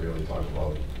planting is to really talk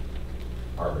about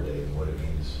Arbor Day and what it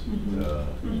means, and the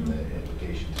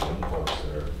implications to young folks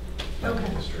that are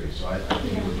planting this tree. So I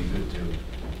think it would be good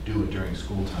to do it during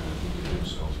school time if we could do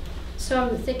so. So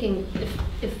I'm thinking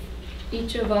if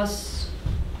each of us,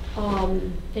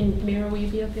 and Mira, will you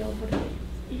be available?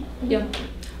 Yeah.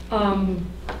 I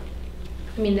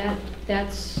mean,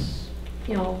 that's,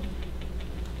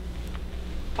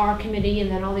 our committee and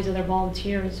then all these other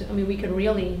volunteers. I mean, we could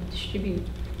really distribute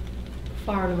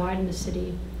far and wide in the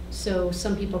city. So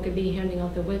some people could be handing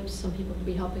out the whips, some people could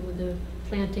be helping with the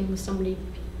planting, some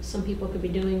people could be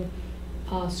doing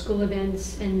school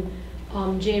events. And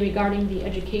Jay, regarding the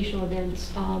educational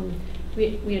events,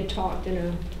 we had talked in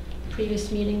a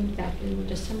previous meeting back in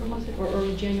December, was it, or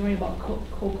early January, about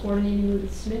co-coordinating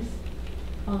with Smith.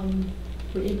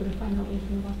 Were you able to find out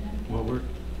anything about that? Well,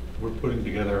 we're putting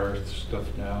together our stuff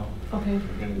now. Okay.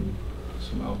 We're getting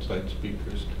some outside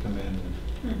speakers to come in.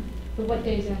 But what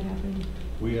day is that happening?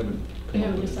 We haven't. We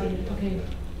haven't decided, okay.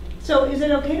 So is it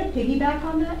okay to piggyback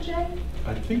on that, Jay?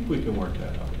 I think we can work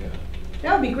that out, yeah.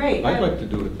 That would be great. I'd like to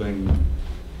do a thing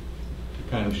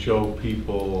to kind of show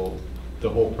people the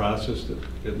whole process that,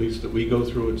 at least that we go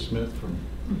through at Smith, from,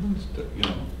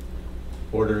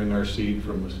 ordering our seed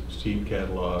from a seed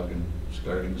catalog and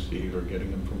starting seed, or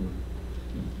getting them from,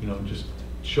 just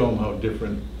show them how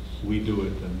different we do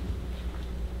it,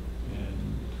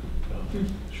 and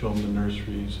show them the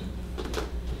nurseries and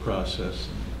the process.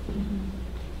 And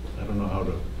I don't know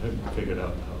I haven't figured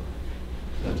out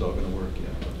that's all gonna work, yeah.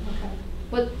 Okay.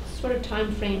 What sort of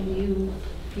time frame do you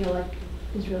feel like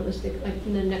is realistic? Like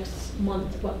in the next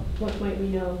month, what might we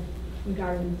know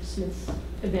regarding Smith's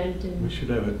event We and should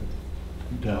have it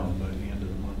down by the end of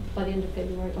the month. by the end of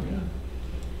February? Okay.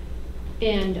 Yeah.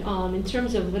 And in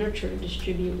terms of literature to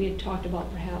distribute, we had talked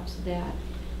about perhaps that.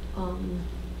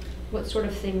 What sort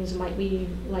of things might we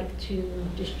like to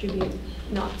distribute?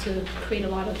 Not to create a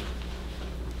lot of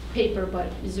paper,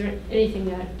 but is there anything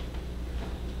that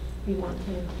we want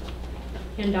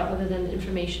to hand out other than the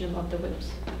information about the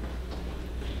whips?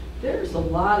 There's a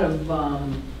lot of,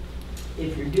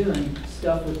 if you're doing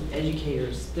stuff with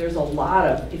educators, there's a lot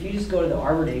of, if you just go to the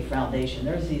Arbor Day Foundation,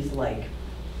 there's these like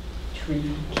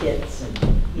tree kits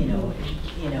and, you know,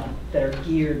 that are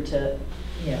geared to,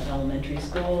 elementary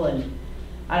school. And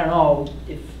I don't know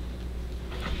if,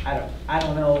 I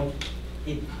don't know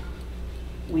if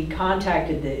we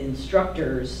contacted the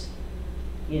instructors,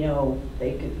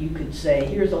 you could say,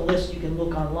 here's a list you can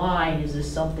look online, is this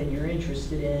something you're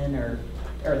interested in, or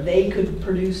they could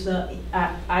produce the,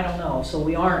 I don't know, so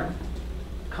we aren't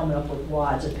coming up with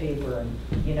wads of paper and,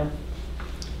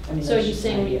 I mean, So that's you're just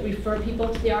saying an we idea. refer people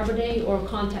to the Arbor Day or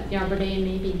contact the Arbor Day and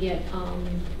maybe get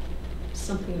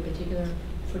something in particular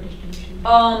for distribution?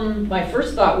 My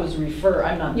first thought was refer,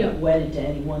 I'm not Yeah. wedded to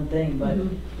any one thing, but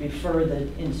Mhm. refer the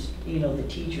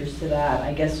teachers to that.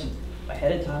 I guess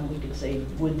ahead of time we could say,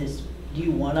 do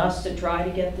you want us to try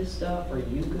to get this stuff, or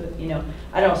you could,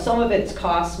 I don't know, some of it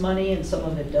costs money and some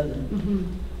of it doesn't. Mhm.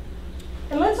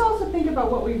 And let's also think about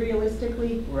what we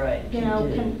realistically, Right. can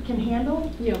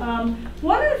handle. Yeah.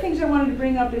 One of the things I wanted to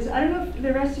bring up is, I don't know if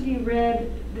the rest of you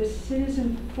read the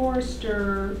Citizen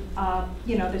Forester,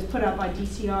 that's put out by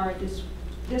DCR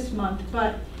this month,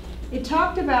 but it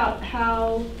talked about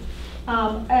how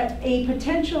a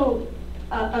potential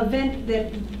event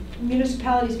that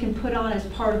municipalities can put on as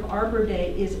part of Arbor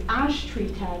Day is ash tree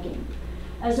tagging,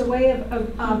 as a way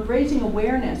of raising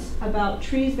awareness about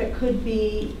trees that could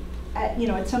be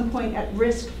at some point at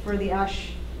risk for the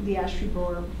ash tree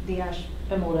borer,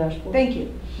 Emerald ash borer. Thank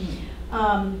you.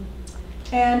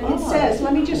 And it says,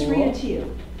 let me just read it to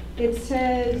you. It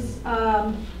says,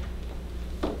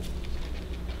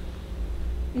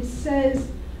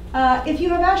 if you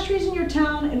have ash trees in your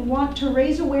town and want to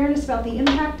raise awareness about the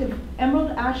impact of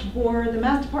emerald ash borer, the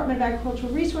Mass Department of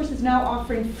Agricultural Resources is now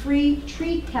offering free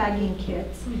tree tagging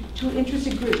kits to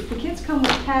interested groups. The kits come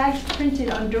with tags printed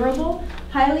on durable,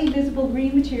 highly visible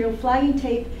green material, flagging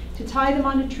tape to tie them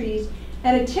onto trees,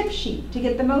 and a tip sheet to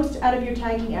get the most out of your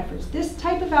tagging efforts. This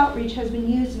type of outreach has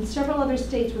been used in several other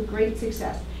states with great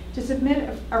success. To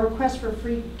submit a request for a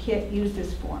free kit, use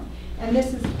this form. And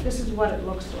this is what it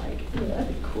looks like. Yeah, that'd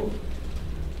be cool.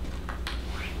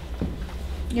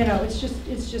 It's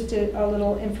just a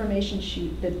little information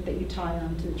sheet that you tie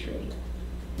onto the tree.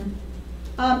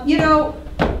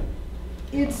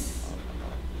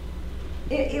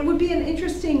 It would be an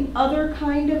interesting other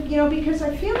kind of, because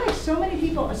I feel like so many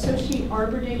people associate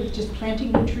Arbor Day with just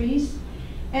planting new trees.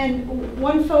 And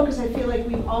one focus I feel like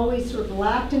we've always sort of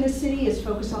lacked in the city is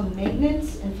focus on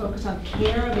maintenance and focus on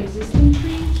care of existing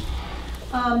trees.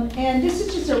 And this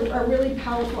is just a really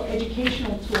powerful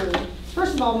educational tool.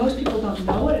 First of all, most people don't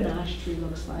know what an ash tree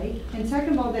looks like. And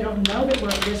second of all, they don't know that we're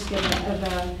at risk of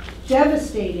a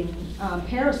devastating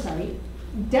parasite,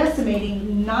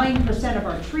 decimating 9% of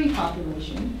our tree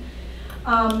population,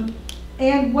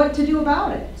 and what to do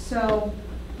about it. So,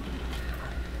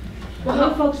 what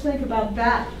do folks think about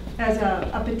that as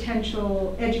a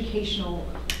potential educational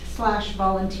 /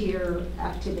 volunteer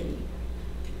activity?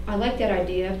 I like that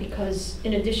idea because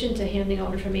in addition to handing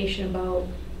out information about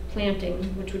planting,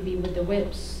 which would be with the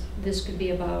whips, this could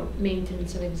be about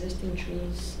maintenance of existing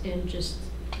trees and just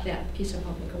that piece of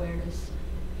public awareness.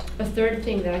 A third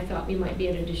thing that I thought we might be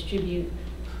able to distribute,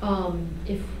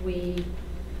 if we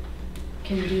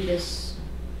can do this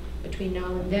between now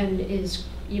and then, is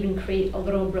even create a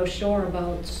little brochure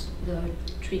about the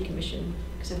tree commission,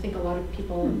 because I think a lot of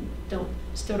people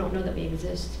still don't know that we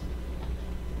exist.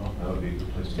 Well, that would be a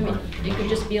good place to I mean, market. it could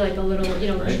just be like a little,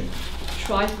 Right.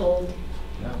 trifold,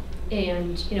 Yeah.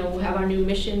 and, we'll have our new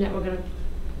mission that we're gonna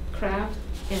craft,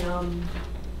 and,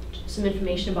 some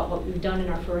information about what we've done in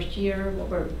our first year, what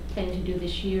we're planning to do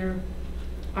this year,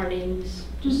 our names,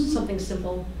 just something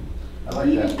simple. I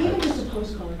like that. Even just a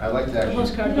postcard. I like to actually,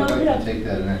 postcard. I'd like to take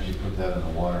that and actually put that in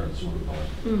the water and sewer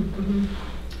bill. Mm-hmm.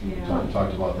 Yeah. We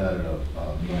talked about that at a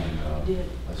meeting,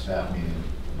 a staff meeting,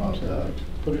 about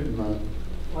Put it in the,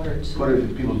 Water and put it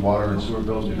in people's water and sewer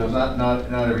bills, because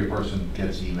not every person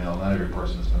gets email, not every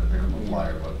person is gonna pick up a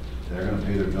flyer, but they're gonna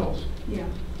pay their bills, Yeah,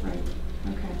 right,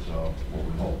 okay. so what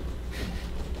we hope.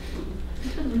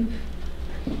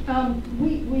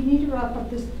 we need to wrap up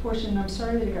this portion. I'm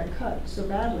sorry that it got cut so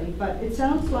badly, but it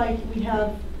sounds like we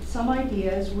have some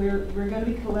ideas. We're going to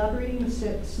be collaborating with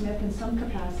Smith in some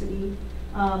capacity.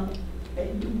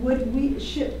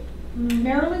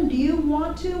 Marilyn, do you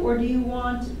want to, or do you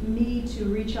want me to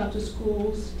reach out to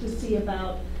schools to see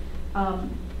about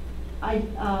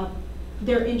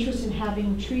their interest in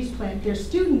having trees planted, their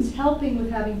students helping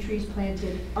with having trees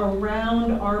planted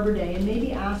around Arbor Day, and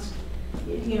maybe ask,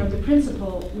 the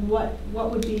principal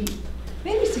what would be,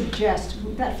 maybe suggest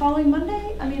that following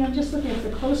Monday? I mean, I'm just looking at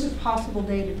the closest possible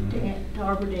day to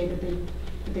Arbor Day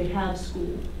that they have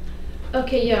school.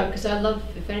 Okay, yeah, because I'd love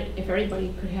if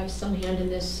everybody could have some hand in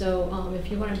this. So if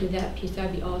you want to do that piece,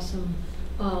 that'd be awesome.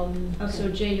 Okay. So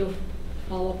Jay, you'll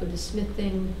follow up with the Smith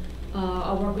thing.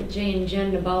 I'll work with Jay and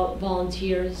Jen about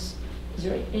volunteers. Is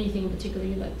there anything in particular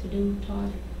you'd like to do,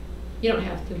 Todd? You don't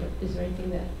have to, but is there anything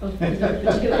that is there a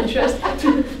particular interest?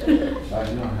 You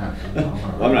don't have to.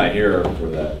 Well, I'm not here for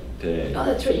that day. Oh,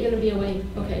 that's right. You're going to be away.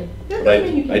 Okay. That But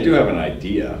doesn't mean you I do have an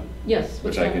idea. Yes.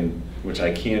 Which I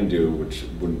can do, which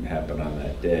wouldn't happen on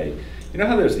that day. You know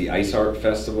how there's the Ice Art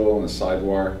Festival and the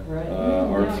Sidewalk Right.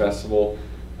 Art Yeah. Festival?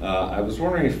 I was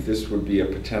wondering if this would be a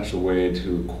potential way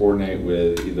to coordinate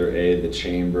with either the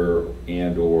Chamber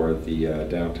and/or the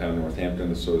Downtown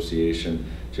Northampton Association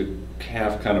to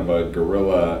have kind of a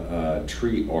guerrilla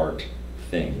tree art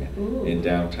thing in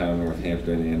downtown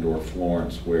Northampton and/or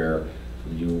Florence, where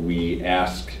we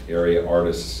ask area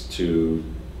artists to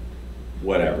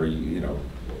whatever,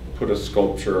 put a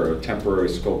sculpture, or a temporary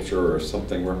sculpture or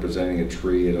something representing a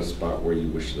tree at a spot where you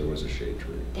wish there was a shade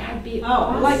tree. That'd be Oh,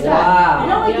 I like awesome. that. Wow. I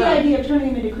don't like the Yeah. idea of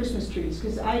turning them into Christmas trees,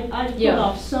 because I've pulled Yeah.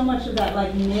 off so much of that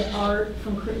like knit art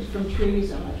from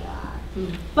trees. I'm like,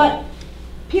 But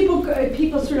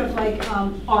people sort of like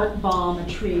art bomb a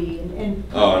tree and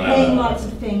Oh, no, hang no. lots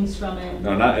of things from it.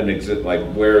 No, not an like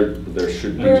where there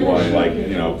should be Where there one, should like,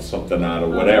 be. something out of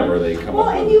whatever they come Well,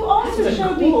 up and with. you also That's a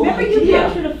showed me, cool remember you idea.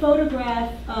 captured a photograph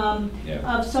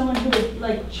Yeah. of someone who had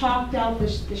like chalked out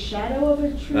the shadow of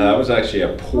a tree? That was actually a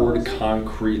What poured was it?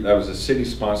 concrete, that was a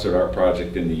city-sponsored art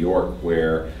project in New York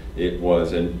where it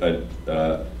was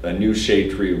a new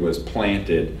shade tree was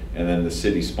planted, and then the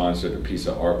city sponsored a piece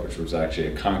of art which was actually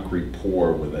a concrete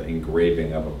pour with an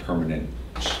engraving of a permanent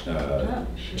shadow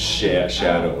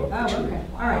of the Oh, tree. okay,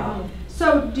 all right.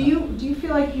 So do you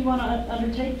feel like you want to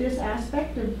undertake this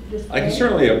aspect of this? I can day?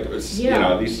 certainly,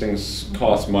 these things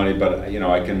cost money, but,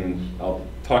 I'll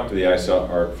talk to the Ice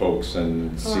Art folks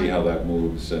and see how that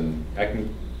moves, and I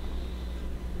can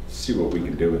see what we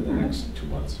can do in the next 2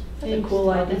 months. That's a cool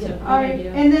idea. That's a great All right,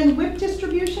 idea. and then whip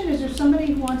distribution, is there somebody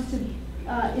who wants to,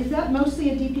 is that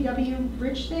mostly a DPW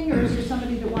Rich thing, or is there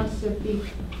somebody that wants to be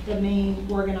the main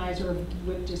organizer of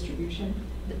whip distribution?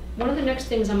 One of the next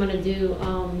things I'm going to do,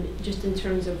 just in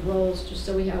terms of roles, just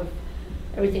so we have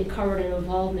everything covered in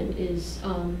involvement, is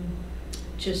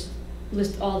just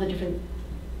list all the different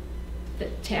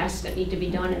tasks that need to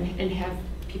be done and have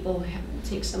people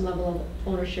take some level of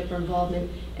ownership or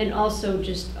involvement. And also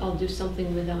I'll do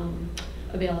something with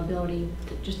availability,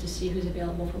 just to see who's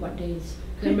available for what days.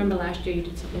 'Cause I remember last year you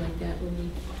did something like that when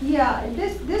we... Yeah,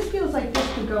 this feels like this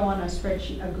could go on a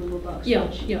spreadsheet, a Google Docs Yeah,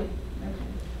 spreadsheet. yeah.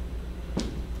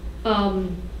 Okay.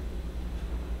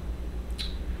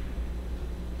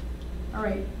 All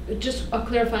right. Just a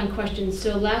clarifying question.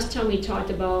 So last time we talked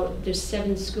about there's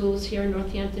 7 schools here in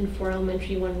Northampton, 4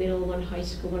 elementary, 1 middle, 1 high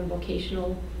school, 1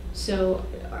 vocational. So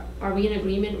are we in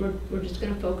agreement? We're just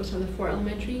going to focus on the 4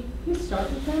 elementary? Can we start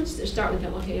with them? Start with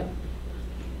them, okay, yeah.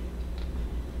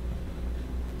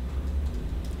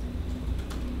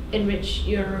 And Rich,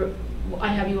 I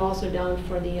have you also down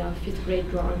for the 5th grade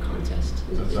drawing contest.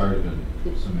 That's already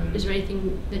been submitted. Is there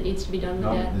anything that needs to be done with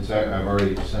No, that? I've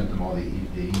already sent them all the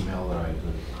email that I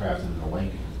crafted the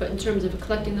link. But in terms of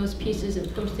collecting those pieces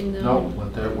and posting them? No,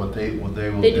 what they will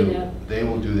They do do, that. they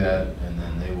will do that, and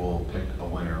then they will pick a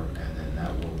winner, and then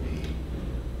that will be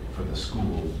for the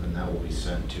school, and that will be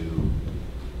sent to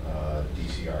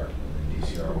DCR, and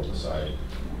DCR will decide.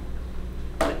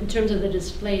 But in terms of the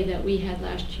display that we had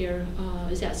last year,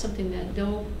 is that something that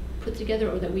they'll put together,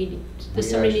 or that does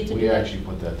somebody need to do We that? actually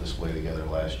put that display together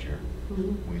last year.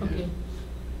 Mhm. We Okay. did.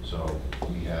 So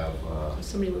we have,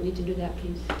 Somebody will need to do that,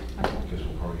 please. I guess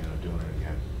we're probably gonna do it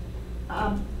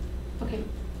again. Okay.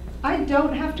 I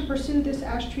don't have to pursue this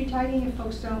ash tree tagging if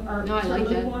folks are No, I sort like of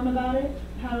that. lukewarm about it.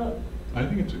 How? I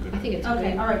think it's a good I think it's Okay,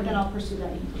 great. all right, then I'll pursue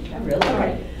that. Really? All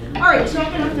right. All right, so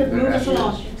I'm gonna have to move us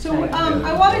along. So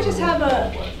I want to just have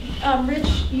a,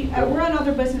 Rich, we're on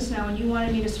other business now, and you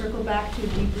wanted me to circle back to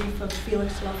debrief of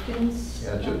Felix Lufkin's.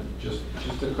 Yeah, just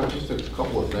a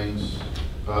couple of things.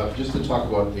 Just to talk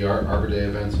about the Arbor Day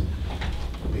events,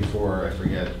 before I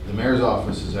forget, the mayor's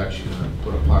office is actually going to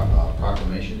put a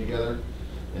proclamation together.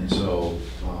 And so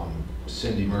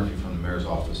Cindy Murphy from the mayor's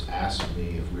office asked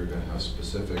me if we were going to have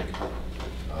specific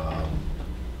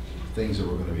things that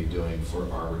we're going to be doing for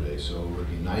Arbor Day. So it would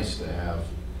be nice to have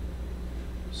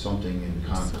something in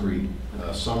concrete,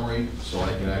 summary, so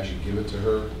I could actually give it to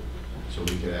her, so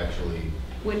we could actually.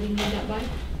 When do you need that by?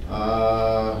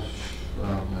 Well,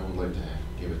 I would like to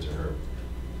give it to her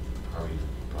probably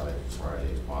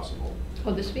Friday if possible.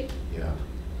 Oh, this week? Yeah.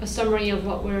 A summary of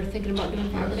what we're thinking about doing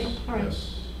for Arbor Day? Yes, All right.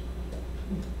 yes.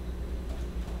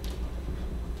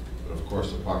 But of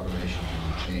course, the proclamation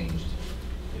can be changed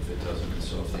if it doesn't,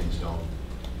 so things don't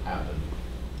happen.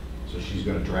 So she's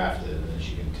gonna draft it, and then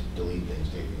she can delete things,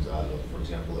 take things out of it. For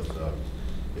example,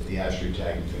 if the ashtray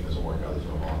tagging thing doesn't work out, there's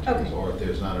no volunteers. Okay. Or if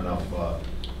there's not enough,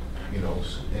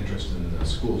 interest in the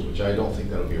schools, which I don't think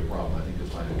that'll be a problem. I think they'll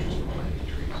find interest in planting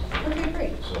trees. Okay,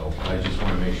 great. So I just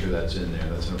want to make sure that's in there.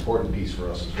 That's an important piece for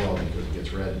us as well, because it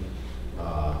gets read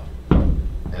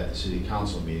at the city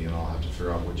council meeting, and I'll have to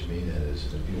figure out which meeting it is.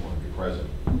 And if you want to be present,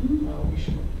 we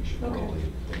should Okay. probably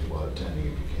think about attending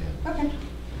if you can. Okay.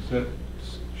 Is that,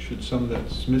 should some of that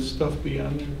Smith stuff be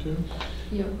on there too?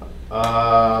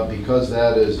 Yeah. Because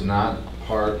that is not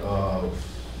part of,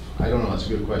 I don't know, that's a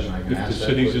good question. I can If ask the that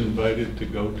city's question. invited to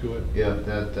go to it? Yeah,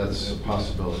 that's a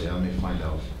possibility. Let me find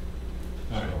out.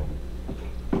 All right.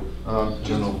 So,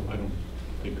 just- I don't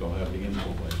think I'll have the info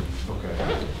by then.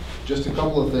 Okay. Just a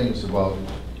couple of things about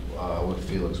what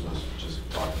Felix was just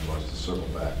talking about, just to circle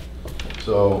back.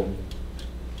 So,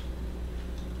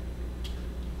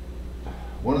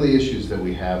 one of the issues that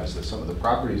we have is that some of the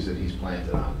properties that he's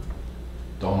planted on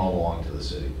don't all belong to the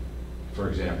city. For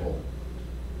example,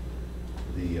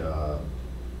 the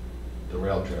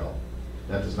rail trail,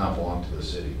 that does not belong to the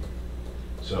city.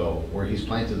 So where he's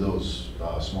planted those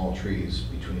small trees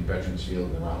between Veterans Field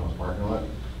and the Roundhouse parking lot,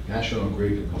 National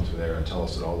Grid can come through there and tell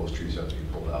us that all those trees have to be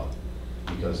pulled out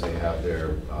because they have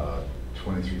their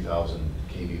 23,000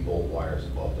 kV volt wires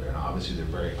above there. And obviously they're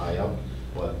very high up,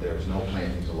 but there's no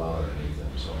plantings allowed underneath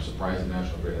them. So I'm surprised the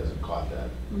National Grid hasn't caught that.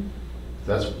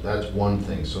 That's one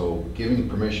thing. So giving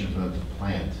permission for them to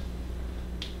plant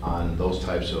on those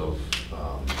types of,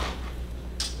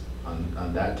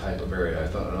 on that type of area. I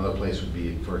thought another place would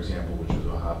be, for example, which was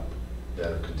a hot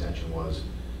bed of contention, was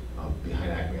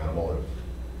behind Acme Automotive,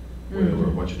 where there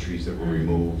were a bunch of trees that were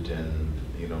removed, and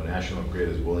National Grid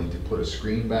is willing to put a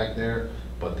screen back there,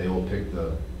 but they will pick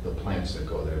the plants that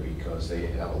go there because they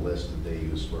have a list that they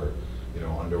use for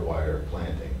underwire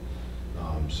planting.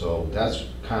 So that's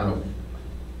kind of,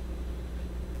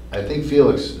 I think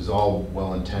Felix is all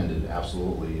well-intended,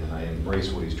 absolutely, and I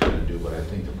embrace what he's trying to do, but I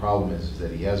think the problem is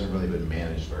that he hasn't really been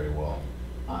managed very well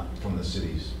from the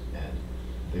city's end.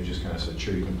 They've just kind of said,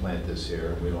 sure, you can plant this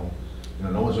here. We don't,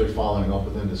 no one's really following up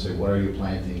with them to say, what are you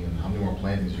planting and how many more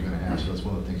plantings you're going to have. So that's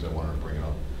one of the things I wanted to bring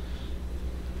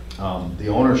up. The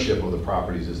ownership of the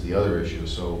properties is the other issue.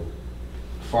 So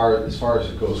as far as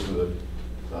it goes for the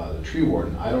tree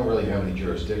warden, I don't really have any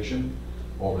jurisdiction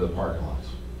over the parking lots,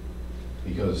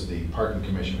 because the parking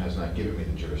commission has not given me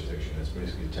the jurisdiction. It's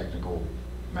basically a technical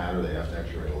matter. They have to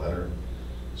actually write a letter.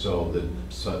 So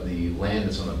the land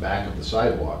that's on the back of the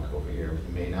sidewalk over here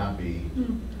may not be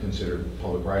considered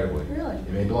public right-of-way. Really? It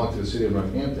may belong to the city of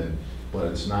Northampton, but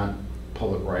it's not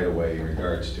public right-of-way in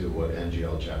regards to what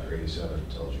NGL Chapter 87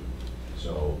 tells you.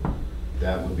 So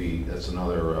that's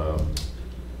another.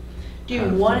 Do you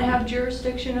want to have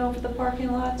jurisdiction over the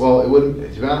parking lots? Well, it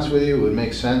wouldn't, to be honest with you, it would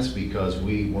make sense because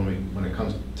when it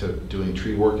comes to doing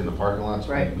tree work in the parking lots,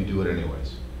 Right. we do it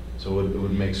anyways. So it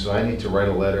would make, so I need to write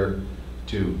a letter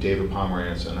to David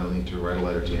Pomerantz, and I need to write a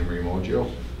letter to Emery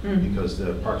Mojo, because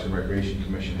the Parks and Recreation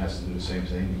Commission has to do the same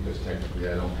thing, because technically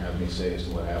I don't have any say as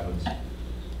to what happens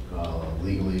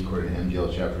legally according to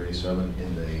MGL Chapter 87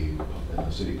 in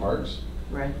the city parks.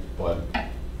 Right. But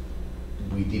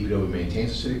DPW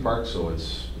maintains the city park, so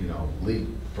it's,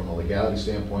 from a legality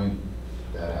standpoint,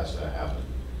 that has to happen.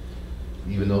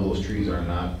 Even though those trees are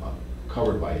not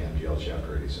covered by MGL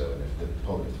Chapter 87. If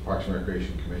the Parks and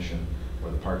Recreation Commission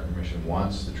or the Park Commission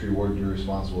wants the tree warden to be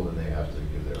responsible, then they have to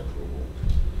give their approval.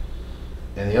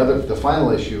 And the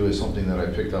final issue is something that I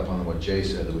picked up on what Jay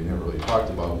said that we never really talked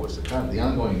about, was the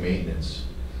ongoing maintenance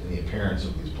and the appearance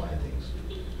of these plantings.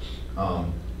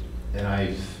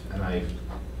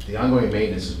 The ongoing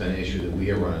maintenance has been an issue that we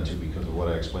have run into because of what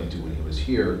I explained to when he was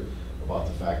here about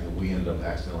the fact that we ended up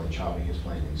accidentally chopping his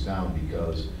plantings down,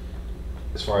 because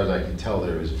as far as I can tell,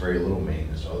 there is very little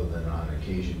maintenance other than on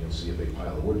occasion you'll see a big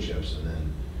pile of wood chips, and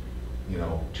then, you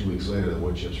know, 2 weeks later, the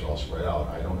wood chips are all spread out.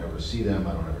 I don't ever see them,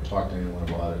 I don't ever talk to anyone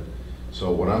about it.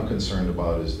 So what I'm concerned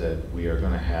about is that we are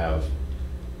gonna have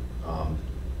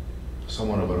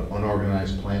somewhat of an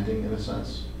unorganized planting in a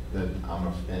sense, that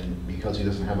and because he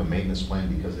doesn't have a maintenance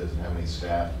plan, because he doesn't have any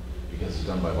staff, because it's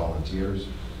done by volunteers,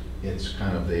 it's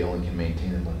kind of, they only can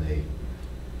maintain them when they,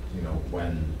 you know,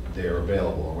 when they're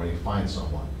available or when you find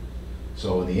someone.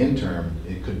 So in the interim,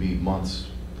 it could be months.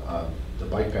 The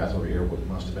bike path over here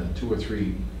must have been 2 or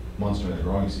 3 months during the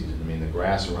growing season. I mean, the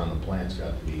grass around the plants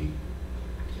got to be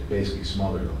basically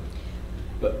smothered them.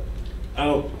 But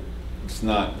it's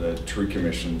not the tree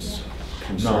commission's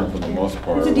concern for the most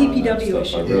part. It's a around that DPW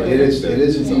stuff. I issue. really It is think a that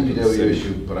it's up to the DPW city.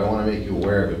 issue, but I want to make you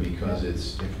aware of it because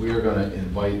it's, if we are going to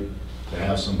invite to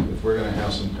have some, if we're going to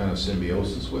have some kind of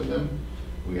symbiosis with him,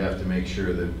 we have to make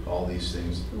sure that all these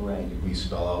things Right. we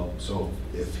spell out. So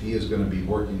if he is going to be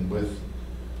working with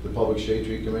the Public Shade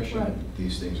Tree Commission, Right.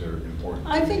 these things are important.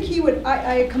 I think he would,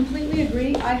 I completely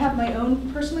agree. I have my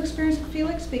own personal experience with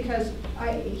Felix because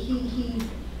he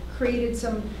created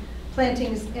some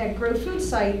plantings at Grow Food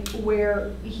Site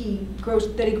where he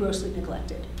grossly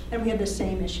neglected. And we had the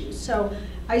same issues. So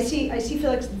I see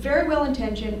Felix very well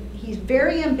intentioned. He's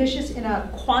very ambitious in a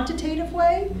quantitative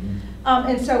way. Mhm.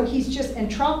 And so he's just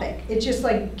entropic. It just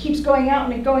like keeps going out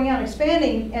and going out and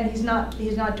expanding, and he's not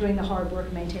doing the hard work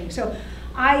of maintaining. So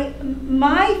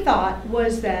my thought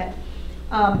was that,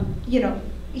 you know,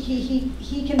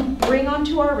 he can bring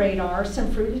onto our radar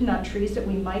some fruit and nut trees that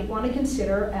we might want to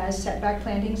consider as setback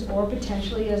plantings or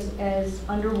potentially as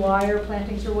under wire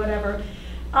plantings or whatever.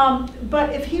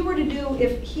 But if he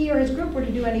or his group were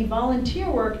to do any volunteer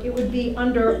work, it would be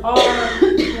under our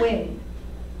wing.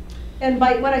 And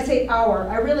when I say our,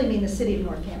 I really mean the city of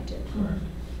Northampton. Correct.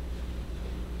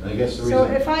 And I guess the So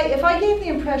reason. if I gave the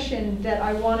impression that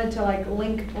I wanted to like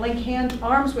link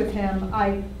arms with him,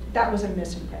 that was a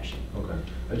misimpression. Okay.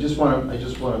 I just want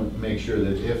to make sure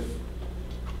that if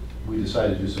we decide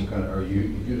to do some kind of, or if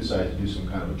you decide to do some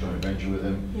kind of a joint venture with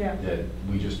him, Yeah. that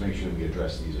we just make sure we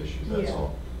address these issues, that's Yeah.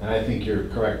 all. And I think you're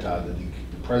correct, Todd, that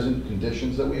the present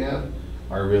conditions that we have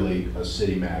are really a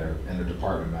city matter and a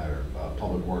department matter,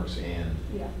 Public Works and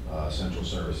Yeah. Central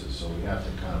Services. So we have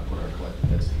to kind of put our collective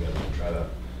heads together and try to,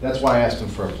 that's why I asked him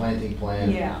for a planting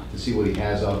plan. Yeah. To see what he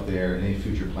has out there and any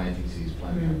future plantings he's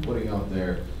planning on Mhm. putting out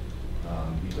there.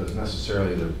 Because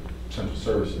necessarily the Central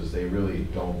Services, they really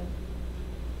don't,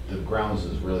 the grounds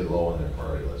is really low on their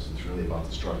priority list. It's really about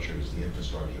the structures, the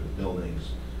infrastructure, the buildings,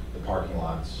 the parking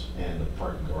lots, and the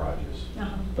parking garages.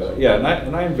 Uh-huh. But yeah,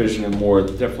 and I envision him more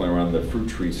definitely around the fruit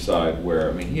tree side where,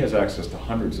 I mean, he has access to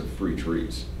hundreds of free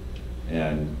trees.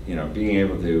 And, you know, being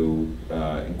able to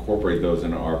incorporate those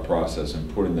into our process and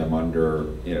putting them under,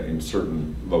 you know, in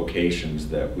certain locations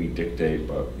that we dictate,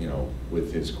 but, you know,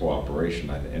 with his cooperation,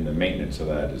 and the maintenance of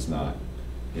that is not,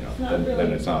 you know, It's not then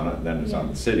really- it's on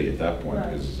the city at that point,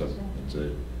 Right. because it's a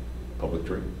public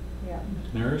tree. Yeah.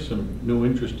 There are some new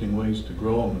interesting ways to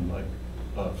grow them, like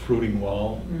a fruiting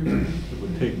wall. It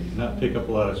would not take up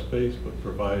a lot of space, but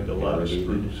provide a lot of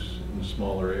spruce in a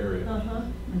smaller area. Uh-huh.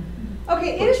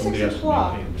 Okay, it But is somebody 6 has to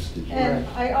o'clock, maintain it. and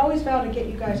I always vow to get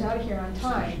you guys out of here on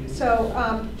time. So,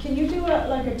 can you do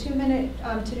like a 2-minute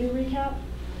to-do recap?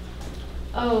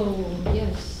 Oh,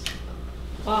 yes.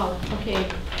 Wow, okay.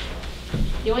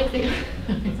 The only thing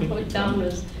I wrote down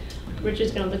was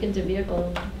Richard's gonna look into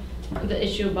the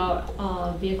issue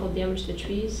about vehicle damage to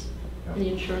trees and the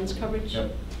insurance coverage.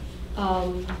 Yep.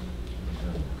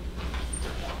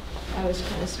 I was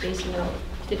kind of spacing out.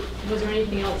 Was there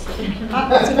anything else? I'm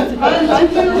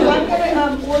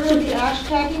gonna order the ash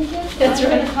tagging kit. That's I'm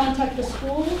right. gonna contact the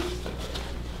schools.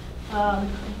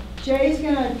 Jay's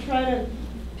gonna try to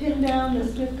pin down the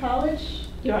Smith College,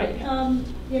 You're right.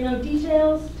 you know,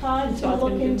 details. Todd's gonna Todd's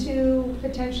look gonna do- into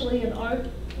potentially an art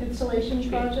installation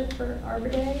project for Arbor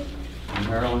Day. And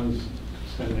Maryland's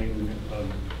sending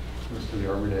a list of the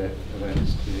Arbor Day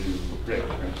events to Rick,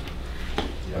 right?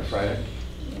 Yeah. Friday?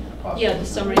 Possibly. Yeah, the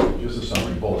summary. Just the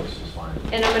summary bullets is fine.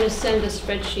 And I'm gonna send the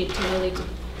spreadsheet to Lily to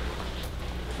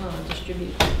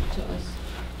distribute to us.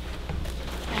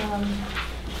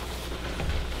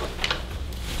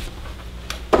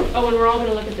 Oh, and we're all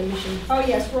gonna look at the mission. Oh,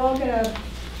 yes, we're all gonna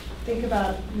think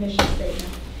about mission statement.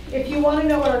 If you want to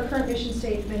know what our current mission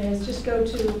statement is, just go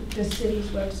to the city's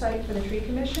website for the tree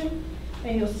commission,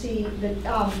 and you'll see the,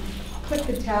 click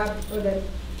the tab or the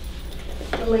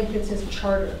link that says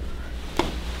charter.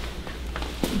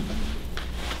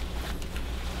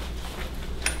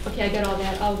 Okay, I got all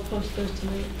that. I'll post those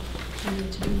tonight. On the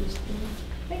to-do list.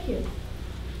 Thank you.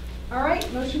 All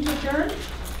right, motion to adjourn?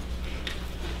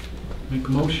 Make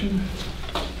a motion?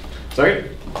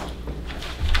 Second?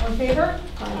 All in favor?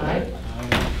 Aye.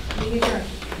 Meeting adjourned.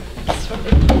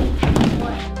 Sorry.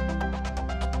 What?